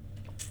style.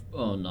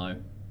 Oh no.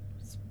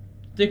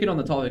 Sticking on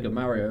the topic of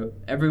Mario,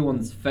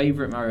 everyone's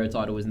favourite Mario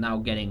title is now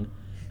getting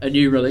a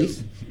new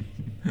release.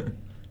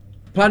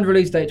 Planned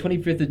release date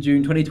 25th of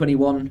June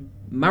 2021,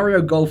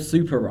 Mario Golf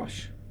Super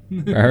Rush.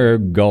 Mario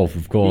Golf,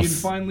 of You can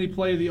course. finally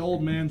play the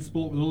old man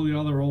sport with all the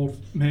other old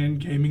man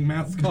gaming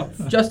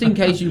mascots. Just in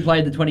case you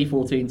played the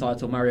 2014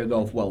 title Mario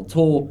Golf World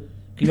Tour,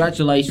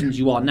 congratulations,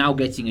 you are now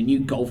getting a new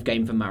golf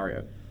game for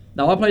Mario.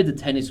 Now, I played the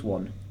tennis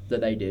one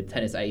that they did,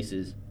 Tennis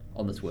Aces,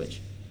 on the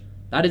Switch.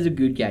 That is a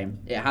good game.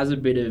 It has a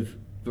bit of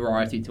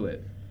variety to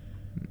it.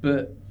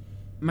 But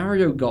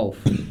Mario Golf,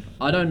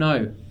 I don't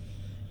know.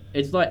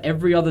 It's like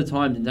every other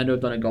time Nintendo have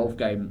done a golf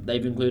game,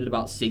 they've included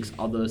about 6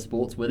 other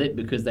sports with it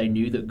because they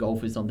knew that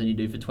golf is something you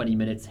do for 20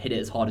 minutes, hit it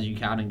as hard as you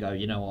can and go,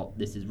 you know what,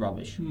 this is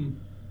rubbish.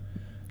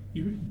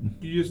 You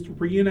just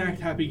reenact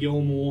Happy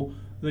Gilmore,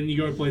 then you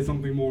go play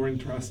something more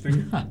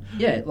interesting.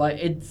 Yeah, like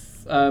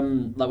it's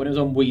like when it was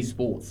on Wii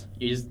Sports,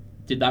 you just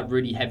did that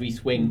really heavy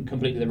swing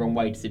completely the wrong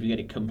way to see if you get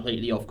it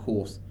completely off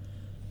course,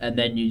 and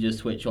then you just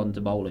switch on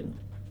to bowling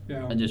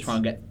and just try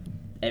and get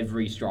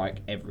every strike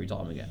every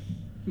time again.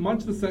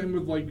 Much the same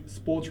with like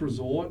Sports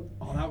Resort.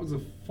 Oh, that was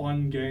a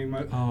fun game.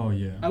 I love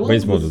Wii the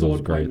Sports Resort was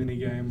sword play great. mini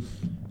game.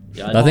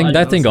 Yeah,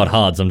 That thing got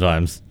hard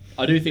sometimes.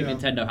 I do think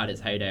Nintendo had its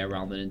heyday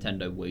around the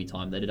Nintendo Wii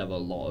time. They did have a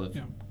lot of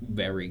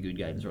very good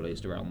games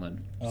released around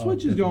then.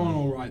 Switch is going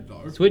all right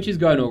though. Switch is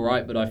going all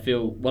right, but I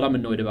feel what I'm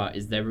annoyed about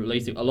is they're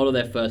releasing a lot of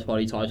their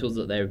first-party titles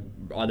that they're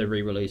either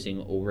re-releasing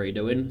or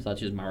redoing,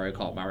 such as Mario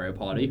Kart, Mario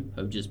Party,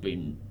 have just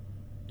been,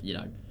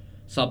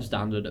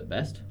 substandard at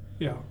best.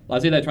 Yeah. I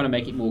see they're trying to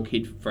make it more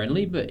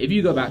kid-friendly, but if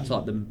you go back to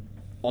like them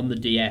on the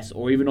DS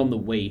or even on the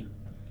Wii,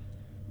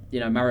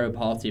 Mario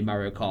Party and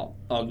Mario Kart,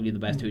 arguably the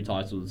best 2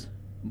 titles,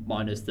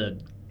 minus the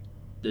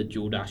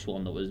Dual Dash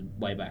one that was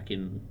way back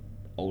in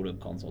older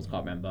consoles.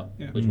 Can't remember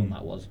which one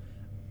that was.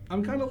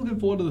 I'm kind of looking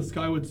forward to the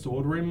Skyward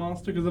Sword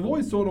remaster because I've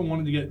always sort of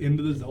wanted to get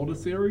into the Zelda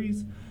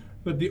series,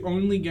 but the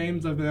only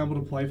games I've been able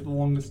to play for the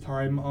longest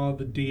time are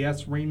the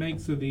DS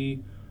remakes of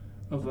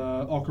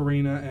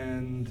Ocarina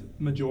and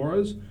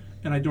Majora's,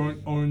 and I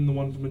don't own the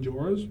one for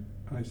Majora's,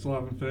 and I still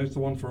haven't finished the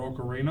one for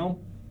Ocarina.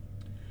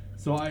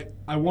 So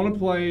I want to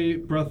play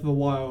Breath of the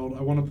Wild.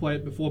 I want to play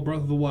it before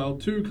Breath of the Wild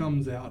 2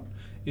 comes out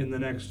in the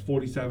next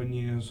 47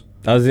 years.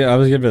 I was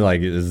gonna be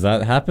like, is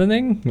that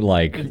happening?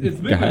 Like, I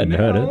hadn't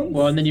heard it.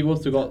 Well, and then you've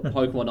also got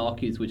Pokemon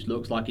Arceus, which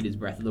looks like it is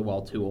Breath of the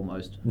Wild 2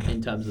 almost,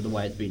 in terms of the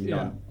way it's been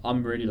done.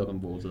 I'm really looking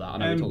forward to that. I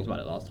know we talked about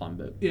it last time,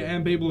 but... Yeah,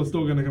 and people are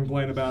still going to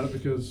complain about it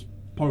because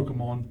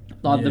Pokemon.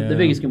 Like, the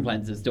biggest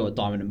complaints is still at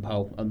Diamond and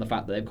Pearl, and the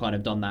fact that they've kind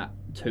of done that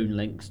Toon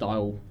Link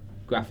style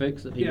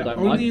graphics that people don't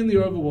only like. in the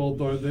overworld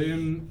though.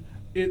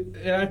 It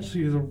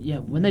actually is a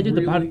when they did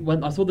the battle,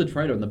 when I saw the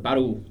trailer and the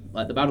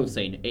battle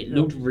scene, it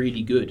looked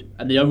really good,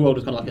 and the overworld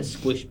was kind of like a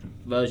squished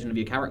version of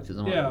your characters.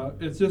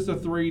 It's just a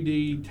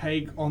 3D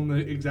take on the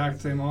exact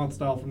same art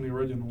style from the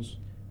originals.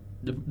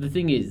 The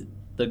thing is,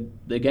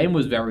 the game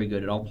was very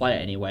good, and I'll play it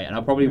anyway, and I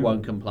probably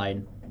won't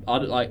complain. I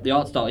don't like the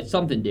art style; it's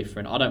something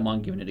different. I don't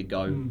mind giving it a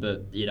go,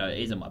 but it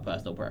isn't my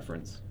personal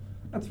preference.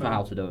 That's for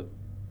how to do it.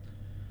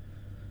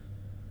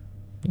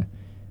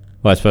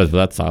 Well, I suppose with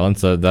that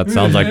silence, that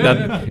sounds like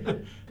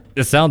that.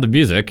 The sound of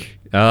music.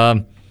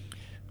 So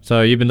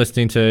you've been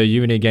listening to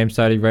Unity Game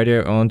Society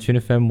Radio on Tune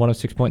FM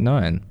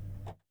 106.9.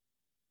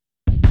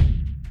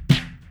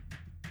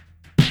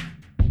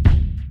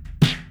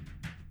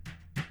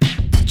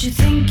 Did you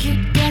think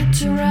you'd get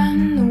to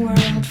run the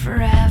world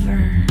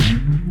forever?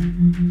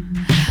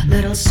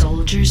 Little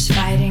soldiers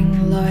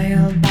fighting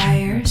loyal by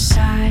your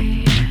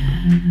side.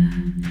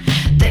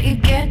 That you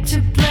get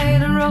to play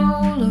the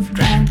role of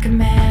Grand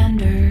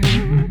Commander,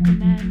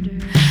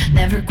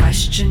 never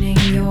questioning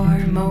your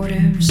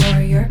motives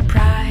or your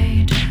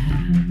pride.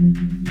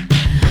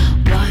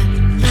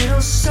 One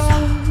little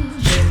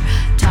soldier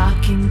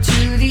talking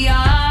to the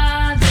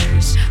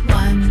others.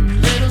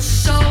 One little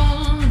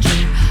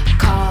soldier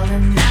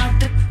calling out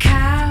the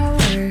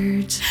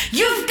cowards.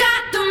 You've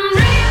got them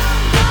real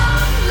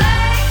long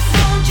legs,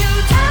 won't you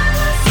tell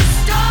us a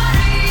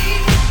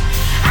story?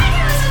 I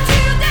can listen to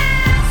you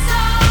dance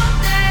all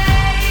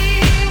day.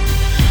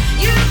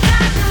 You've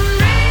got them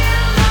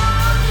real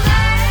long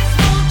legs,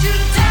 won't you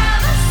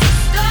tell us a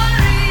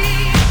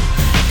story?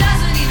 Does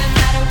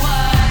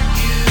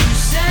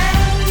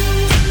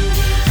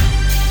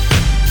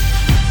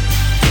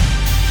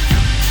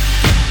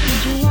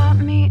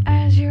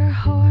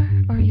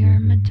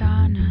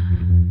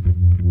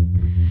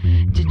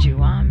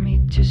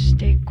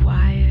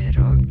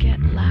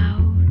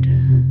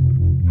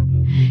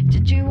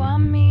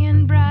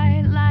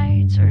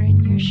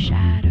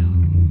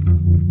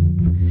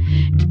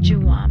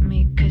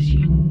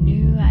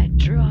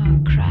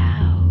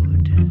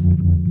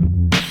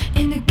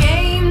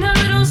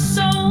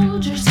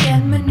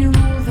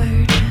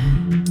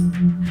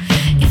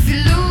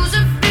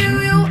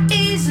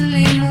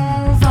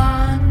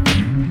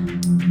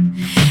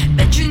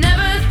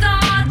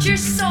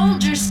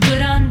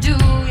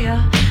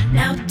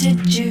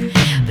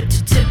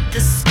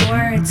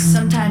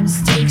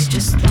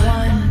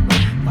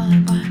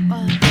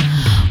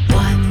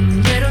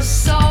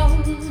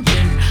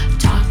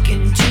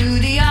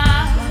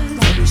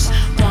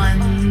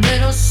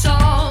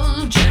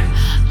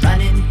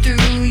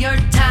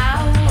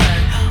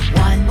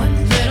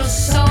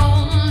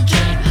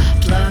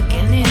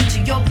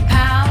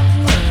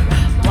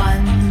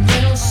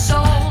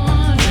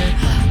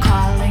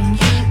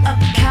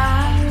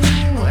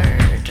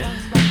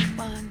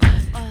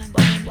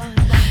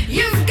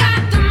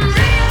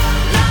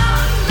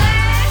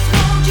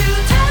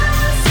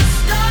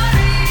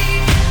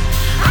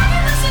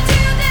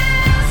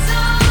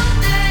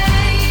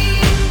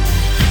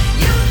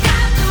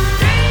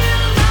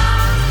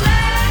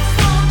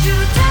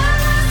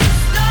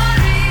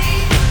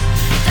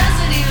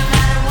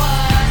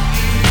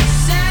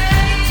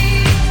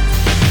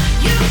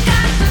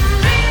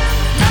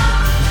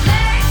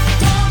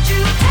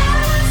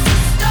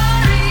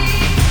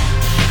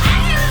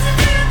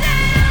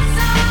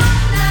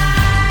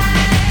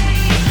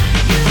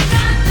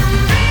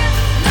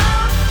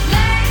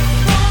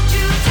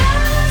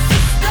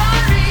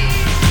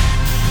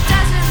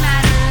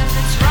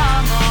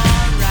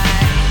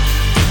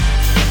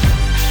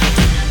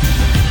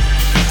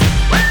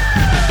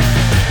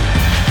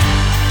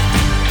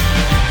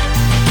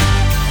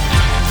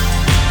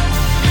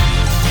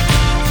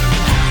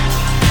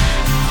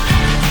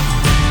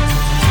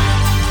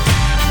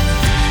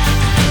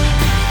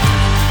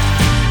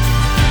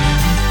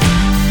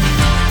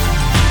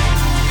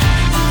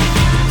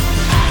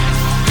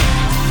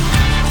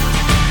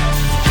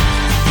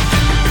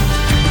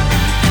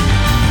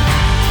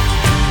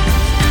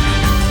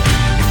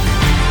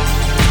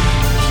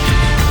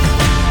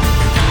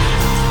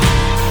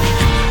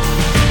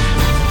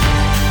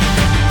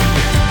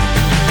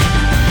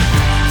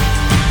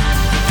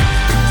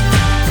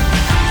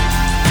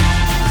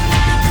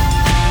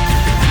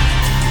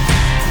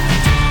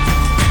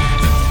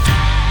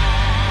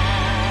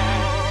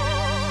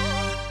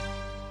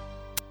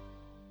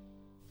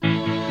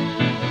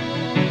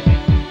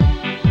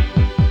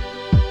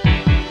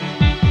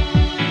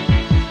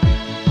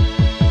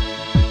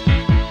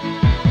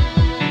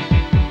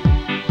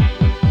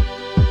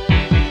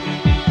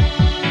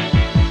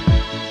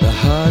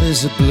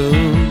There's a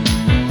bloom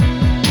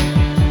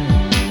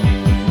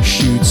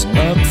shoots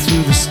up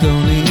through the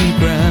stony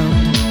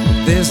ground.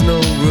 There's no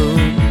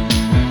room,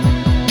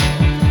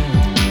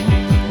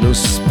 no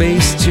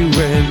space to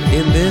rent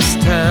in this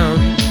town.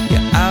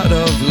 You're out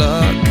of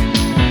luck,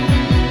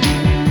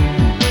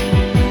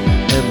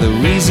 and the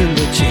reason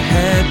that you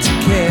had to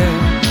care,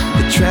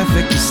 the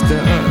traffic is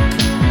stuck,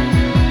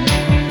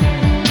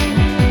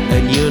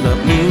 and you're not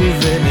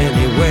moving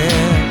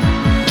anywhere.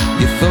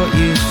 You thought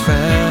you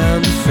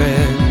found a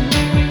friend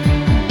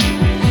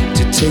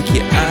to take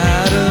you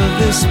out of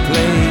this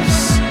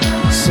place,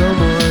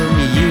 someone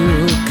you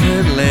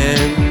could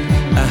lend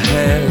a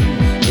hand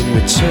in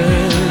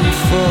return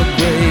for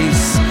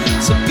grace.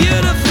 It's a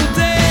beautiful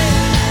day.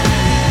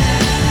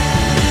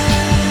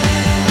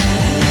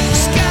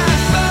 Sky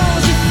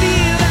falls, you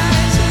feel like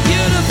it's a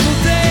beautiful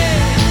day.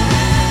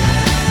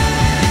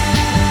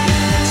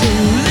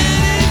 Don't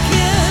let it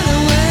get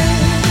away.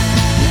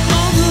 You're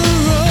on the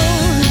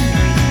road,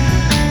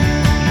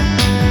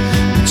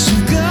 but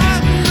you've got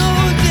no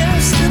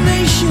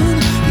destination.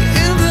 You're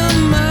in the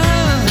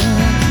mud,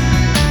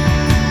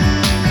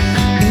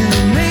 in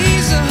a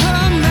maze of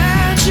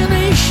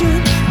imagination.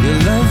 Your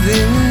love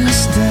is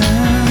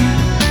down,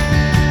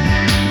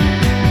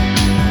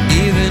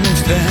 even if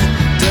that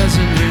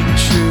doesn't ring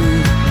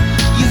true.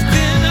 You've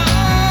been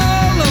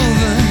all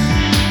over,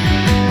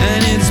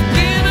 and it's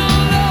been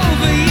all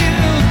over you.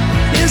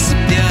 It's a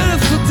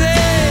beautiful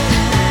day.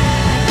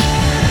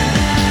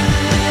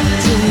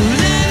 Don't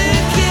let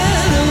it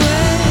get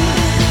away.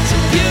 It's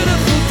a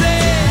beautiful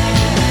day.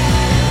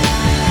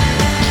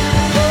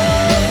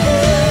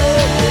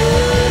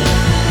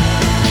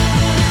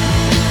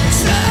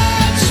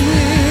 Touch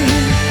me,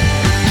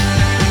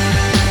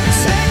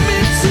 take me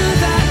to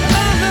that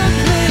other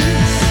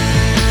place.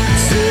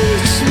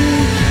 Teach me,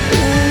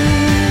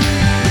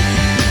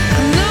 I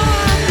know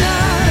I'm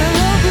not a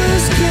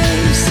hopeless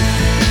case.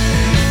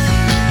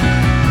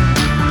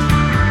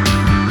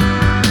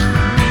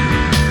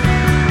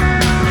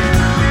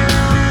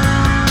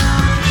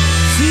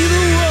 See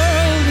the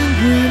world in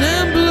green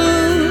and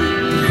blue.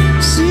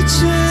 See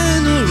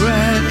China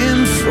right in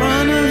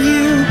front of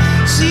you.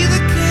 See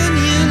the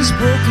canyons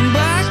broken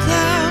by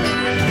cloud.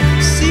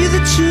 See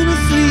the tuna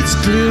fleets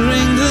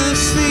clearing the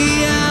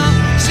sea out.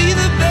 See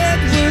the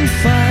bedroom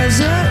fires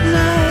at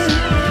night.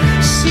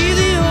 See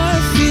the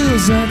oil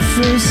fields at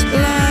first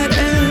light.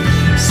 And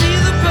see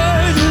the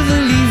bird with a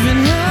leaf in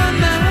her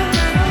mouth.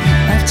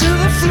 After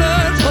the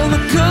flood, all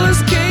the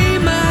colors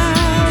came out.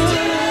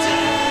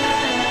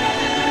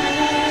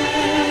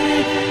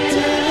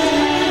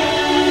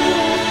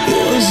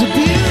 It was a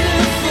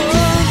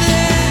beautiful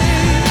day.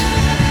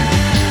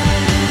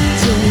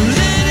 Don't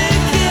let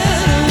it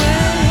get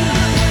away.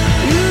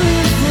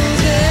 Beautiful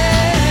day.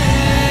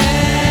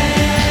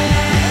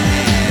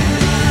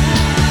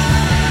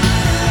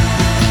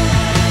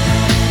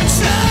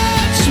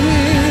 Touch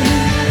me,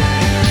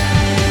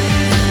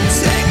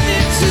 take me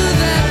to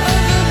that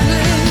other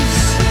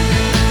place.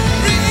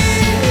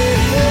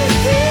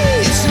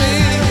 Reach me,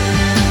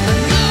 I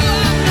know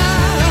I'm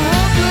not a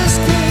hopeless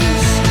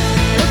case.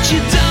 What you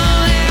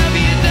don't have,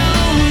 you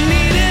don't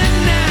need it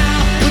now.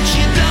 What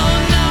you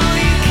don't know,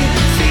 you can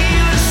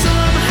feel it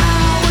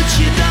somehow. What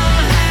you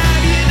don't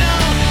have, you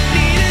don't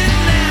need it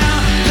now.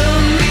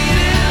 Don't need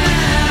it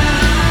now.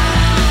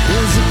 It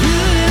was a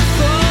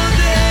beautiful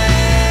day.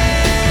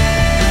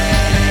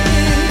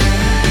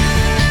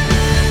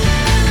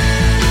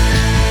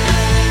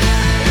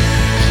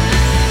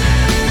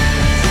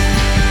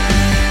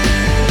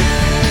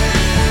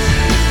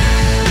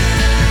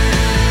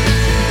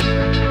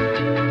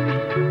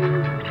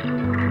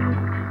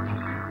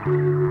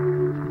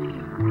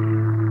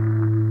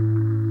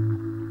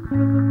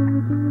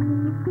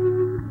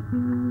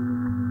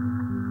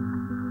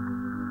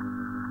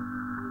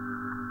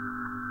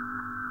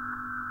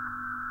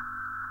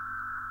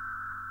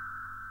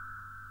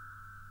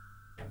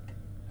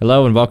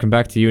 Hello and welcome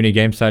back to Uni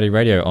Game Society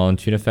Radio on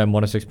Tune FM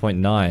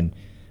 106.9.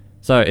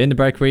 So in the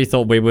break we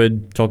thought we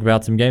would talk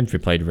about some games we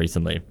played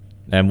recently.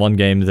 And one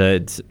game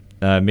that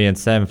me and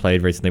Sam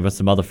played recently with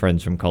some other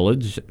friends from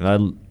college,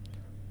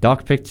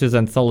 Dark Pictures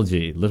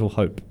Anthology, Little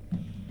Hope.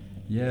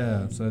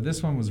 Yeah, so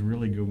this one was a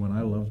really good one.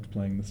 I loved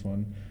playing this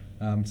one.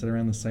 Set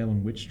around the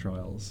Salem witch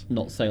trials.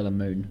 Not Sailor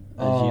Moon,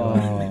 as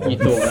Oh. you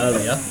thought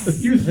earlier.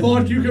 You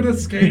thought you could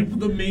escape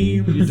the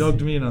memes. You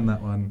dogged me in on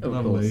that one. Of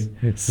Lovely.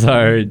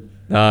 So,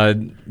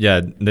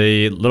 yeah,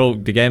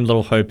 the game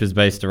Little Hope is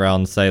based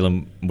around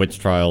Salem witch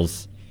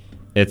trials.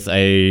 It's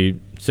a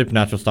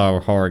supernatural style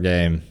horror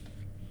game.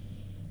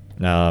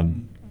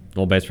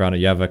 All based around it.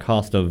 You have a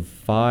cast of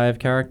 5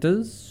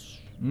 characters.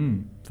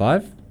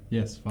 5?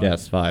 Yes, 5.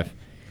 Yes, 5.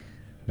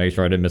 Make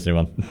sure I didn't miss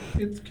anyone.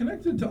 It's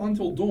connected to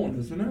Until Dawn,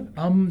 isn't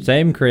it?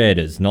 Same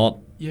creators, not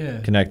Yeah.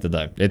 connected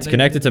though. It's They-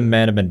 connected to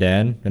Man of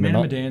Medan. and Man they're of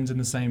not- Medan's in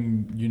the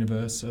same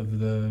universe of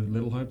the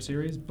Little Hope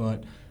series,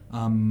 but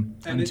And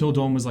Until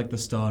Dawn was like the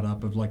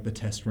startup of like the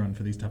test run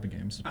for these type of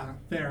games.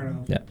 Fair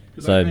enough. Yeah.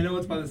 Because So I know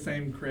it's by the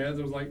same creators.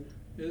 It was like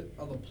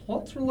Are the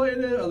plots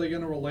related? Are they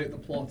going to relate the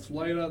plots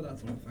later? That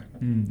sort of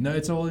thing. No,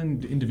 it's all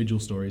in individual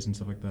stories and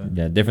stuff like that.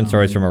 Yeah, different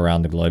stories from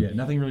around the globe. Yeah,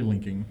 nothing really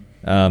linking.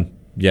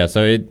 Yeah,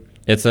 so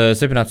it's a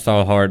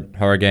supernatural style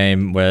horror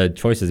game where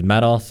choices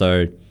matter.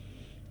 So,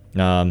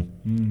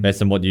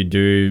 based on what you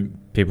do,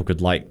 people could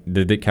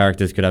the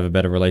characters could have a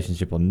better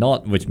relationship or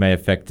not, which may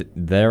affect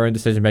their own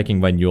decision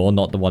making when you're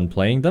not the one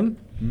playing them.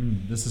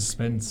 The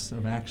suspense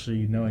of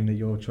actually knowing that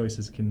your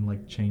choices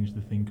can change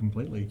the thing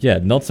completely. Yeah,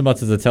 not so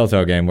much as a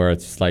Telltale game where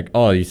it's just like,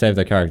 oh, you saved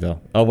their character.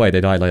 Oh wait,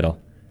 they die later.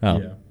 Oh,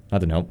 Yeah. that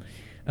didn't help.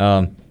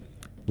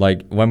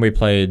 Like when we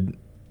played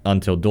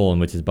Until Dawn,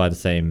 which is by the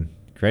same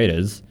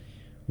creators,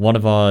 one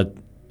of our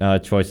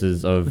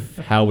choices of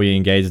how we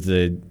engaged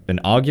an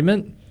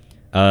argument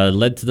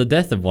led to the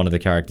death of one of the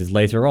characters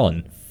later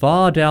on,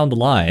 far down the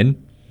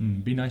line.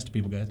 Be nice to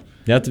people, guys.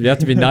 You have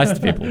to be nice to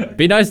people.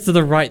 Be nice to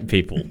the right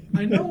people.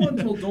 I know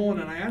Until Dawn,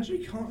 and I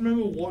actually can't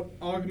remember what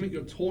argument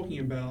you're talking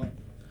about.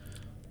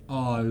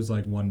 Oh, it was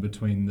one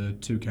between the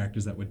two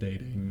characters that were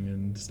dating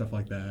and stuff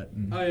like that.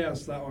 And Oh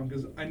yes, that one,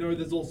 because I know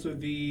there's also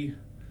the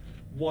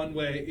one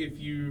where if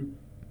you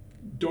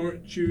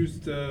don't choose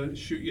to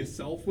shoot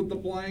yourself with the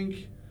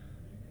blank,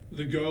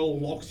 the girl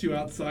locks you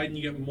outside and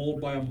you get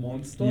mauled by a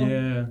monster.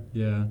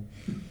 yeah.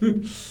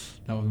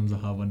 That one was a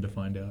hard one to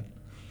find out.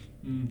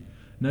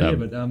 No,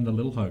 but the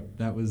Little Hope,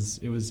 I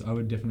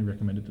would definitely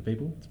recommend it to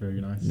people. It's a very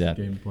nice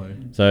game to play.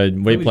 So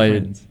we Play with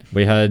played. friends.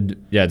 We had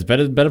it's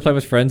better play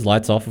with friends.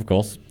 Lights off, of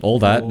course. All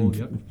that. Oh,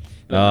 yep.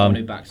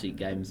 Only backseat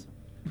games.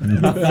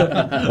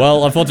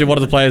 Well, unfortunately, one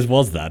of the players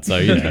was that. So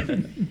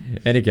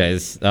Any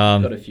case,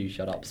 Got a few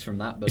shut-ups from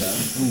that, but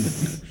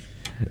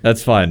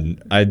that's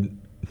fine.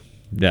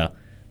 Yeah,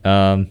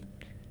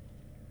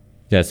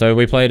 so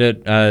we played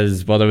it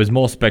as well. There was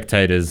more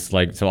spectators,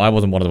 so I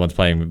wasn't one of the ones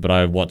playing, but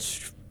I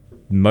watched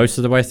most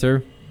of the way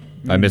through.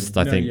 I missed,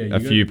 I think, a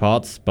few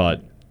parts,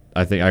 but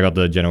I think I got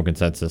the general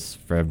consensus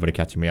for everybody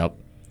catching me up.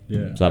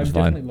 Yeah, so that was I'm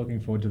fine. definitely looking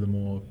forward to the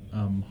more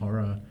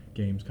horror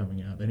games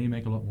coming out. They need to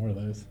make a lot more of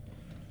those.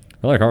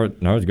 I like horror.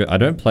 Horror's good. I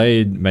don't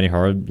play many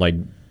horror.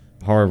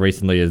 Horror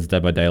recently is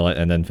Dead by Daylight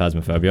and then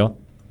Phasmophobia,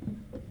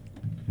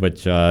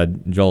 which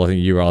Joel, I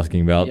think you were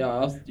asking about. yeah,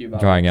 I asked you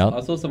about trying it. out.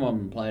 I saw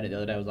someone playing it the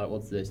other day. I was like,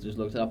 "What's this?" Just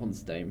looked it up on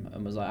Steam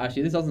and was like,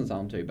 "Actually, this doesn't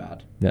sound too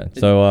bad." Yeah.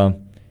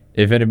 So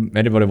if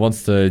anybody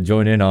wants to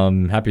join in,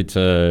 I'm happy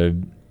to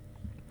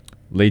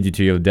lead you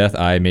to your death.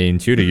 I mean,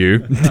 tutor you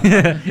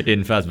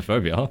in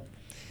Phasmophobia.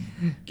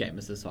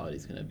 Gamer Society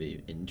is going to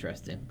be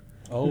interesting.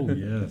 Oh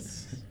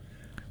yes.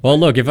 Well,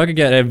 look, if I could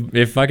get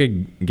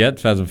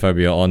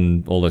Phasmophobia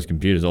on all those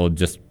computers, or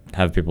just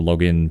have people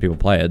log in, people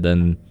play it,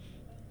 then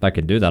if I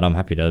could do that, I'm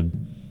happy to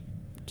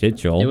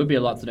teach y'all. It would be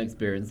a lots of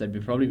experience.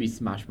 There'd probably be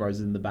Smash Bros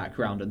in the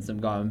background and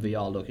some guy in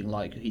VR looking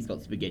like he's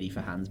got spaghetti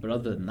for hands. But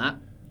other than that,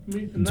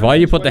 That's why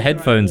you put the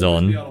headphones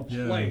on.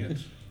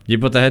 You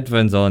put the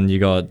headphones on,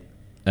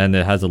 and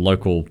it has a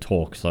local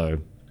talk, so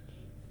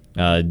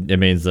it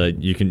means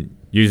that you can,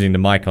 using the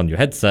mic on your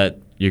headset,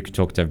 you can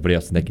talk to everybody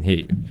else and they can hear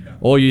you.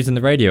 Or using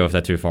the radio if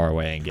they're too far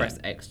away and press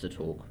X to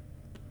talk.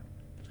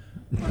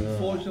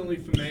 Unfortunately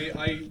for me,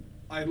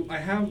 I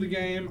have the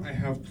game, I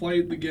have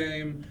played the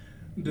game,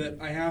 but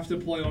I have to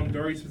play on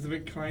very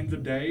specific kinds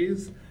of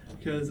days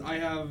because I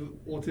have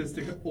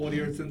autistic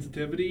audio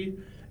sensitivity,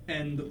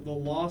 and the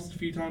last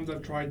few times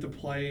I've tried to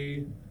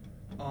play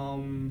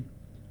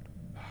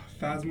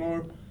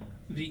Phasmo,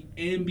 the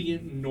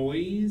ambient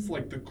noise,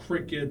 like the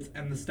crickets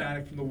and the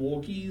static from the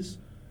walkies,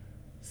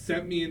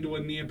 sent me into a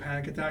near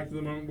panic attack to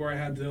the moment where I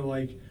had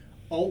to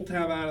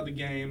alt-tab out of the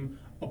game,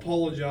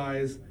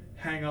 apologize,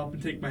 hang up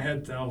and take my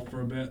headset off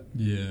for a bit.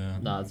 Yeah.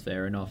 That's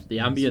fair enough. The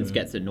ambience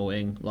gets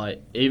annoying.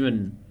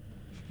 Even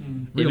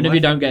Real if you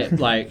life. don't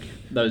get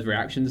those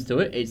reactions to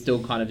it, it's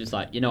still kind of just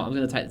I'm going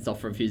to take this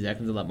off for a few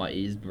seconds and let my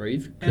ears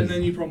breathe. And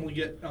then you probably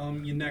get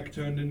your neck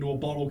turned into a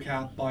bottle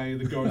cap by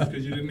the ghost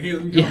because you didn't hear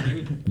them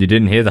coming. You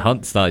didn't hear the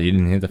hunt start, you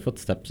didn't hear the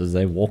footsteps as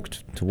they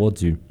walked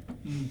towards you.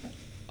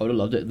 I would have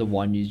loved it if the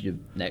wine used your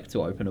neck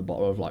to open a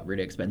bottle of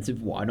really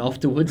expensive wine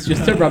afterwards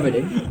just to rub it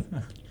in.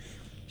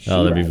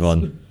 Oh, that'd be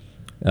fun.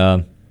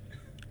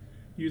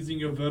 Using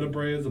your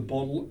vertebrae as a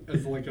bottle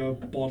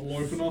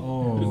opener.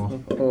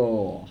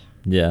 Oh.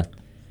 Yeah.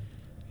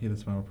 Hear the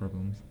spinal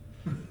problems.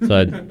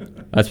 So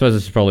I suppose I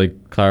should probably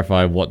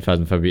clarify what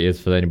Phasmophobia is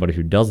for anybody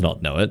who does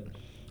not know it.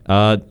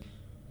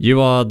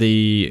 You are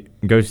the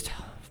ghost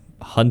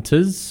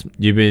hunters.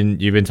 You've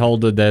been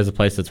told that there's a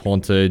place that's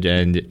haunted,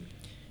 and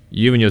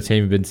you and your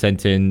team have been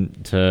sent in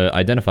to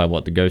identify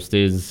what the ghost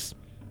is,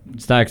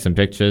 snag some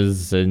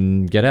pictures,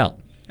 and get out.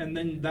 And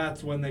then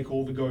that's when they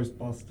call the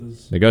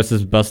Ghostbusters. The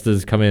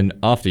Ghostbusters come in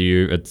after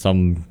you at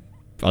some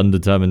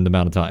undetermined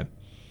amount of time,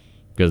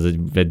 because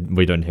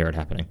we don't hear it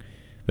happening.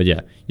 But yeah,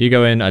 you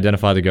go in,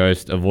 identify the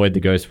ghost, avoid the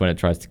ghost when it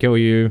tries to kill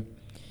you,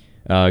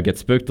 get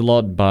spooked a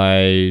lot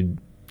by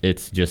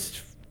it's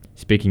just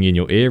speaking in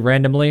your ear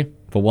randomly,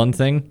 for one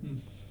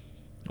thing,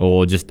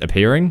 or just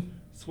appearing.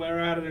 swear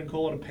at it and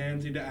call it a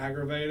pansy to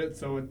aggravate it,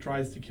 so it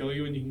tries to kill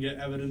you, and you can get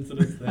evidence that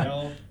it's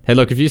there. Hey,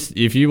 look,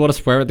 if you want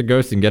to swear at the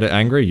ghost and get it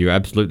angry, you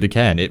absolutely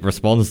can. It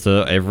responds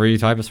to every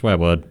type of swear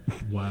word.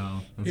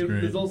 Wow, that's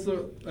great. There's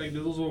also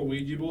a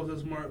Ouija board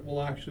system where it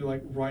will actually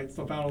like write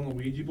stuff out on the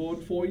Ouija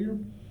board for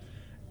you,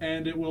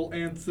 and it will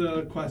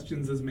answer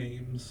questions as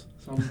memes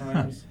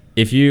sometimes.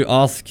 If you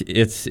ask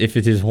if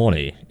it is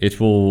horny, it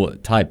will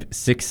type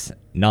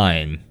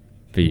 6-9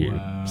 for you.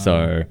 Wow.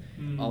 So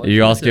Oh, if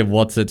you it's ask it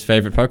what's its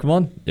favorite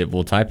Pokemon, it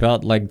will type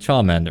out like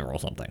Charmander or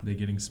something. They're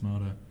getting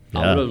smarter. I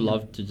Yeah. would have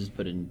loved to just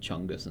put in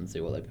Chungus and see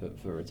what they put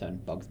for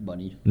return Bugs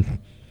Bunny.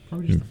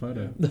 Probably just a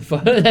photo. The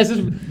photo, that's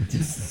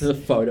just a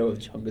photo of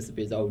Chungus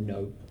appears. Oh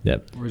no!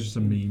 Yep. Or it's just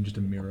a meme, just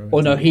a mirror. Oh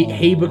It's no, like,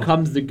 he "Aw."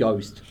 becomes the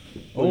ghost.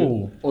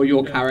 Oh. Or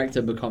your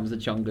character becomes the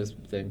Chungus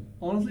thing.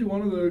 Honestly,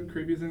 one of the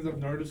creepiest things I've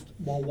noticed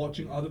while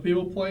watching other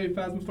people play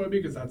Phasmophobia,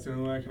 because that's the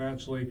only way I can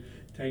actually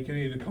take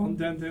any of the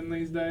content in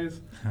these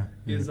days,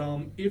 is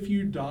if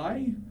you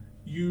die,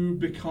 you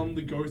become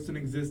the ghost and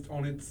exist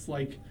on its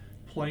like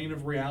plane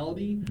of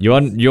reality. You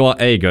are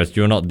a ghost.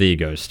 You're not the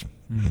ghost.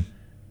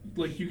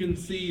 Like you can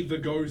see the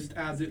ghost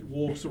as it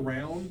walks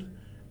around,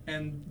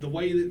 and the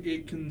way that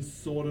it can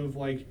sort of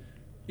like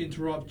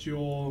interrupt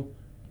your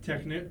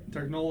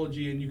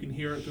technology, and you can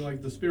hear it through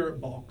like the spirit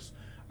box.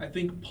 I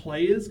think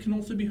players can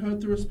also be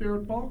heard through a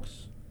spirit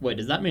box. Wait,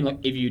 does that mean like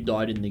if you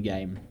died in the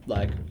game,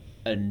 like,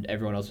 and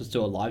everyone else was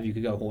still alive, you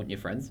could go haunt your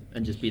friends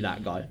and just be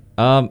that guy?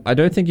 I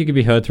don't think you could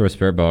be heard through a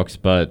spirit box,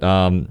 but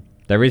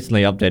they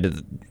recently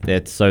updated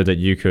it so that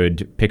you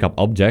could pick up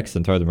objects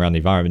and throw them around the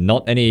environment.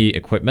 Not any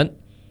equipment.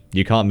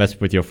 You can't mess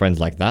with your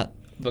friends like that.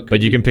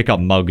 But you can pick up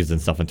mugs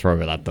and stuff and throw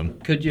it at them.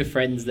 Could your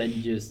friends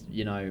then just,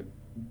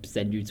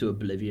 send you to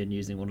oblivion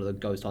using one of the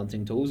ghost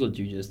hunting tools, or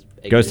do you just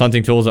Ghost exist?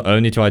 hunting tools are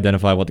only to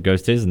identify what the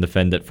ghost is and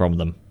defend it from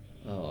them.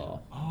 Oh.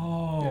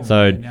 Oh.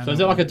 So- So is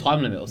there like a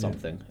time limit or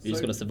something? You're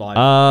just So- gonna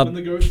survive. When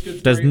the ghost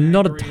gets there's very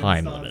not a angry and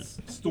time starts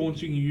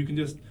staunching you, you can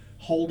just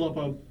hold up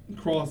a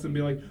cross and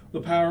be like,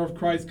 "The power of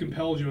Christ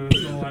compels you, and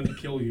it's not allowed to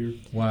kill you."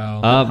 Wow.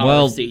 The power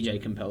well, of CJ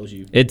compels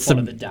you. it's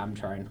Follow a- the damn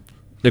train.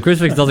 the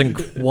crucifix doesn't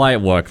quite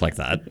work like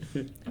that.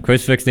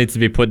 Crucifix needs to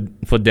be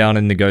put down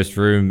in the ghost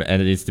room,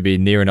 and it needs to be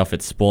near enough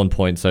its spawn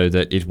point so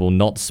that it will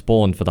not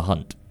spawn for the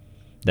hunt.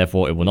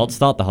 Therefore, it will not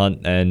start the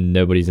hunt, and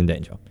nobody's in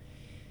danger.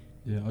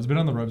 Yeah, I was a bit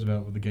on the ropes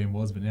about what the game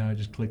was, but now I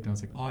just clicked and I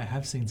was like, oh, I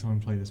have seen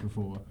someone play this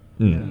before.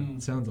 Mm. Yeah,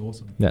 it sounds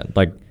awesome. Yeah,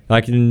 like I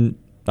can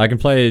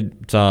play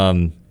it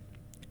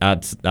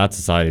at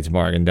Society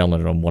tomorrow. I can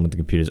download it on one of the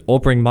computers, or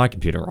bring my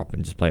computer up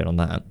and just play it on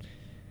that.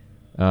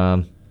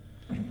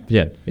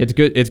 Yeah, it's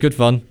good. It's good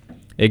fun.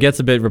 It gets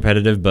a bit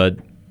repetitive, but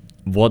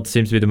what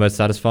seems to be the most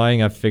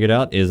satisfying I've figured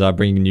out is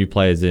bringing new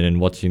players in and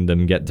watching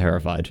them get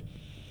terrified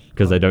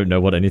because they don't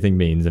know what anything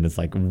means, and it's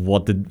like,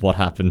 what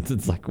happened?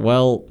 It's like,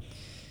 well.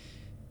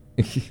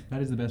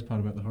 That is the best part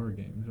about the horror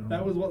games. Right?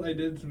 That was what they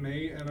did to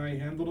me, and I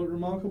handled it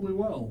remarkably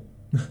well.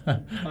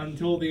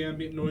 Until the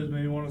ambient noise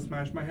made me want to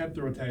smash my head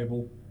through a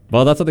table.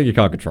 Well, that's something you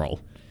can't control.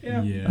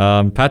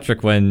 Yeah.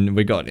 Patrick, when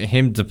we got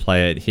him to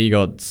play it, he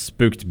got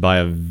spooked by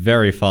a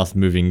very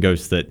fast-moving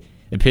ghost that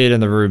appeared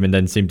in the room and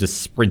then seemed to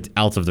sprint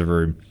out of the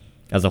room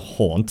as a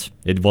haunt.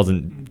 It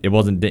wasn't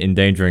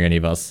endangering any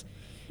of us,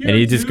 and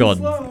he just got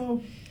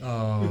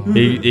Oh.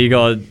 he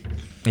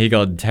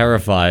got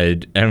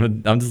terrified,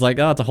 and I'm just like,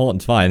 oh, it's a haunt,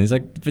 it's fine. He's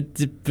like,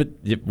 but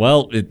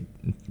well,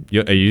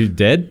 are you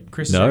dead?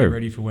 Chris is no. already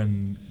ready for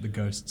when the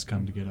ghosts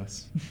come to get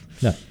us.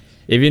 No.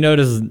 If you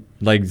notice,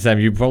 like Sam,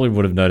 you probably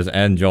would have noticed,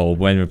 and Joel,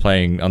 when we're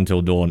playing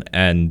Until Dawn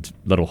and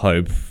Little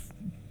Hope,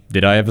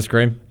 did I ever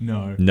scream?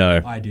 No.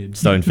 No. I did.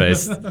 Stone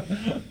face.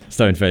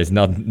 Stone face.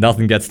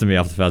 Nothing gets to me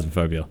after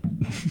Phasmophobia.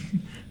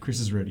 Chris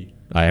is ready.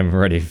 I am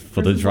ready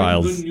for the This is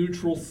trials. Like the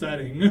neutral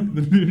setting.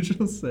 The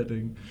neutral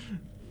setting.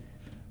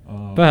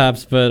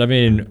 Perhaps, but I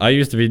mean, I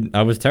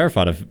was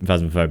terrified of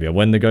Phasmophobia.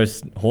 When the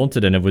ghost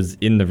haunted and it was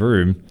in the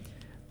room,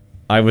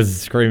 I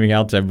was screaming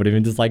out to everybody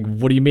and just like,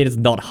 what do you mean it's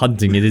not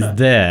hunting? It is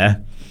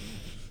there.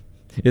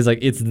 It's like,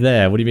 it's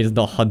there. What do you mean it's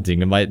not hunting?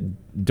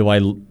 Do I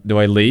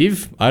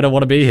leave? I don't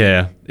want to be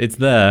here. It's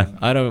there.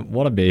 I don't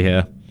want to be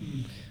here.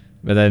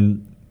 But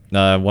then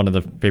one of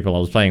the people I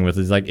was playing with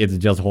is like, it's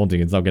just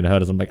haunting. It's not going to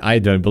hurt us. I'm like, I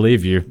don't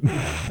believe you.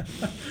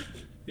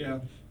 Yeah.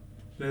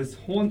 There's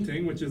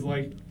haunting, which is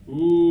like,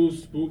 ooh,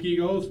 spooky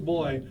ghost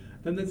boy.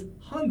 Then there's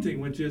hunting,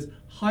 which is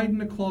hide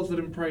in a closet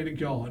and pray to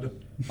God.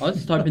 I was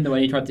just hoping that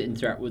when you tried to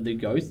interact with the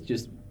ghost,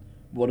 just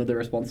one of the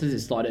responses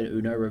is slide an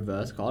Uno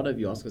reverse card if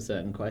you ask a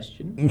certain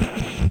question.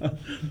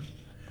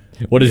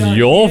 What is We are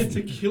your... here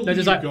to kill No, you,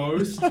 just like,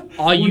 ghost.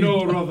 Are you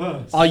Uno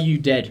reverse. Are you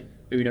dead?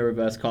 Uno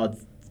reverse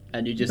cards,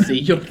 and you just see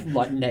your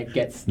like neck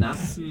get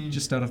snapped.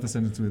 Just start off the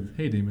sentence with,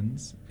 "Hey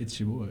demons, it's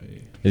your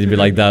boy." It'd be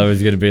like that. It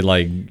was going to be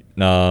like,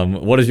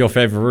 what is your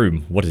favorite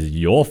room? What is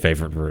your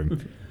favorite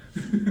room?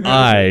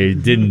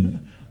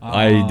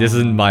 This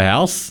isn't my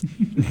house.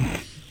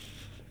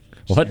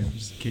 What?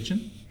 Just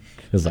kitchen.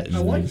 It's like, I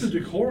like the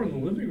decor in the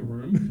living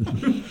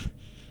room.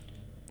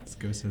 This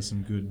ghost has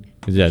some good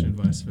Yeah.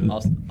 advice for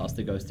Ask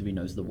the ghost if he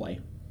knows the way.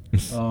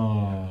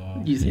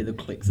 Oh. You see the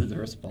clicks as a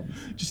response.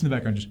 Just in the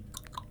background, just.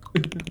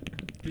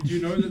 Did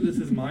you know that this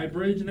is my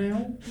bridge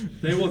now?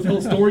 They will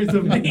tell stories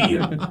of me.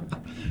 God,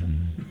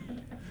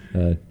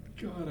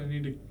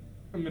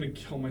 I'm gonna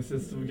kill my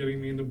sister for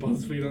getting me into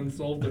BuzzFeed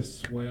Unsolved, I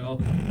swear.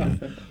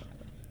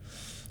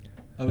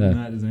 Other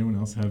than that, does anyone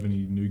else have any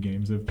new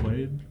games they've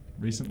played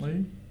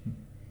recently?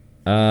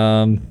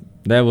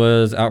 There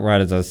was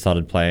Outriders I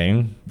started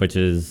playing, which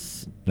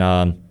is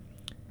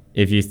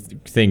if you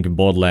think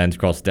Borderlands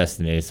cross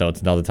Destiny, so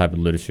it's another type of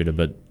looter shooter,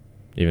 but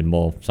even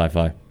more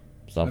sci-fi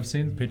stuff. I've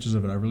seen pictures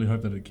of it. I really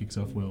hope that it kicks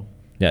off well.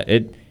 Yeah,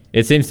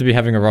 it seems to be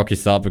having a rocky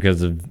start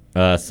because of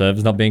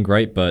servers not being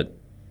great, but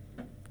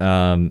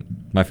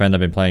my friend I've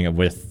been playing it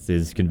with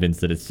is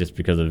convinced that it's just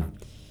because of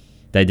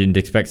they didn't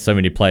expect so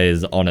many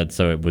players on it,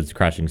 so it was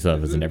crashing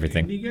servers and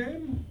everything. Indie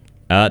game?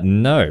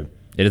 No,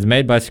 it is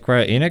made by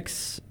Square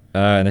Enix,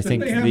 and I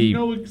think they have the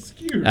no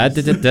excuse.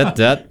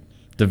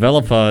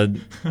 developer,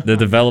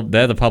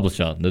 they're the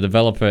publisher. The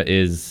developer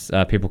is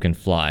People Can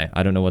Fly.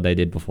 I don't know what they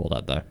did before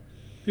that though.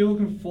 People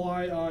Can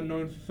Fly are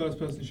known for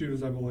first-person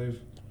shooters, I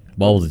believe.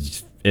 Well,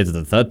 it's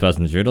the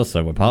third-person shooter,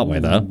 so we're partway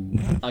there.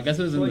 I guess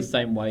it was in the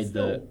same way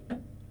that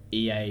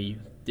EA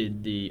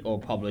did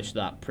published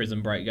that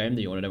Prison Break game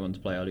that you wanted everyone to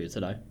play earlier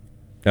today.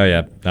 Oh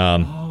yeah.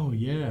 Oh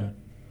yeah.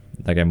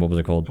 That game, what was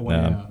it called? A Way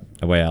Out.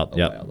 A Way Out.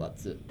 Yeah. Wow,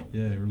 that's it.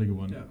 Yeah, really good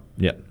one.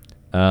 Yeah.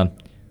 Well,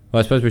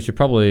 I suppose we should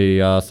probably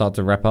start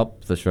to wrap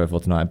up the show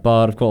for tonight.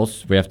 But of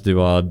course, we have to do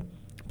our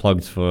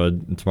plugs for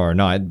tomorrow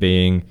night.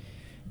 Being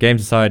Game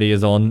Society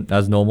is on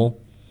as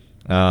normal.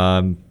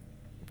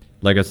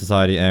 Lego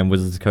Society and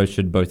Wizards of the Coast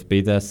should both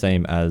be there.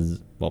 Same as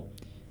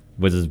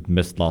Wizards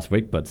missed last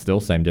week, but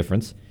still same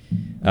difference.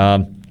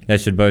 They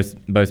should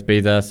both be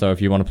there. So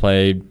if you want to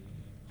play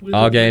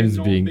our games,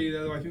 be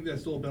there, though. I think they're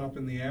still a bit up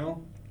in the air.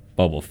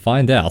 Well, we'll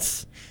find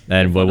out,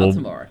 and we'll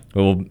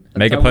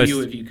make a tell post.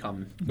 you if you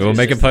come. We'll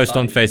make a post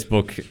on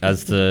Facebook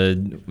as to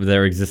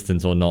their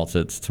existence or not.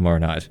 It's tomorrow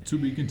night. To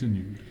be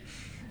continued.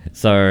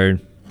 So,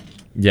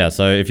 yeah.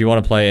 So if you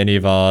want to play any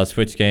of our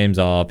Switch games,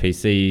 our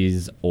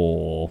PCs,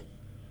 or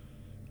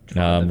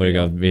we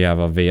have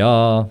our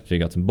VR. So you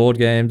got some board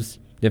games.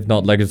 If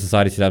not, Lego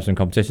Society should have some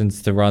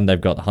competitions to run. They've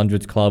got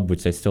Hundreds Club,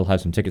 which they still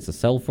have some tickets to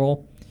sell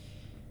for.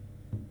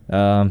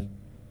 And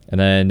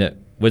then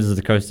Wizards of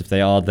the Coast, if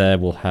they are there,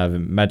 will have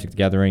Magic the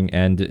Gathering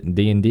and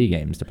D&D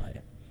games to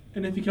play.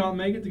 And if you can't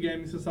make it to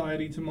Gaming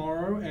Society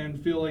tomorrow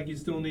and feel like you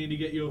still need to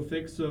get your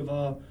fix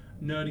of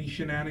nerdy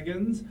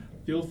shenanigans,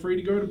 feel free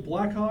to go to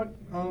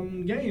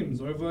Blackheart Games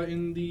over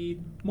in the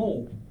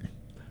mall.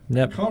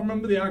 Yep. Can't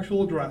remember the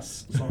actual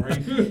address. Sorry.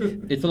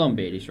 It's along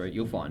Beatty Street.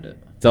 You'll find it.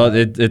 So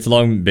it's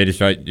along Beatty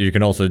Street. You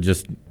can also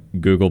just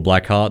Google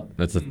Blackheart.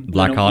 That's a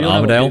Blackheart you know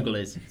Armadale. what Google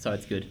is, so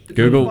it's good.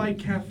 Google. By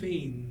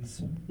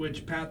Caffeines,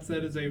 which Pat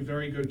said is a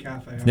very good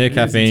cafe. It's near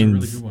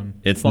Caffeines.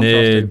 It's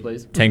near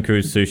Tenku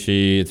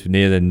Sushi. It's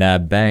near the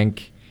NAB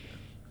Bank.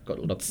 Got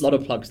a lot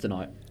of plugs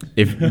tonight.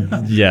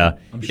 Yeah.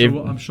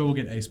 I'm sure we'll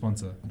get a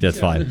sponsor. That's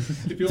fine.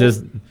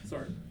 Just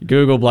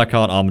Google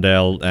Blackheart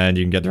Armadale and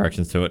you can get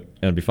directions to it.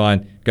 It'll be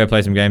fine. Go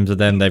play some games with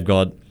them. They've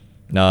got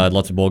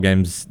lots of board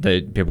games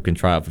that people can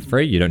try out for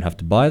free. You don't have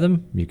to buy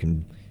them. You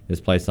can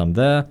just play some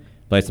there.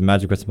 Play some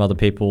Magic with some other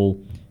people.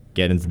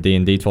 Get into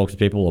D&D talks with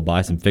people or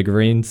buy some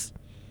figurines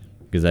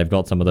because they've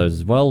got some of those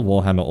as well.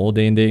 Warhammer or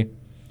D&D.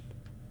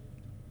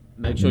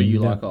 Make sure you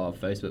like our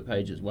Facebook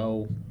page as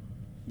well.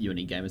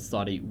 Uni Gamer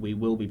Society. We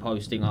will be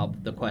posting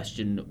up the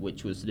question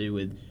which was to do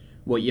with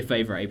what your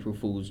favourite April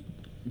Fool's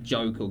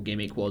joke or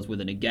gimmick was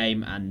within a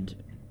game, and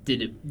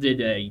did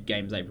a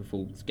game's April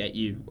Fool's get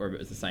you, or if it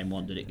was the same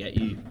one, did it get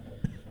you?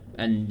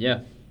 And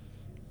yeah.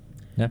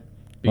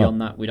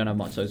 Beyond that, we don't have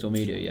much social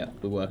media yet.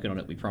 We're working on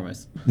it, we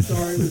promise.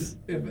 Sorry,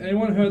 if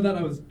anyone heard that,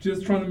 I was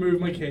just trying to move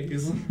my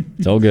keys.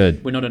 It's all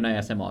good. We're not an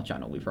ASMR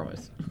channel, we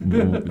promise.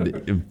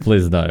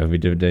 Please no, we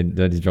don't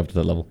drop to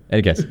that level.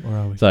 Any case. Where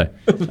are we? So,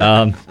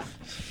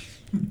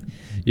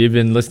 you've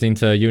been listening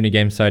to Uni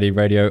Game Society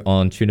Radio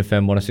on Tune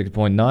FM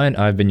 106.9.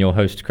 I've been your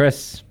host,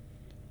 Chris.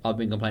 I've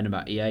been complaining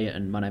about EA,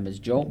 and my name is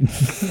Joel.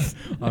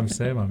 I'm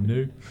Sam, I'm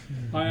new.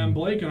 I am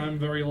Blake, and I'm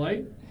very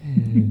late.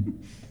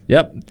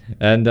 Yep.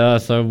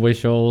 And so we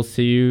shall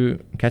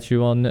catch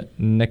you on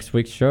next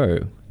week's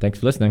show. Thanks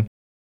for listening.